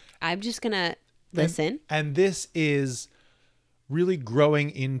comment. I'm just going to listen. And this is really growing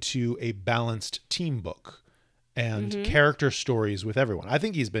into a balanced team book and character stories with everyone. I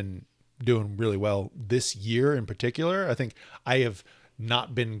think he's been doing really well this year in particular. I think I have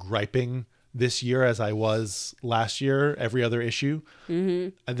not been griping this year as I was last year, every other issue.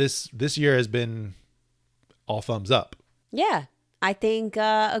 Mm-hmm. This year has been all thumbs up. Yeah. I think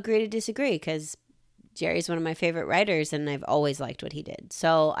agree to disagree, because Jerry's one of my favorite writers and I've always liked what he did.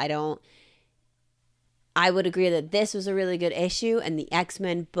 So I would agree that this was a really good issue, and the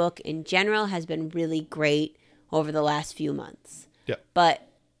X-Men book in general has been really great over the last few months. Yeah. But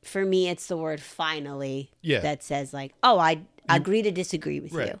for me, it's the word finally that says like, oh, I agree to disagree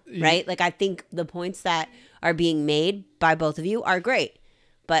with you, right? Like, I think the points that are being made by both of you are great,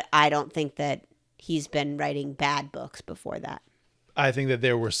 but I don't think that he's been writing bad books before that. I think that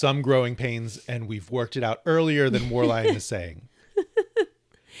there were some growing pains and we've worked it out earlier than Warline is saying.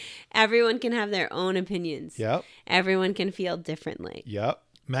 Everyone can have their own opinions. Yep. Everyone can feel differently. Yep.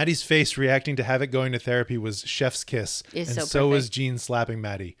 Maddie's face reacting to Havoc going to therapy was chef's kiss. And so was Jean slapping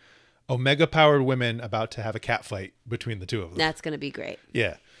Maddie. Omega-powered women about to have a cat fight between the two of them. That's going to be great.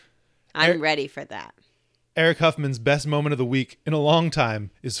 Yeah. I'm ready for that. Eric Huffman's best moment of the week in a long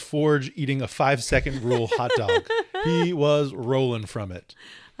time is Forge eating a 5-second rule hot dog. He was rolling from it.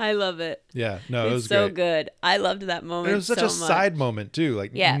 I love it. Yeah, no, it was so great. good. I loved that moment. And it was such a side moment too,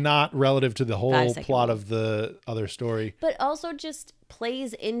 like not relative to the whole plot of the other story. But also just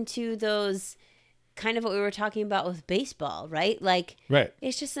plays into those kind of what we were talking about with baseball, right? Like, right.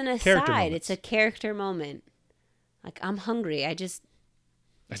 It's just an aside. It's a character moment. Like, I'm hungry. I just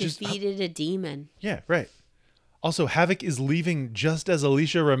defeated a demon. Yeah, right. Also, Havoc is leaving just as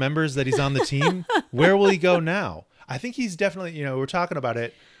Alicia remembers that he's on the team. Where will he go now? I think he's definitely, we're talking about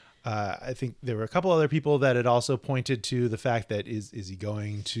it. I think there were a couple other people that had also pointed to the fact that is he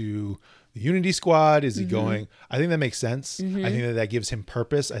going to the Unity Squad? Is he going? I think that makes sense. I think that gives him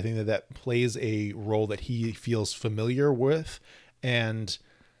purpose. I think that plays a role that he feels familiar with. And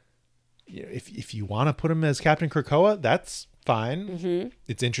if you want to put him as Captain Krakoa, that's fine.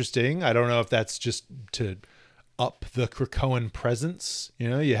 It's interesting. I don't know if that's just to up the Krakoan presence.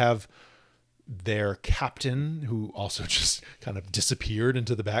 You have their captain who also just kind of disappeared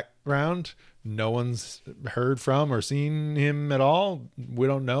into the background. No one's heard from or seen him at all. We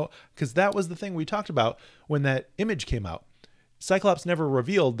don't know, because that was the thing we talked about when that image came out. Cyclops never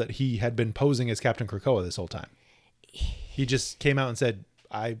revealed that he had been posing as Captain Krakoa this whole time. He just came out and said,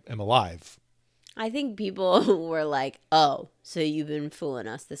 I am alive. I think people were like, oh, so you've been fooling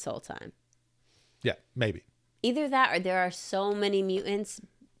us this whole time. Yeah, maybe. Either that or there are so many mutants,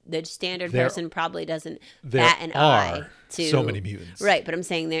 the standard person probably doesn't bat an eye to so many mutants. Right, but I'm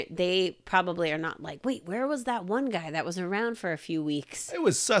saying they probably are not like, wait, where was that one guy that was around for a few weeks? It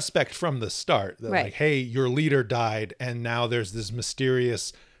was suspect from the start. That like, hey, your leader died, and now there's this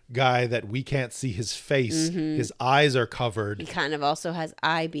mysterious guy that we can't see his face. His eyes are covered. He kind of also has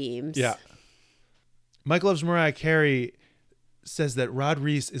eye beams. Yeah. Mike Loves Mariah Carey says that Rod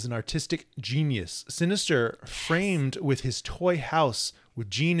Reese is an artistic genius. Sinister, framed with his toy house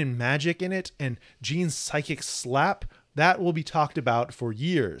with Jean and magic in it and Jean's psychic slap, that will be talked about for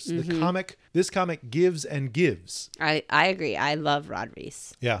years. This comic gives and gives. I agree. I love Rod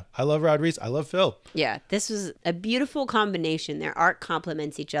Reese. Yeah, I love Rod Reese. I love Phil. Yeah, this was a beautiful combination. Their art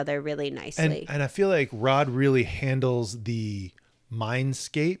complements each other really nicely. And I feel like Rod really handles the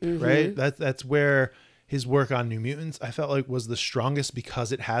mindscape, right? That's where his work on New Mutants, I felt like, was the strongest,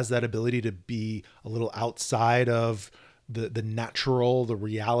 because it has that ability to be a little outside of the natural, the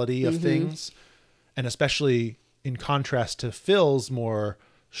reality of things. And especially in contrast to Phil's more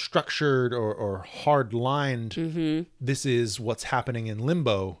structured or hard-lined, this is what's happening in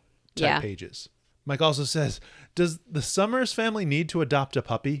Limbo type pages. Mike also says, does the Summers family need to adopt a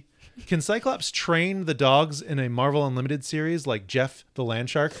puppy? Can Cyclops train the dogs in a Marvel Unlimited series like Jeff the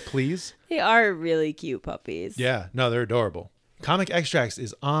Landshark, please? They are really cute puppies. Yeah, no, they're adorable. Comic Extracts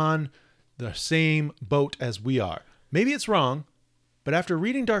is on the same boat as we are. Maybe it's wrong, but after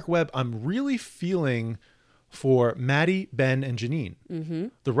reading Dark Web, I'm really feeling for Maddie, Ben, and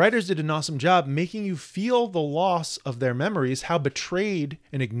Janine. The writers did an awesome job making you feel the loss of their memories, how betrayed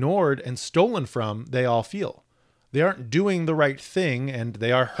and ignored and stolen from they all feel. They aren't doing the right thing, and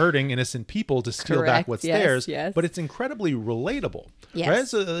they are hurting innocent people to steal back what's theirs, but it's incredibly relatable. Right?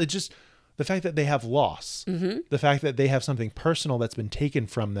 So it's just the fact that they have loss, the fact that they have something personal that's been taken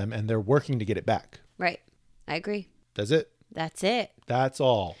from them, and they're working to get it back. Right. I agree. That's it. That's it. That's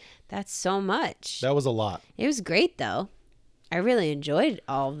all. That's so much. That was a lot. It was great, though. I really enjoyed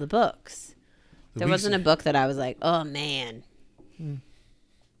all of the books. There wasn't a book that I was like, oh, man.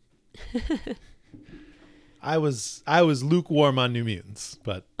 I was lukewarm on New Mutants,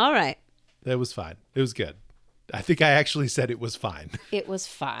 but all right. It was fine. It was good. I think I actually said it was fine. It was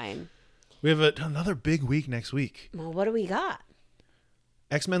fine. We have another big week next week. Well, what do we got?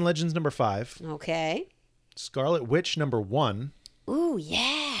 X-Men Legends #5. Okay. Scarlet Witch #1. Ooh, yeah.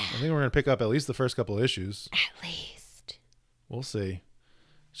 I think we're going to pick up at least the first couple of issues. At least. We'll see.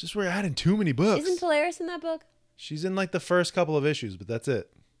 It's just we're adding too many books. Isn't Polaris in that book? She's in like the first couple of issues, but that's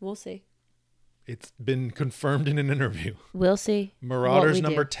it. We'll see. It's been confirmed in an interview. We'll see. Marauders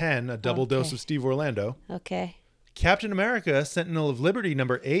 #10, a double dose of Steve Orlando. Okay. Captain America, Sentinel of Liberty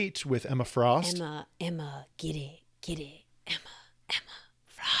 #8 with Emma Frost. Emma, get it. Emma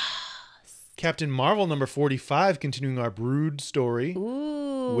Frost. Captain Marvel #45, continuing our Brood story.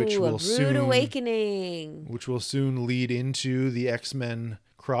 Ooh, which will a Brood Awakening. Which will soon lead into the X-Men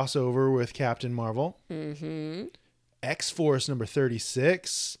crossover with Captain Marvel. X-Force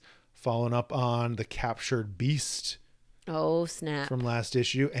 #36, following up on the Captured Beast. Oh, snap. From last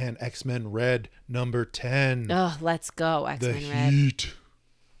issue. And X-Men Red #10. Oh, let's go, X-Men the Red. Heat.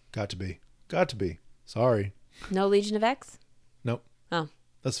 Got to be. Got to be. Sorry. No Legion of X? Nope. Oh.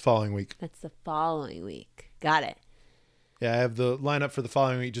 That's the following week. That's the following week. Got it. Yeah, I have the lineup for the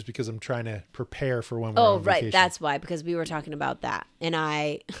following week just because I'm trying to prepare for when we're Oh, on right. vacation. That's why, because we were talking about that. And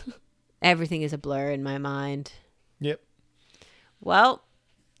everything is a blur in my mind. Yep. Well,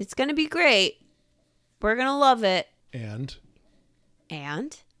 it's going to be great. We're going to love it. And?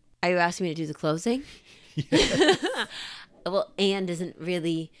 Are you asking me to do the closing? Yes. Well, and isn't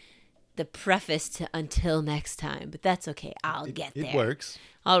really the preface to until next time, but that's okay. I'll get there. It works.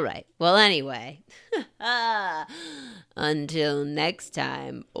 All right. Well, anyway, until next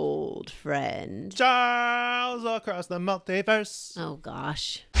time, old friend. Charles across the multiverse. Oh,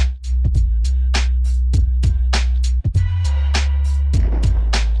 gosh.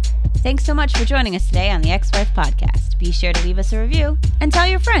 Thanks so much for joining us today on the Ex-Wife Podcast. Be sure to leave us a review and tell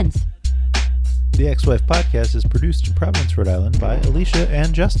your friends. The Ex-Wife Podcast is produced in Providence, Rhode Island by Alicia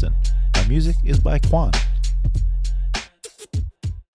and Justin. Our music is by Quan.